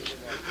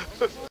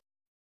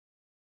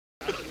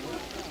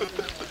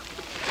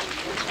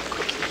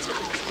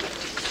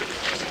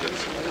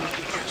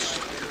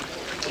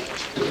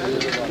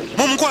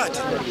 Mumukwate.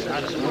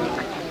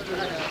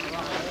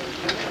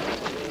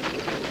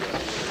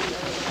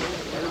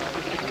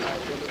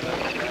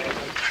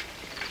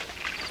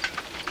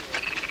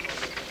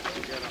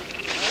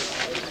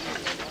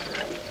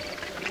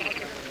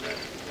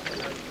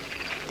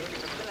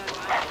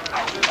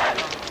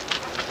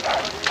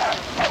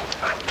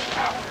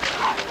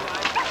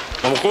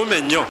 Omukuume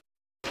ennyo.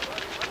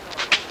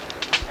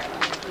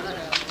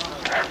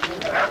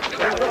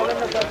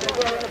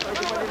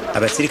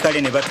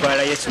 Abasirikale ne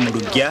batwala Yesu mu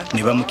luggya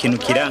ne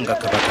bamukinukira nga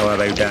kabaka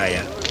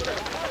w'Abayudaaya.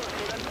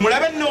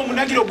 Mulabe nno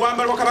omunagiro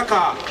gwambalwa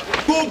kabaka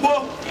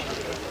gugwo.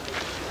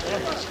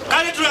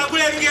 Kale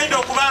tulagula ebigenda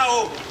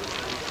okubaawo.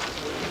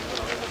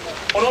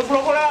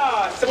 Onootulokola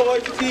ssebo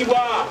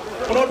w'ekitiibwa,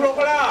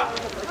 onootulokola.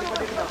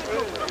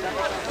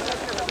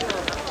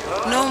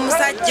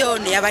 N'omusajja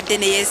ono yabadde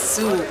ne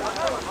Yesu.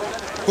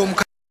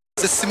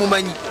 Omukazi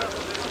simumanyi.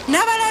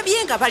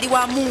 N'abalabye nga bali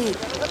wamu.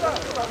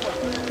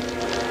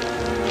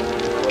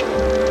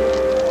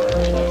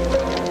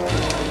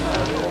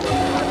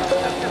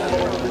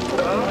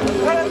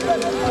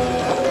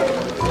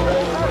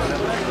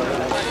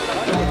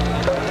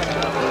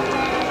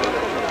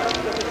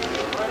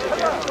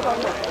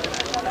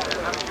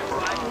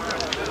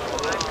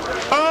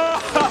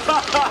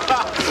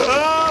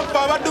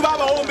 Abaddu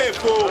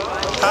b'abawombeefu.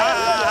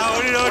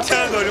 Olina otya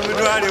ng'oli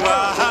mutwalibwa.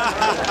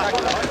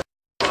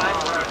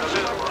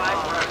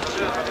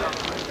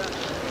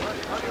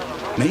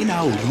 Naye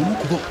naawe oli omu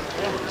ku bo.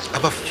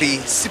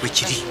 Abaffe si bwe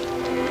kiri.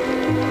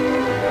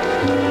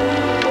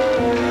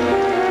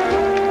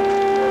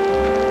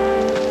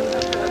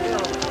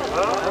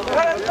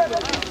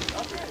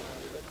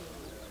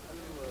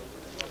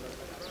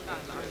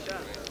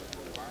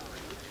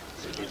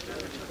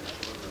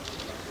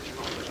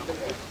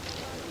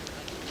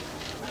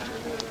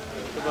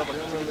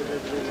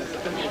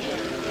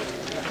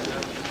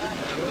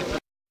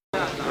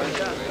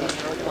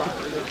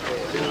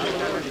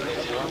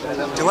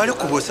 Tewali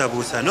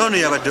kubuusabuusa n'ono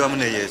yabadde wamu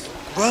ne Yesu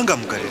kubanga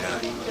mugalira.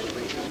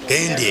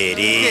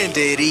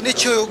 Genda eri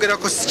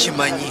nekyoyogerako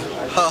sikimanyi.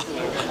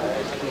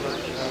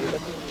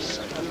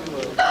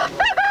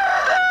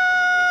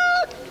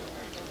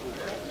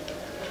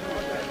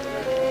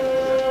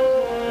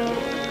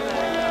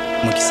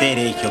 Mu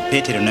kiseera ekyo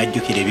Peetero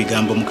n'ajjukira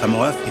ebigambo Mukama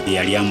waffe bye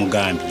yali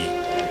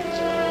amugambye.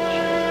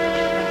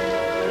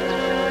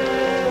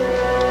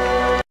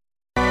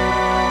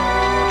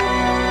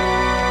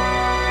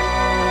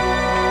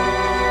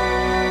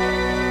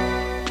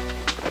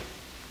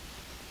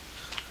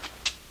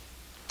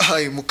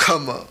 Ai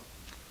Mukama,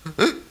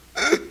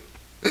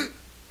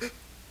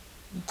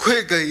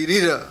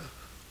 nkwegayirira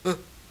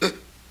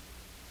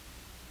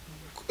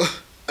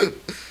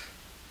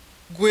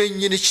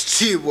gwennyini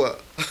kitiibwa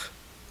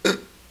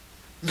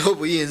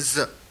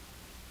n'obuyinza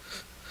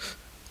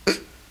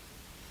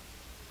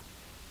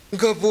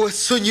nga bwe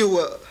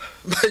wasonyiwa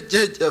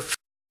bajjajjaffe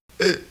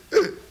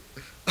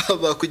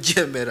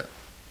abakujeemera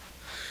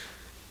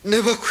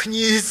ne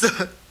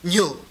bakunyiiza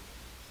nnyo.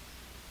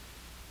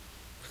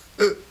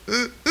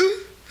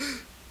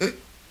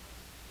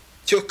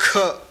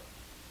 Kyokka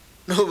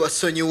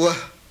n'obasonyiwa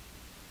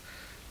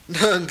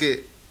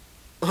nange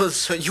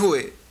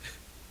onsonyiwe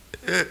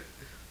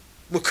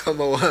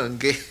Mukama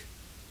wange.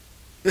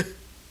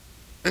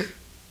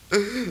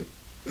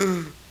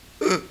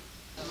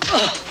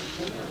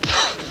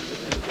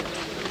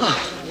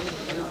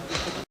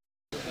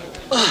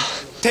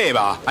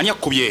 Teeba, ani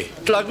akkubye?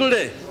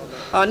 Tulagule.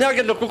 Ani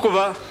agenda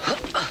okukuba?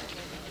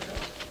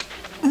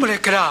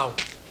 Mulekeraawo.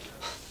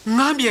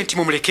 Ngambye nti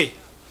mumuleke.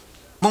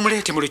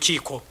 Mumuleete mu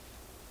lukiiko.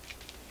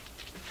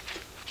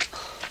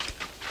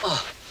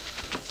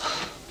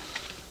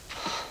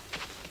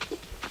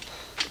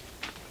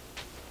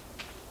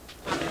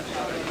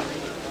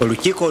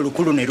 Olukiiko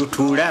olukulu ne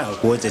lutuula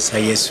okuwozesa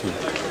Yesu.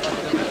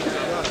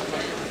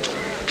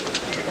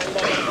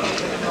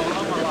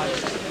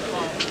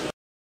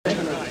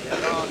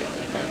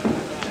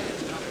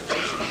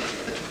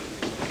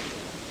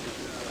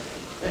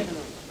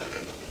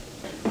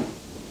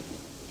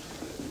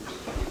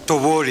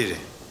 Tubuulire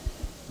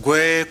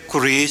gwe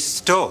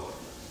Kristo.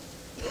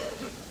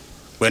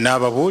 Bwe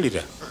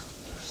n'ababuulira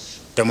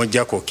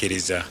temujja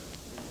kukkiriza.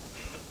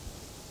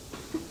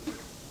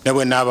 Ne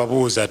bwe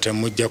n'ababuuza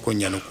temujja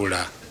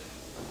kunnyanukula.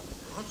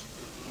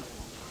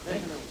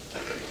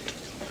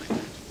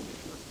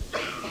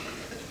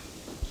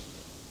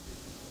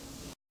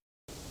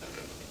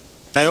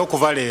 Naye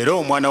okuva leero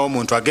omwana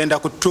w'omuntu agenda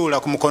kutuula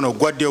ku mukono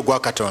ogwa ddyo ogwa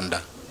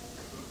Katonda.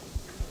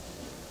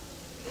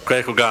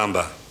 Kwe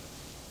kugamba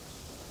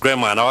gwe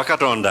mwana wa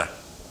Katonda.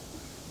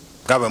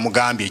 Nga bwe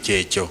mugambye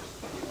kyekyo.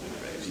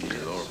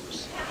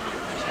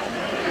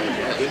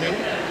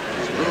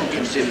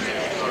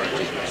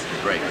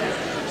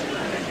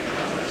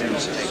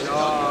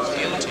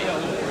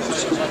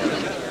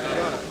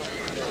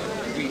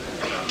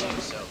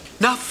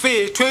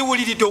 naffe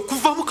twewuliridde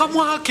okuva mu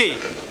kamwa ke.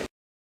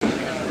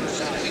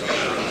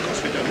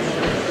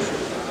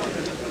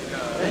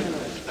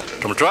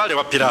 tumutwale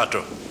wa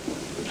Piraato.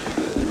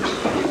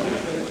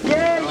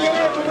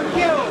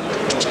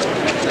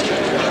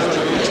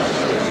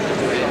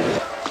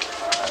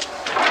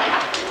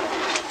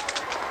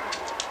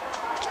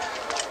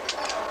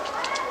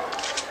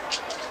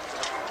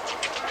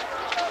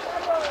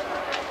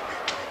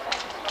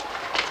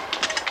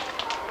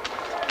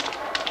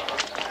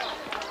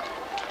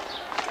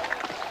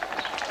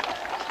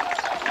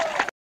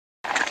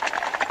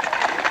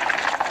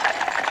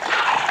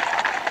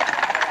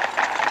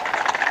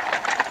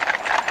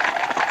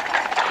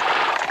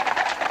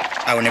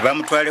 awo ne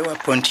bamutwale wa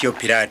Pontiyo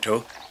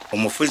Piraato,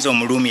 omufuzi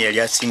Omuluumi yali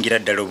asingira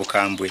ddala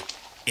obukambwe,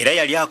 era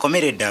yali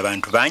akomeredde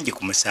abantu bangi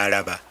ku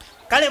musaalaba.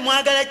 Kale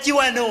mwagala ki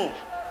wano?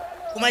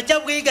 Ku makya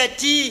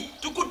bwigati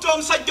tukutte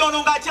omusajja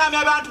ono ng'akyamya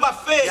abantu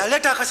baffe.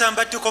 yaleeta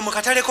akasambattuko mu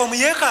katale k'omu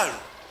yeekaalu.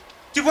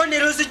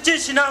 kibonerezo ki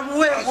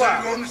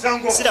kinaamuweebwa?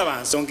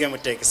 siraba nsonga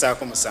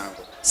emuteekesaako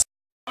musango.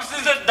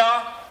 Amusinze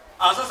dda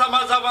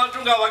asasamaza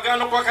abantu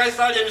ng'abagaana kwa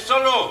Kaisaali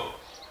emisolo.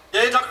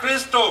 Yayita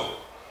Kristo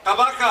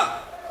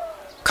kabaka.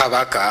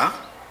 Kabaka?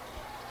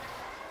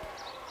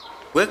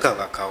 Gwe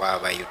kabaka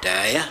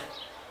w'Abayudaaya?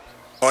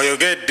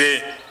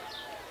 oyogedde.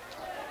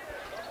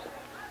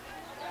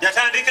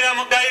 yatandikira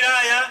mu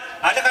Galiraaya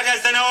ate kati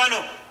azze na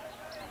wano.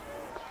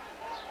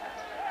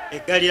 E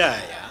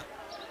Galiraaya?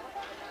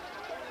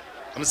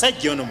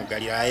 omusajja ono mu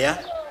Galiraaya?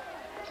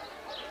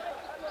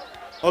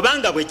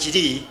 obanga bwe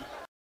kiri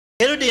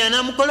Herode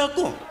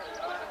yanaamukolako?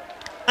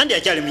 andi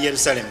akyali mu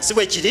Yerusaalemu si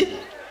bwe kiri?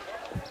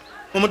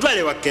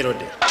 mumutwale wa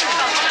Herode.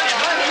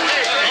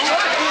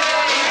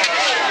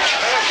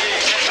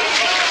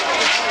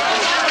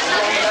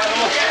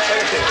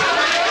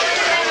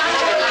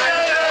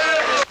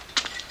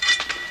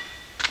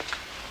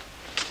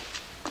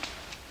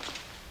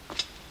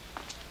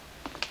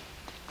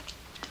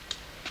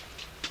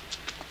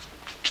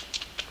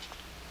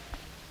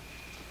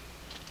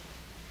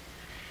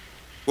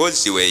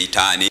 Wozzi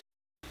weeyitaani?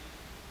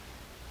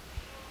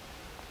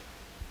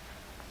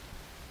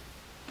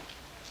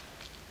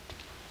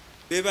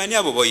 Be bani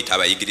abo boyita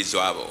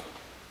abayigirizwa abo?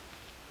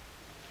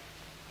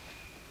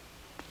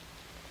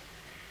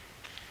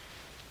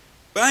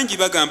 Bangi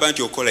bagamba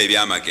nti okola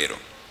ebyamagero.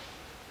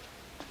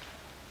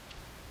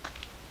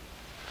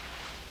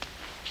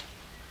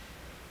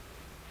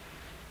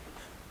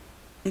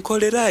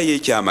 Nkoleraayo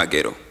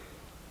ekyamagero?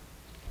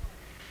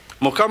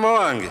 Mukama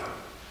wange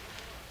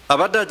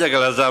abadde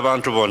ajagalaza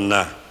abantu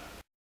bonna.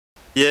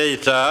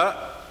 Yeeyita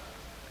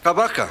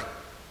kabaka.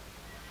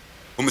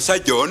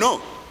 Omusajja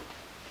ono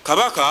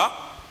kabaka?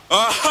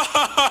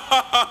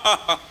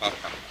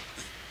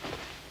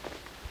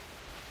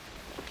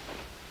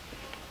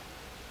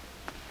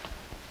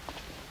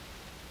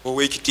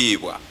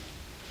 Ow'ekitiibwa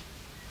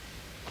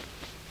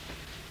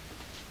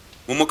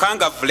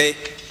mumukangavule.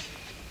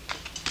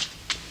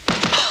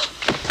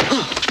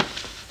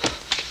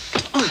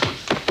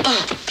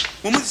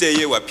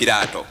 Mumuzzeeyo ewa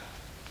Piraato,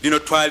 lino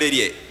ttwale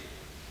lye.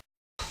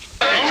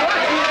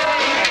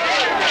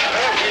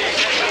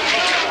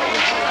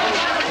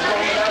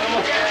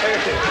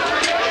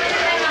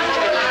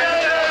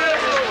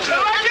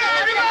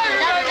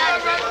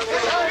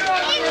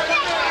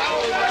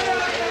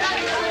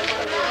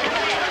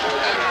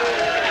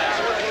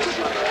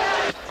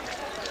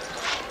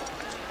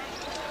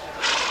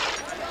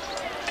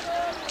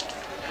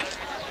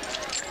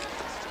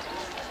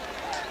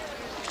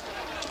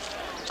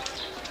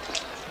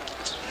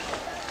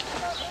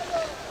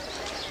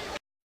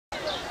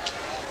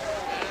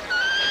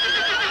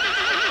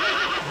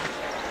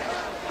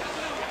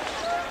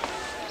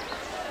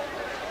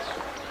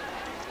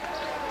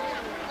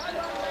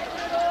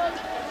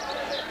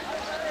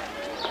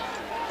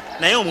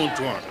 naye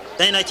omuntu ono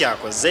talina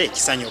kyakoze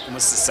kisanya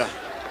okumusisa.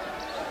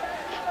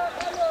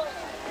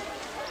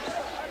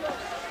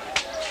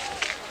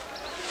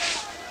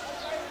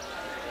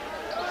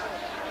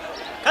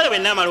 kale bwe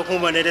nnaamala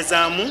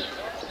okumubonerezaamu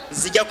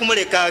nzija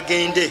kumuleka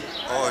agende.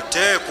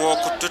 oteekwa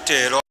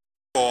okututeera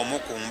omu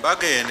ku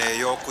mbaga eno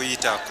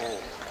ey'okuyitako.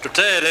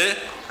 tuteere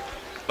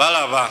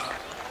balaba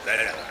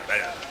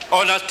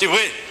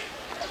onattibwe.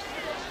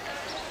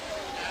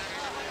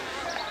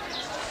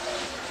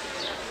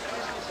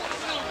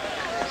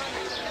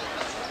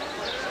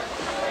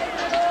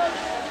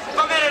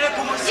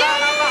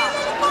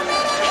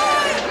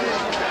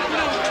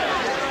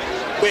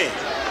 gwe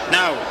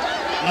naawe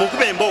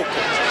mukube embooko.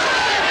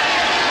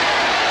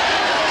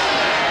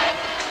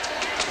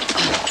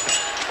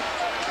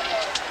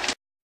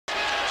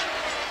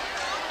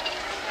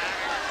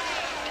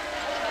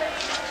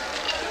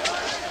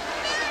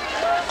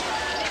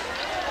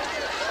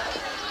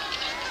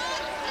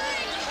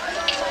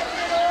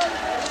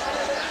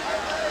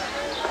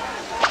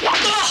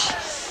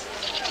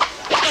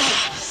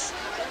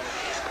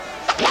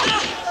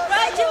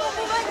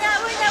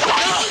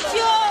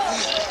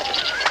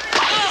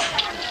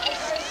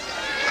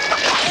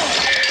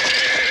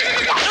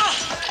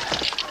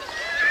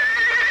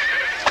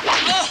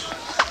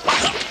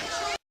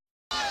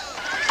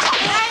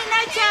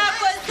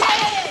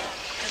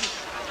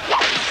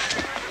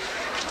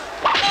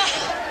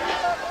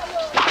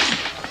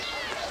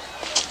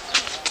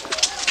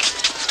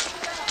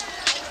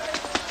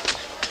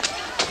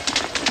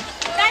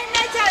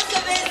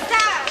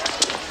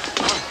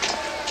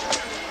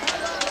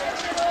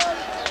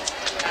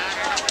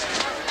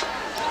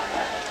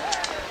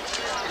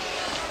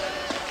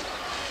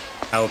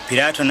 awo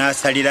Piraato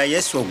n'asalira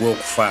Yesu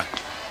ogw'okufa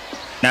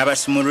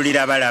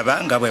n'abasumululira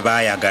balaba nga bwe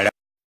baayagala.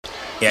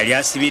 Yali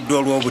asibiddwa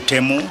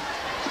olw'obutemu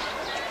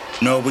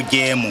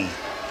n'obujeemu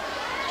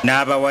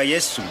n'abawa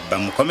Yesu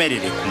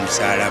bamukomerere ku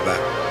musaalaba.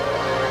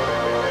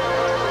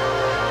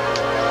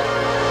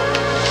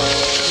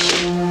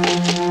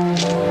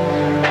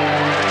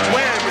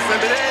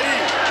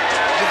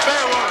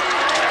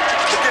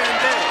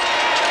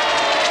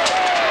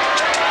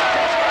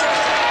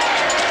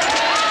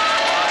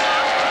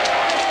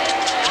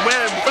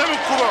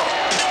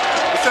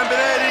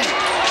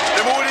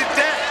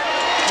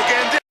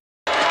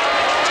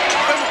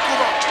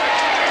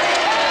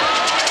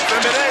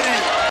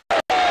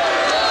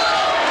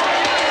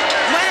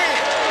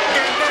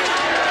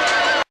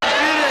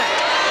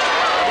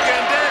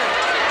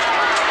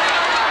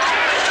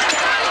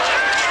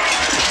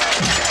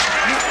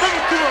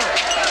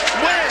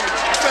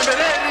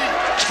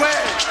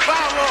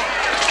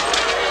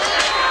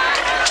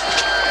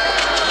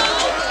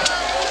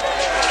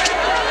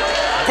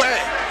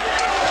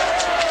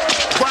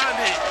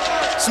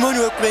 Simoni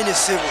wekulenya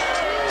ssebo.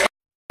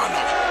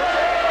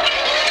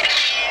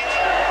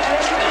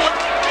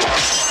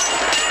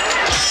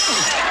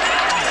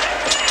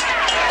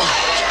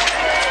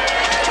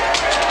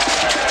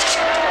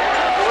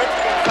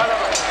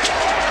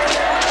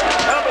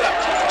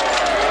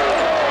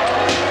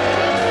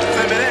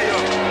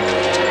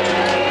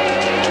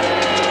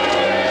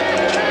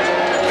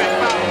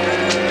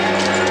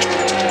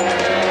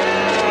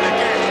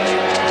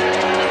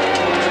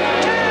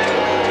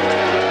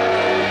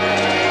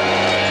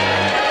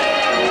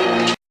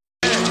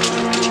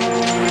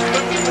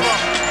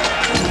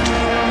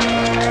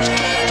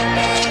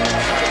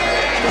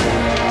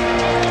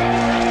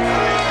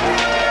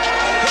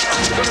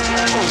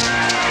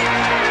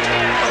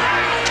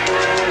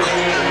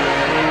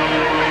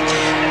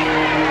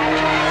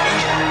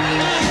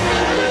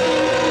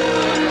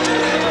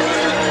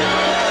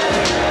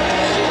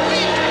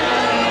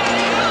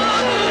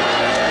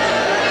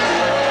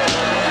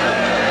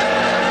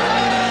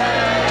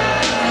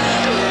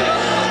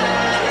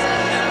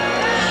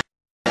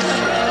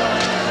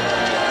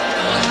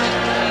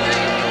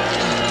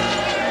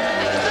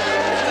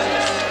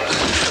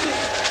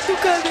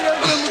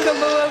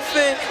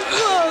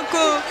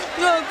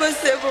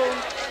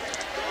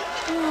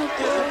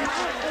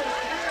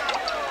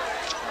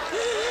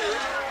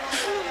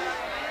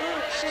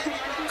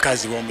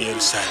 Kazi w'omu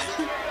Yerusalemu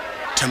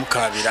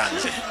temukaabira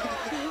nze,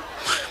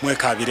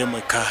 mwekaabire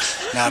mweka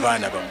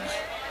n'abaana bammwe,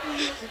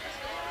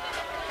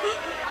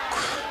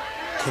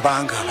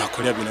 kubanga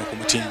abakolya bino ku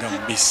mutinga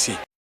mubisi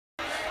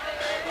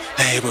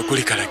naye bwe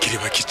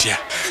kulikalakirirwa kitya.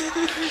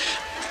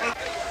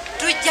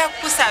 Tujja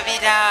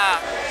kukusabira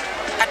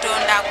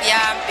Katonda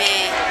akuyambe.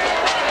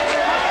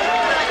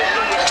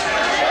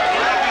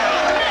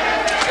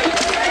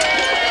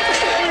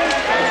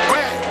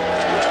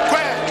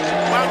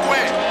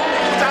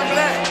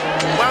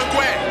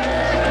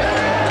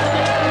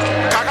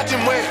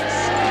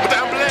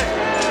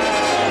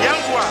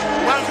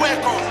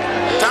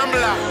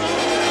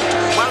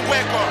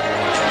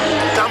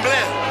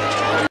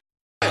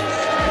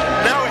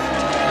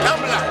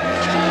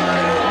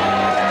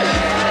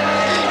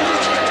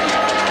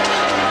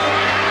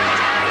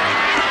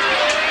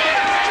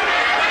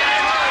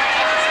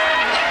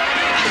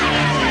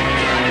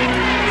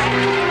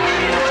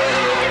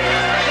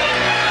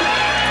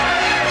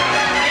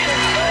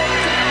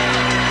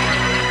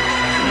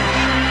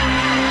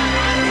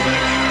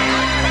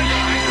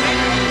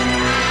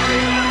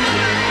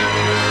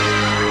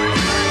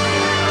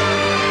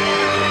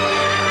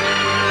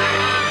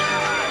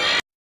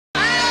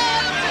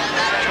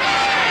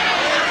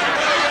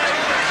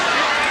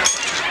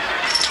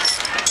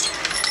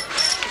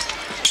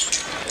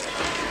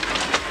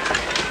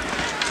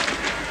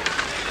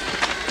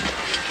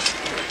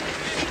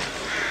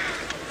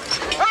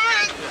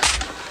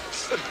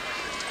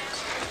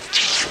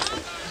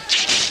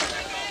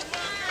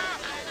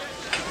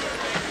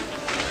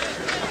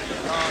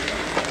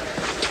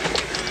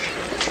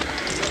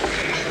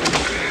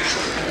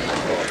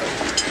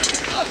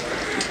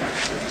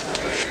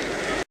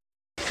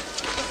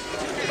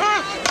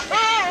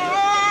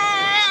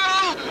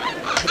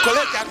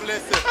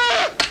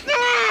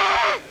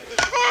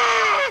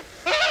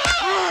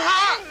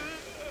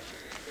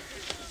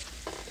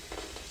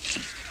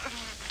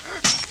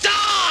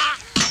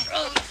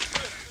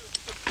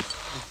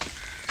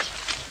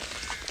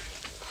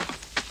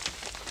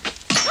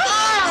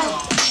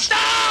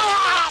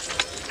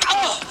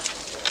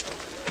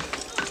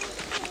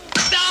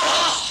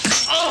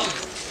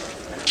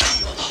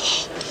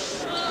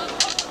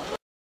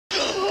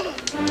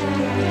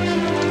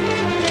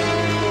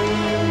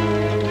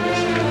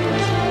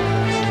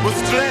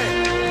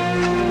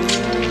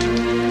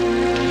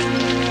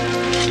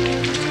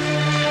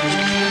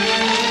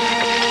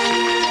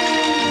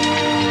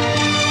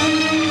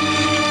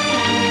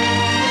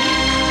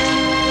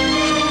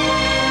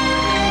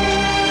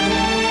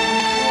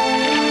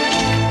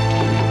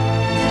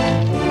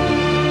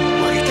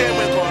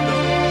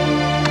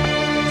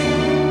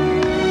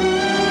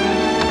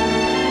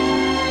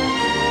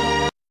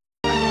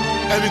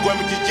 bigwa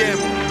mu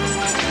kijeemu.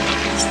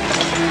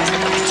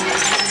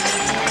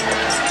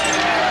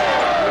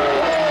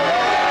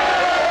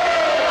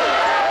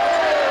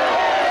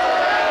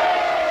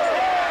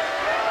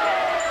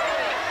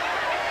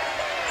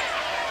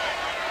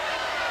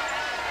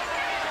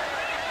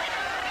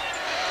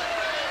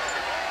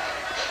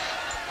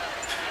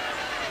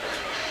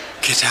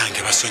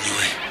 Kitange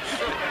basonyiwe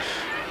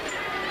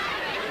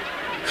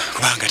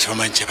kubanga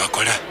tebamanyi kye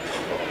bakola.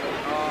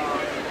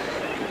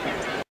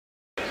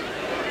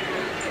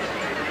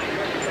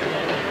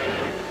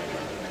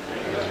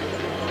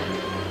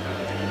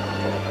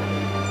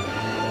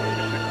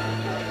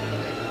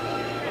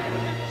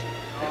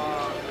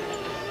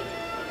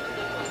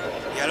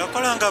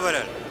 Yalokolanga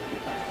balala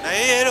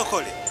naye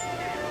yeerokole.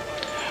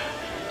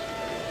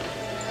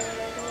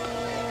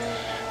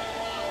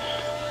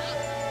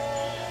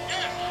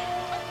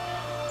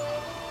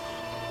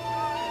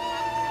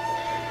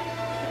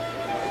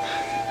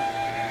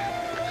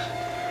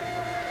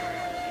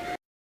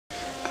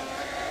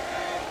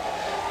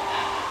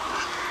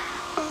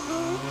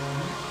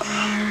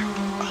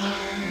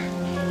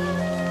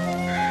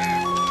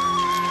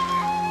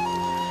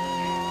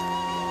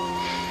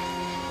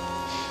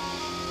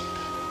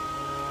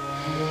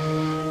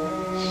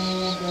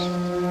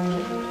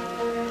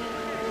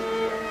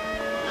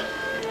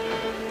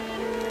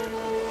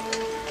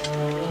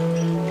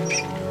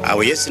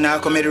 Awo Yesu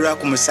n'akomererwa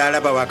ku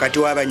musaalaba wakati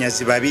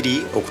w'abanyazi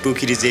babiri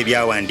okutuukiriza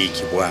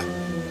ebyawandiikibwa.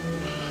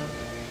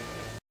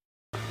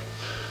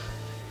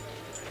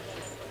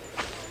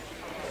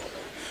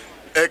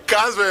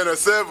 Ekkanzu eno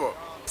ssebo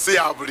si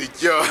ya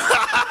bulijjo.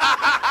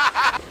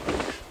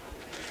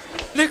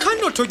 Leka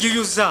nno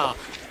togiyuza,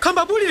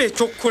 kambabuulira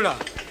ekyokukola,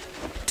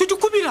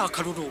 tugikubira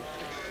akalulu.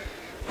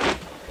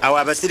 Awo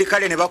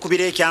abasirikale ne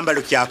bakubira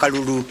ekyambalo kya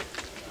kalulu.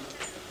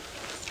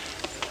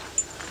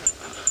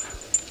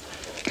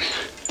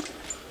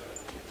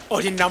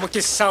 Olina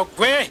mukisa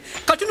gwe,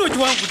 kati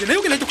n'ogiwangudde naye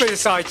ogenda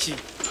gikozesa ki?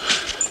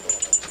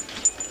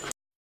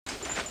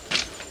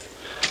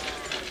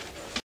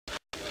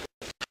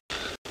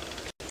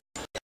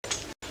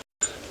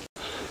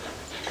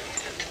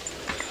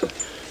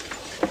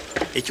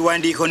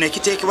 Ekiwandiiko ne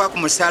kiteekebwa ku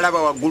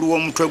musaalaba waggulu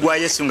w'omutwe gwa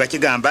Yesu nga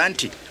kigamba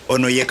nti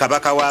ono ye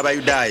kabaka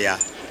w'Abayudaaya.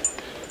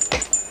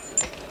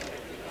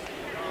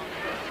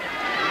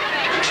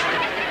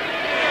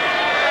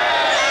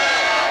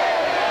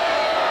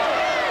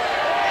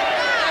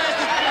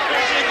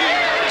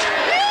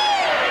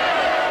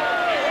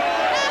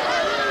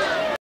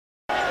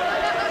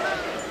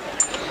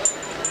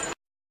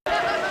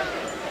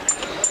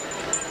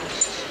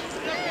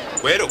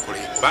 Weerokole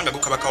kubanga gwe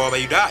kabaka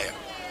w'Abayudaaya.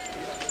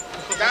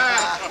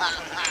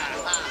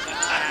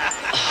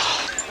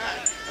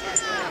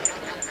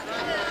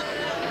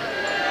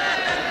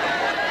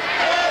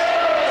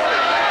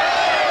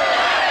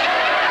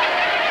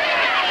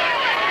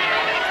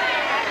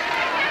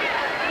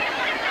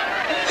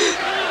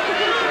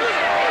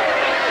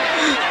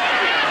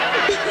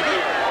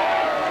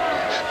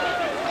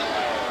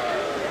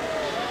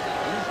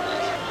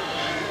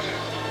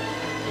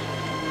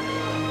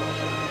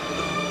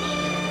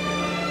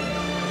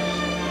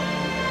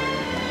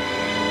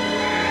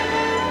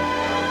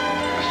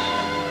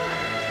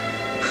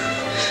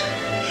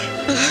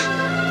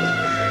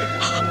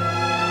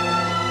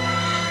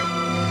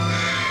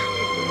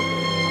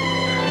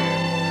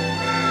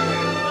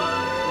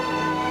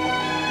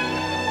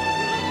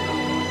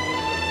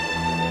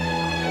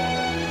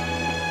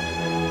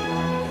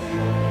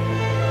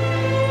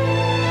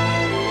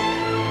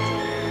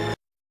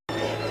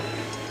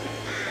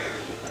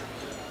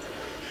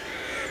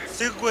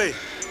 Sigwe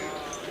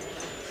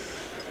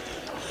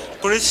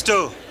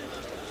Kristo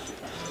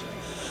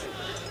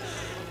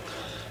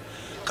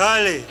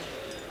kale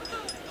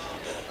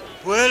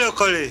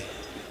weerokole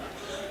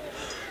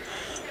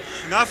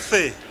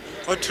naffe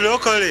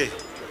otulokole.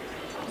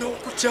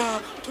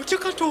 N'okutya totya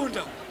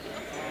Katonda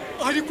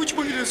ali ku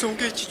kibonerezo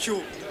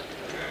ng'ekikyo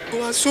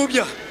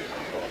bwasobya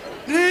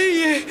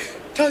naye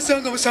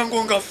tasanga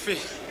musango nga ffe.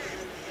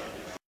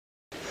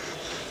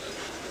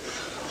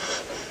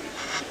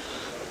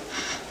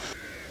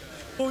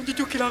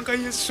 Onjijukiranga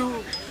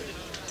Yesu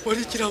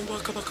walikira mu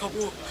bwakabaka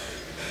bwo.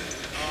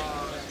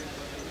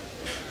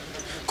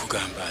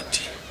 Kugamba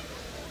nti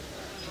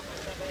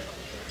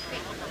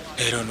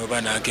leero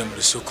noba nange mu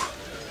lusuku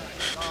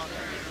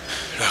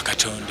lwa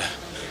Katonda.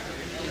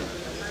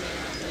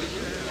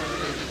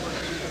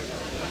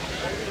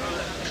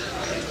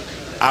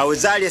 Awo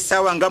zaali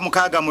essaawa nga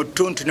 6 mu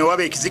ttuntu ne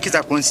waba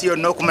ekizikiza ku nsi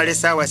yonna okumala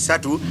essaawa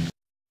 3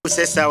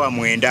 kusa essaawa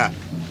 9.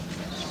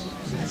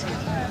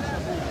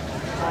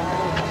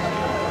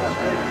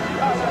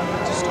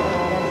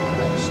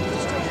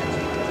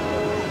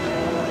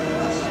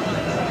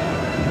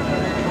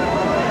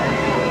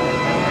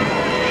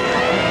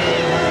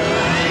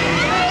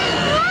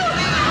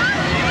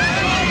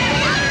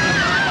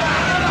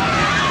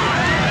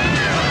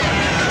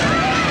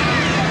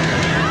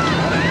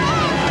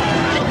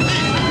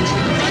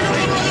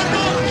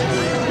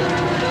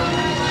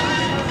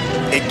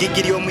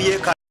 Eggigi ly'omu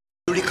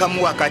yeekaalu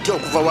n'ateekamu wakati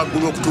okuva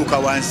waggulu okutuuka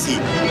wansi.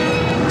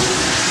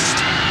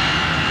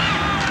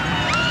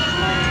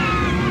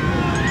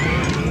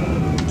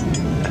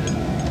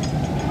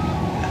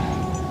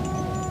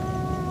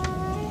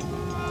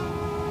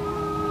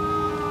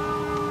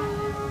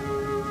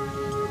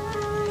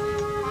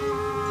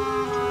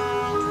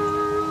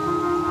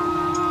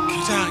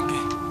 Kitange,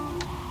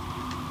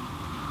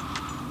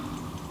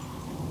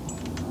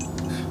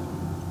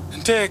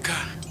 nteeka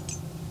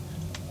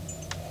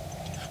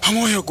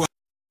omwoyo gwa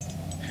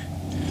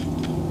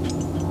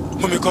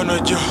mu mikono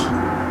gyo.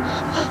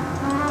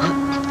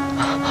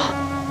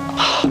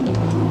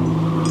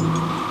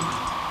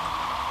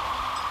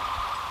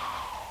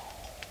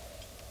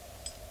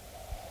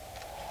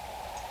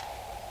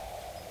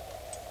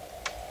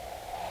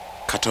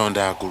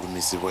 Katonda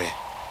agulumizibwe.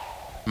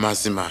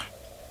 Mazima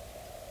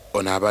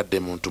ono abadde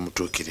muntu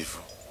mutuukirivu.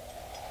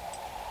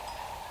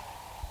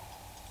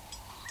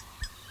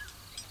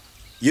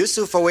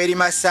 Yusufu ow'eri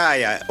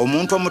Masaaya,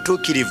 omuntu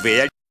omutuukirivu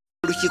eyali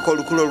olukiiko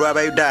olukulu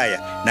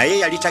olw'Abayudaaya, naye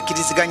yali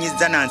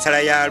takkiriziganyizza na nsala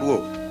yaalwo.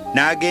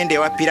 N'agenda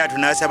ewa Piraato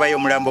n'asabayo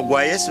omulambo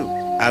gwa Yesu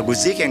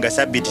aguziike nga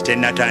Ssabbiiti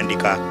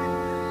tennatandika.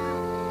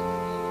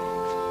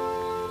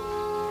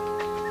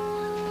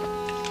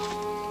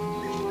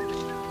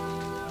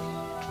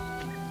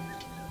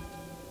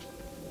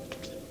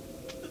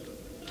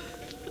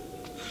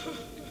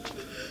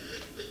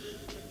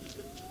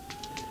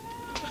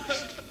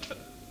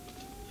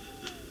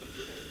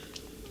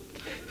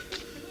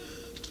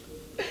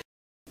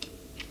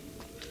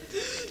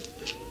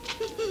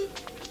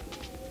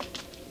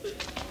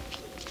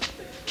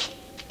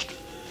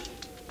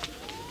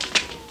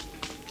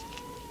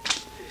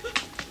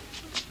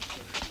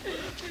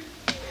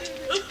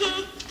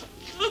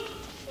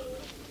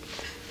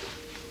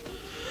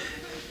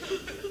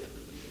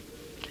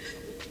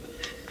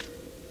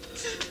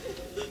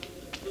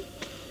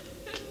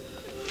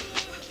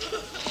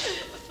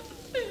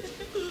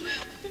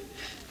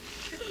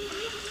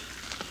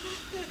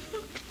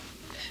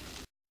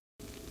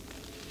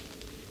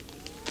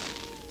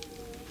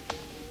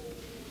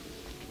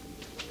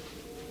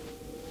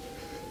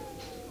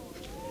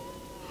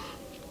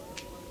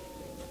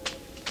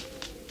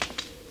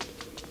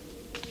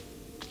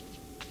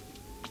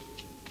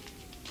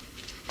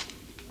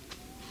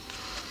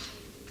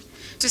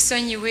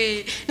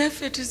 Tusonyiwe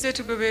naffe tuzze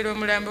tugobera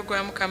omulambo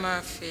gwa Mukama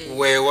waffe.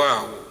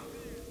 Weewaawo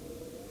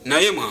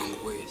naye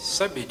mwanguwe,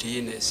 Ssabbiiti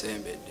yiino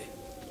esembedde.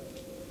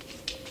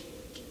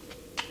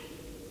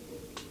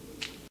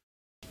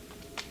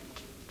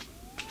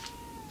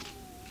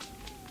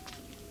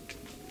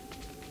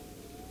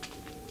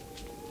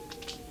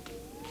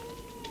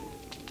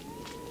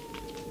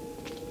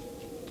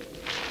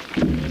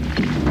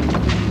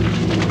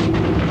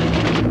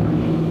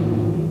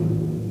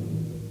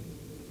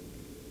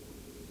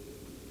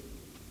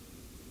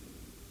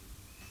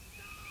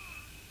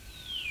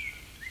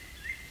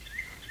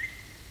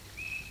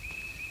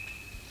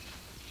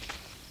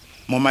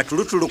 Mu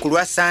matulutulu ku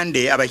lwa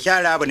Sande,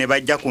 abakyala abo ne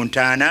bajja ku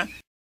ntaana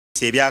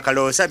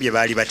ebyakaloosa bye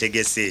baali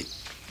bategese.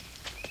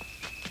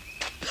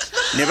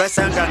 Ne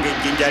basanga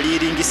ng'ejjinja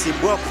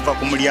liringisibwa okuva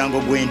ku mulyango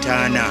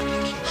gw'entaana.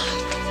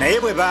 Naye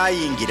bwe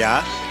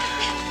baayingira,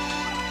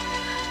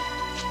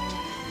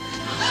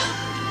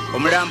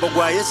 omulambo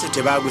gwa Yesu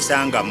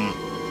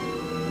tebaagusangamu.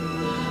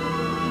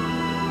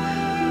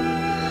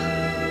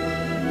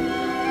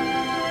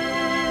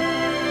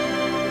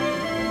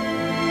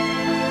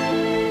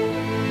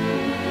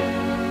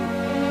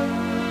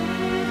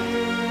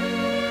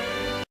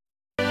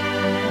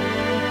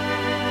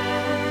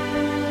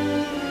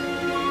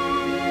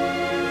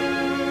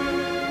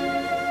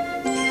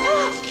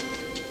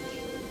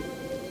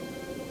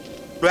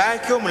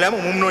 Lwaki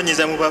omulamu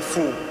mumunoonyeza mu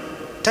bafu?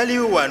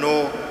 Taliwo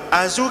wano,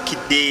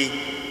 azuukidde.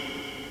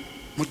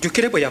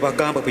 Mujjukire bwe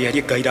yabagamba bwe yali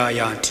e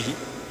Ggaliraaya nti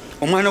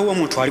omwana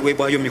w'omuntu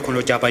aliweebwayo mu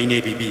mikono gy'abalina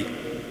ebibi,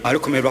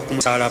 alikomererwa ku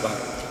musaalaba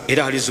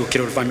era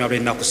alizuukira oluvannyuma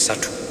lw'ennaku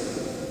 3.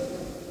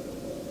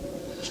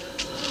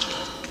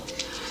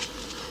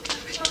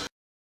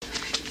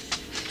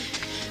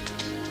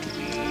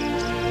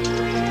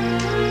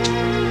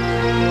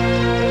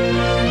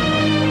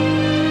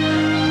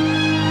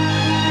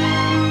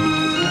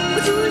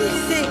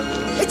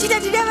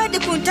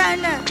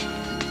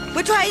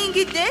 Bwe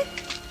twayingidde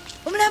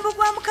omulambo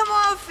gwa Mukama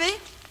waffe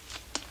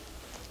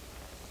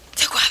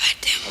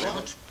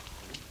tegwabaddemu.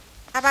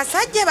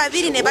 Abasajja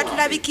babiri ne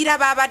batulabikira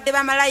baabadde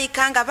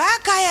bamalayika nga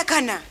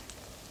baakaayakana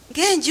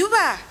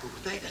ng'enjuba,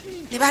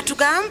 ne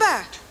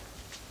batugamba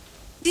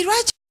ndi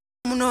lwaki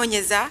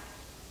munoonyeza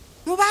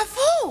mu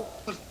bafu.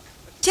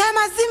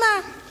 Kyamazima.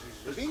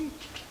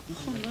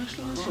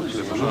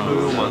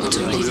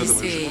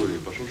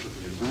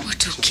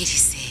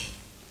 Mutuukirize.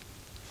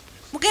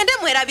 Mugende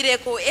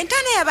mwerabireko,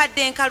 entaana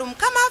yabadde enkalu,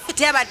 Mukama waffe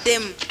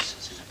teyabaddemu.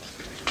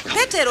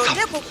 Peetero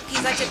oteekwa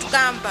okukkiriza kye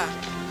tugamba.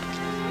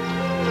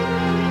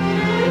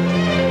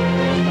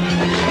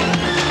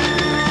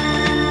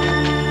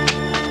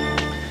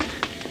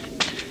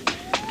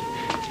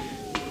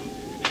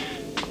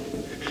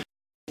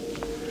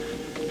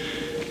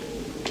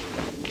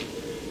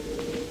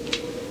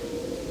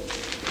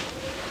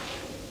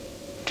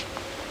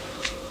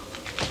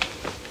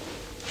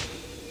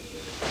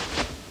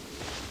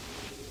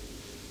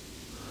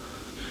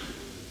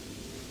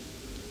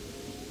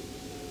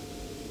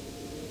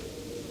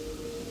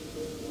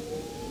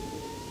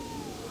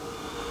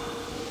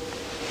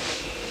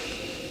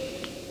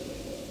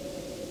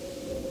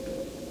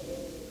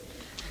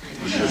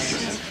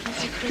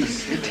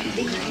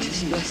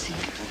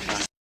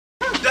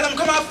 ddala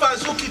mukama waffe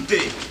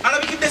azuukidde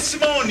alabikidde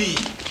Simooni.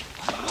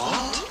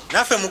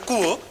 naffe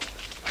mukubo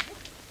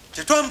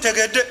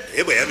tetwamutegedde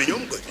bwe yamenya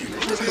omugozi.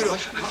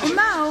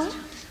 Omaawo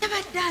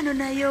yabadde ano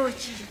nayo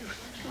ki?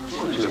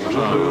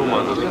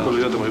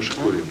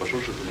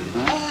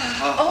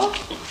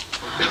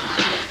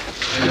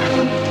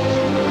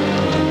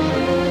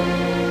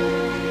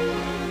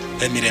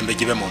 emirembe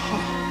gibe mu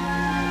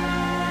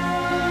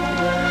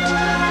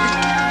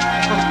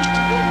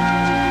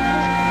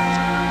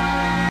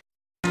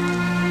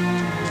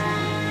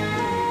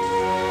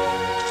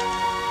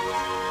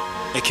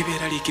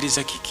ekibeera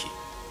liikiriza kiki?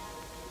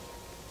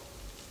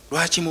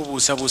 lwaki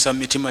mubuusabuusa mu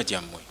mitima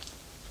gyammwe?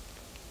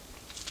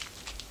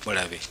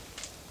 mulabe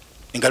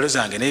engalo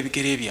zange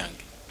n'ebigere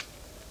byange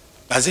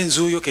baze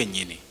nzuuyo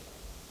kennyini,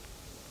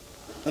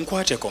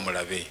 munkwateko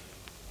mulabe.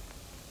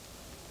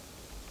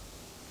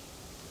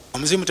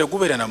 omuzimu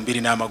tegubeera na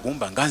mubiri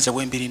n'amagumba nga nze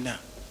bwe mbirina.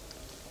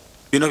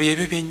 bino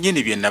byebyo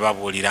byennyini bye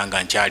nababuulira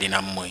nga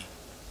nkyalina mmwe,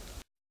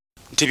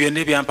 nti byonna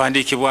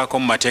ebyampandiikibwako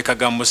mu mateeka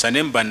ga Musa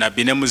ne mu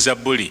bannabbi ne mu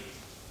Zabbuli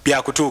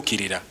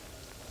byakutuukirira.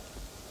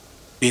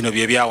 bino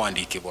bye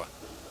byawandiikibwa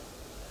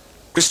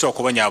Kristo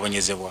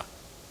okubonyaabonyezebwa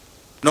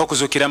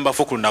n'okuzuukira mu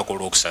bafu ku lunaku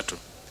olwokusatu,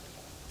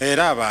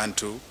 era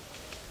abantu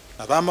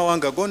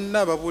ab'amawanga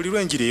gonna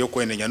babuulirwa enjiri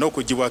ey'okwenenya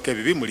n'okuggyibwako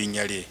ebibi mu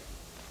linnya lye,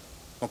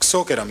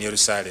 okusookera mu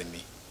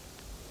Yerusaalemi.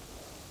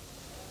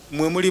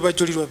 mwe muli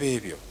bajulirwa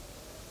b'ebyo,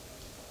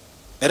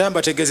 era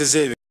mbategeezeza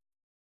ebyo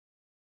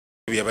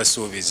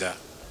byabasuubiza,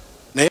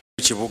 naye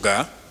mu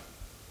kibuga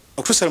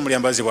okutuusa lwe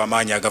mulyambazibwa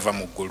amaanyi agava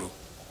mu ggulu.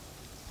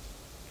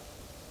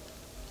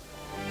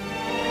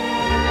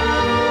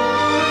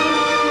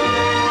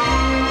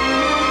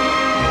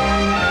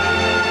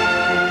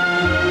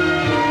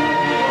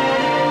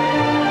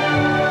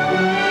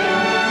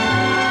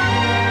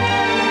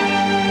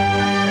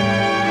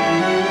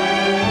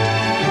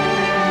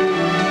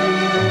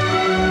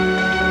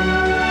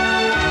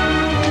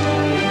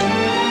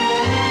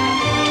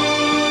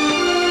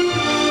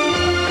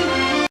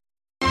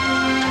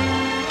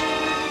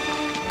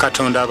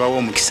 Katonda abawa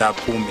omukisa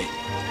akuume,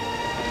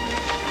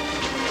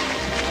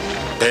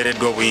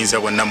 beereddwa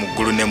obuyinza bwonna mu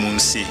ggulu ne mu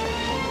nsi.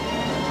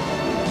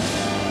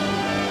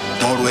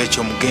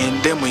 n'olwekyo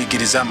mugende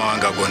muyigirize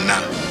amawanga gonna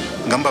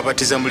nga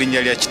mubabatiza mu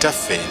linnya lya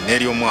Kitaffe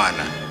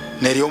n'ery'Omwana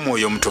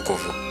n'ery'Omwoyo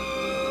Omutukuvu,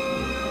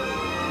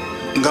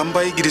 nga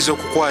mubayigiriza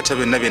okukwata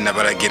byonna bye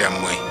nabalagira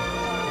mmwe.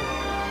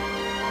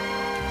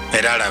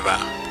 era laba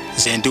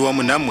nze ndi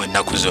wamu nammwe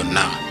ennaku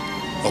zonna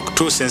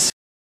okutuusa ensi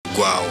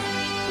eggwaawo.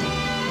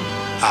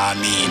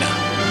 Amiina.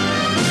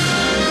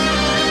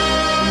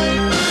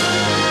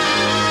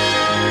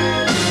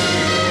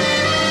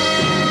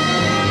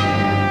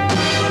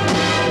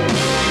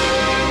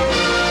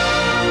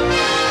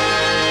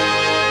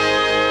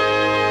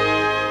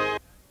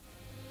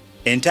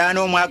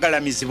 Entaano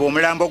omwagalamizibwa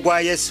omulambo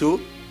gwa Yesu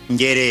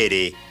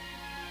njereere.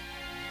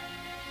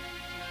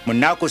 Mu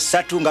nnaku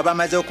 3 nga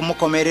bamaze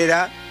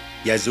okumukomerera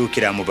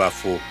yazuukira mu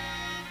bafu.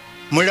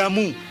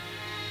 Mulamu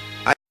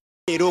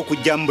era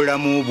okujja mu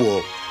bulamu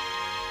bwo.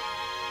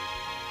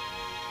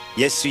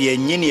 Yesu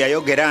yennyini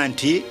yayogera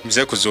nti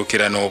nze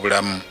kuzuukira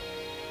n'obulamu.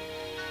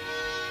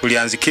 Buli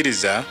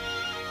anzikiriza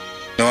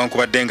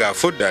newankubadde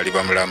ng'afudde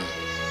aliba mulamu.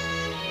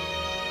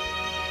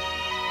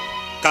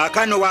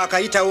 Kaakano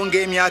waakayitawo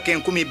ng'emyaka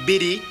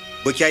 2000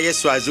 bukya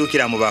Yesu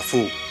azuukira mu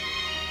bafu,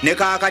 ne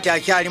kaakati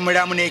akyali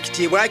mulamu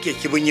n'ekitiibwa kye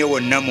kibunye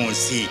wonna mu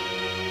nsi.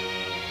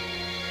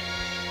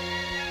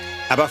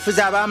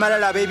 Abafuzi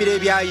ab'amalala ab'ebiro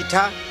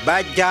ebyayita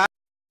bajja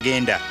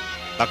genda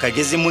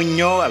bakagezi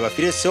munnyo,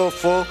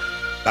 abafilosoofo,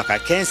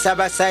 bakakensa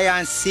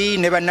basayansi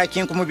ne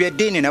bannakinkumu mu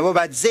by'eddiini nabo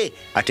bazze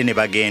ate ne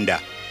bagenda.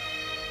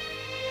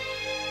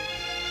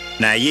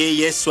 Naye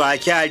Yesu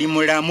akyali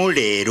mulamu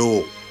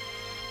leero.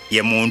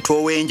 Ye muntu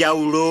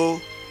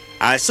ow'enjawulo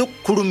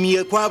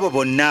asukkulumye kw'abo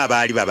bonna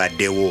abaali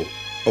babaddewo.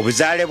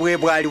 Obuzaale bwe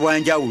bwali bwa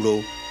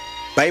njawulo.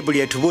 Bayibuli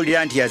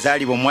etubuulira nti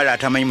yazaalibwa omuwala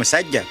atamanyi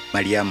musajja,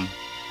 Maliyamu.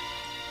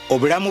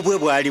 Obulamu bwe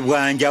bwali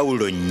bwa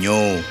njawulo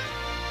nnyo,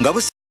 nga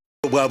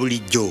businga bwa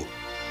bulijjo.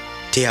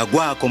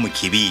 Teyagwako mu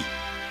kibi,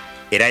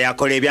 era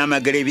yakola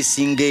ebyamagero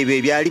ebisinga ebyo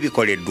ebyali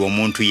bikoleddwa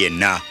omuntu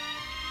yenna.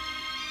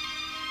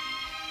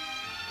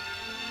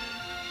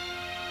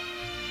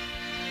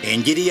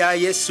 Enjiri ya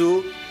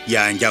Yesu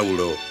ya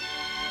njawulo,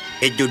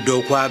 ejjudde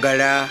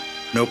okwagala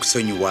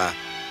n'okusonyiwa,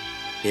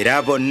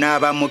 era bonna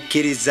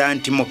abamukkiriza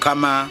nti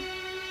Mukama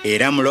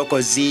era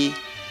Mulokozi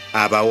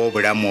abawa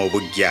obulamu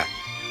obuggya.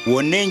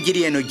 Wonna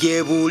enjiri eno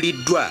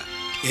gyebuuliddwa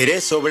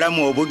ereesa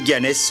obulamu obuggya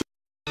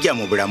n'essuubi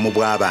mu bulamu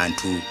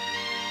bw'abantu.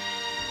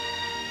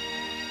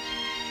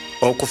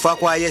 Okufa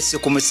kwa Yesu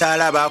ku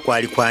musaalaba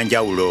kwali kwa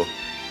njawulo.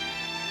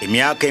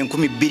 Emyaka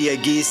 2000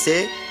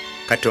 egiyise,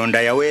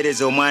 Katonda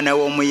yaweereza omwana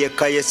w'omu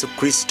yekka Yesu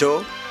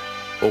Kristo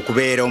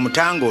okubeera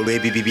omutango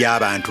olw'ebibi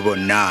by'abantu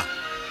bonna.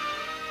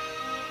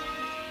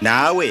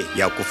 Naawe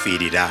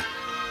yakufiirira.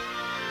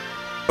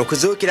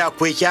 Okuzuukira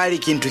kwe kyali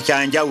kintu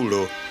kya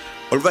njawulo.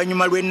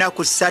 Oluvannyuma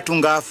lw'ennaku 3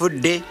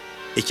 ng'afudde,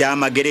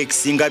 ekyamagero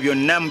ekisinga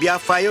byonna mu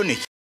byafaayo ne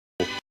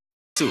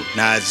Yesu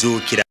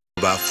n'azuukira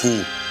mu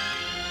bafu.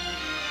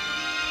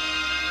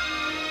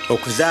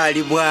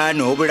 Okuzaalibwa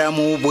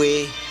n'obulamu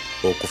bwe,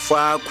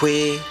 okufa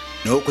kwe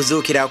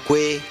n'okuzuukira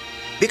kwe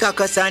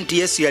bikakasa nti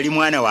Yesu yali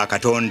mwana wa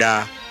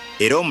Katonda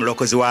era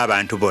omulokozi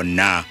w'abantu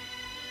bonna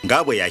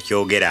nga bwe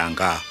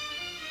yakyogeranga.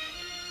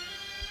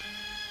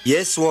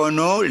 Yesu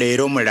ono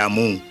leero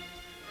mulamu,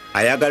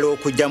 ayagala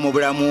okujja mu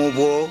bulamu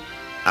bwo,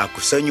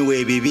 akusonyiwa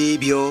ebibi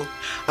byo,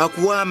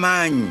 akuwa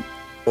amaanyi,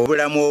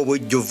 obulamu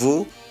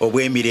obujjuvu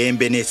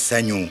obw'emirembe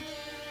n'essanyu.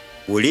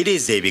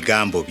 Wuliriza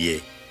ebigambo bye.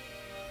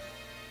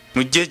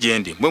 Mujje gye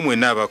ndi mmwe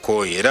mwenna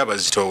abakooye era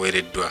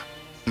abazitoowereddwa,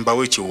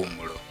 mbawe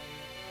ekiwummulo.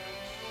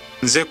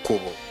 Nze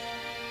kkubo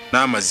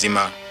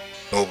n'amazima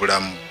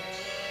n'obulamu.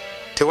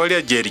 Tewali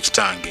ajja eri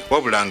Kitange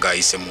wabula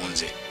ng'ayise mu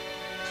nze.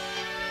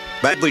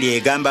 Bayibuli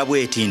egamba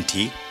bw'eti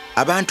nti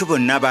abantu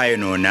bonna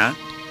baayonoona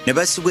ne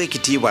basibwa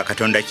ekitiibwa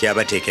Katonda kye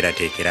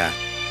yabateekerateekera.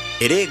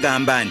 Era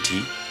egamba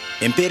nti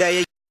empeera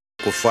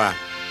y'ekufa,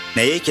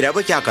 naye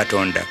ekirabo kya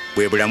Katonda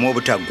bwe bulamu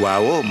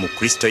obutaggwaawo mu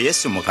Kristo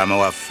Yesu Mukama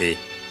waffe.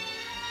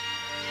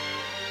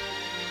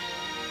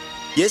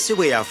 Yesu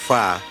bwe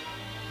yafa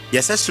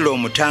yasasula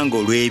omutango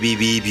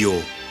olw'ebibi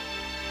byo.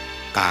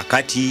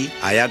 Kaakati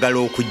ayagala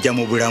okujja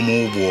mu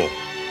bulamu bwo.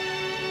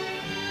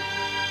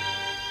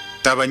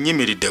 Taba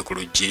nnyimiridde ku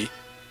luggi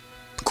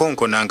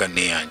nkonkona nga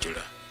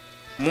neeyanjula.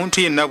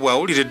 Omuntu yenna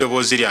bw'awulira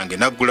eddoboozi lyange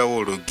n'aggulawo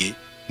oluggi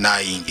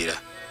n'ayingira.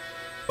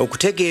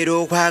 Okutegeera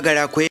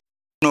okwagala kwe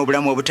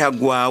n'obulamu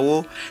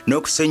obutaggwaawo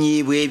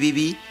n'okusonyiyibwa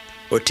ebibi,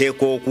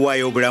 oteekwa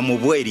okuwaayo obulamu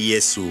bwo eri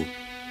Yesu.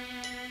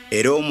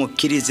 Era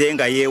omukkirize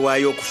nga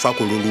yeewaayo okufa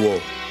ku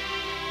lulwo.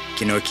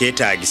 Kino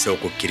kyetaagisa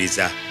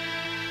okukkiriza.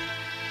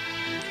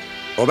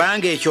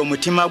 Obanga ekyo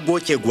omutima gwo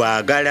kye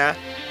gwagala,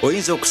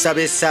 oyinza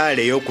okusaba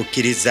essaala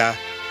ey'okukkiriza,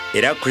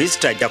 era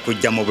Kristo ajja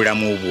kujja mu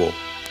bulamu bwo.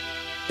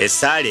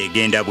 Essaala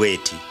egenda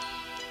bw'eti: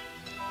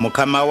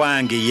 Mukama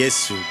wange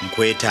Yesu,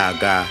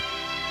 nkwetaaga.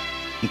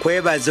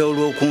 Nkwebaza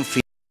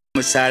olw'okunfiira ku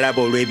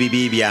musaalaba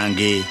olw'ebibi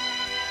byange.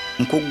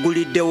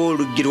 Nkugguliddewo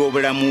oluggi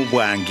lw'obulamu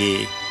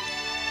bwange.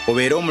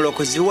 Obeera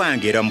omulokozi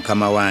wange era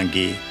Mukama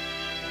wange.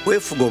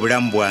 Weefuga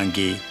obulamu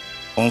bwange,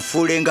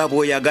 onfuule nga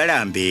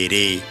bw'oyagala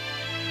mbeere.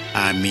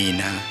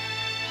 Amiina.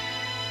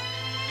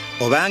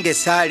 Obanga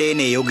essaala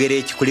eno eyogera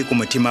ekikuli ku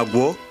mutima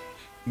gwo,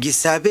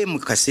 gisabe mu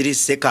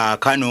kasirise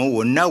kaakano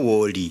wonna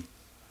w'oli,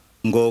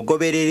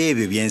 ng'ogoberera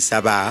ebyo bye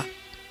nsaba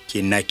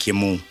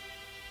kinnakimu.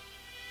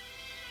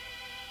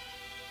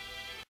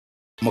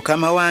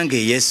 Mukama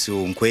wange Yesu,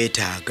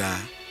 nkwetaaga.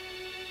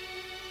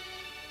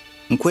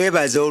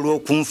 Nkwebaza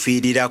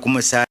olw'okunfiirira ku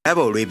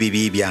musaalaba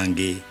olw'ebibi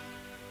byange.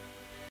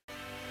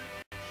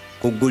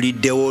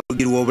 Kugguliddewo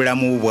oluggi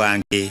lw'obulamu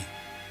bwange.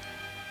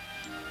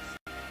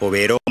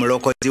 Obeera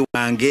omulokozi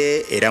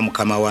wange era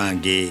Mukama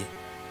wange.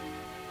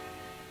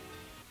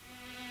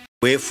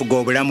 Weefuga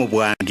obulamu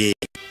bwange,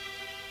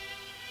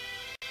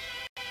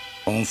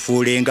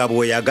 onfuule nga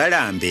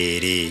bw'oyagala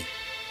mbeere.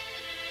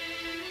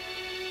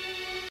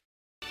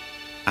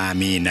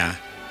 Amiina.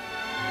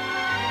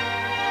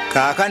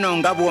 Kaakano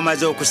nga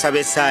bw'omaze okusaba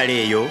essaala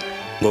eyo,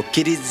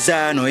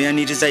 ng'okkiriza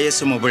n'oyaniriza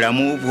Yesu mu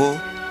bulamu bwo,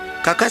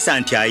 kakasa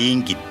nti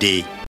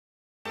ayingidde.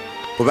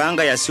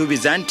 Kubanga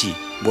yasuubiza nti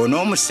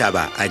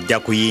bw'onoomusaba ajja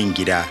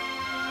kuyingira.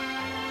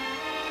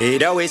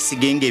 Era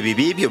weesige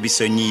ng'ebibi byo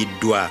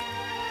bisonyiyiddwa,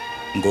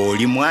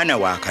 ng'oli mwana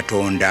wa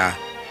Katonda,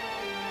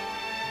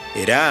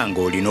 era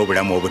ng'olina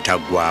obulamu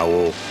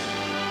obutaggwaawo.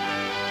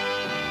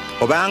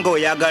 Obanga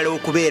oyagala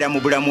okubeera mu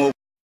bulamu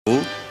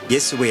obwo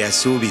Yesu bwe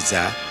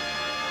yasuubiza,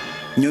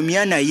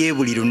 nyumya naye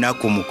buli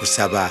lunaku mu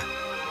kusaba.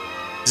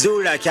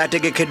 Zuula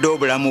kyategekedde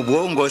obulamu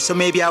bwo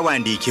ng'osoma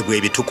ebyawandiikibwa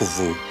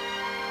ebitukuvu.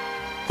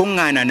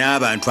 Kuŋŋaana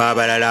n'abantu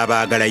abalala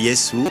abaagala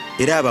Yesu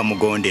era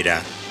abamugondera.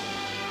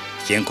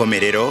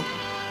 Ky'enkomerero,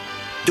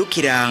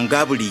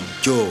 ddukiranga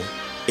bulijjo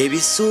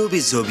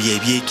ebisuubizo bye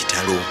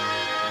eby'ekitalo.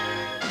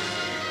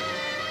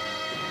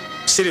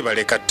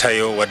 Siribaleka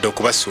ttayo wadde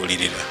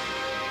okubasuulirira.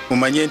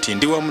 Mumanye nti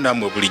ndi wamu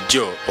nammwe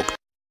bulijjo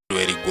okutuusa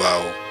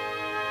lw'eriggwaawo.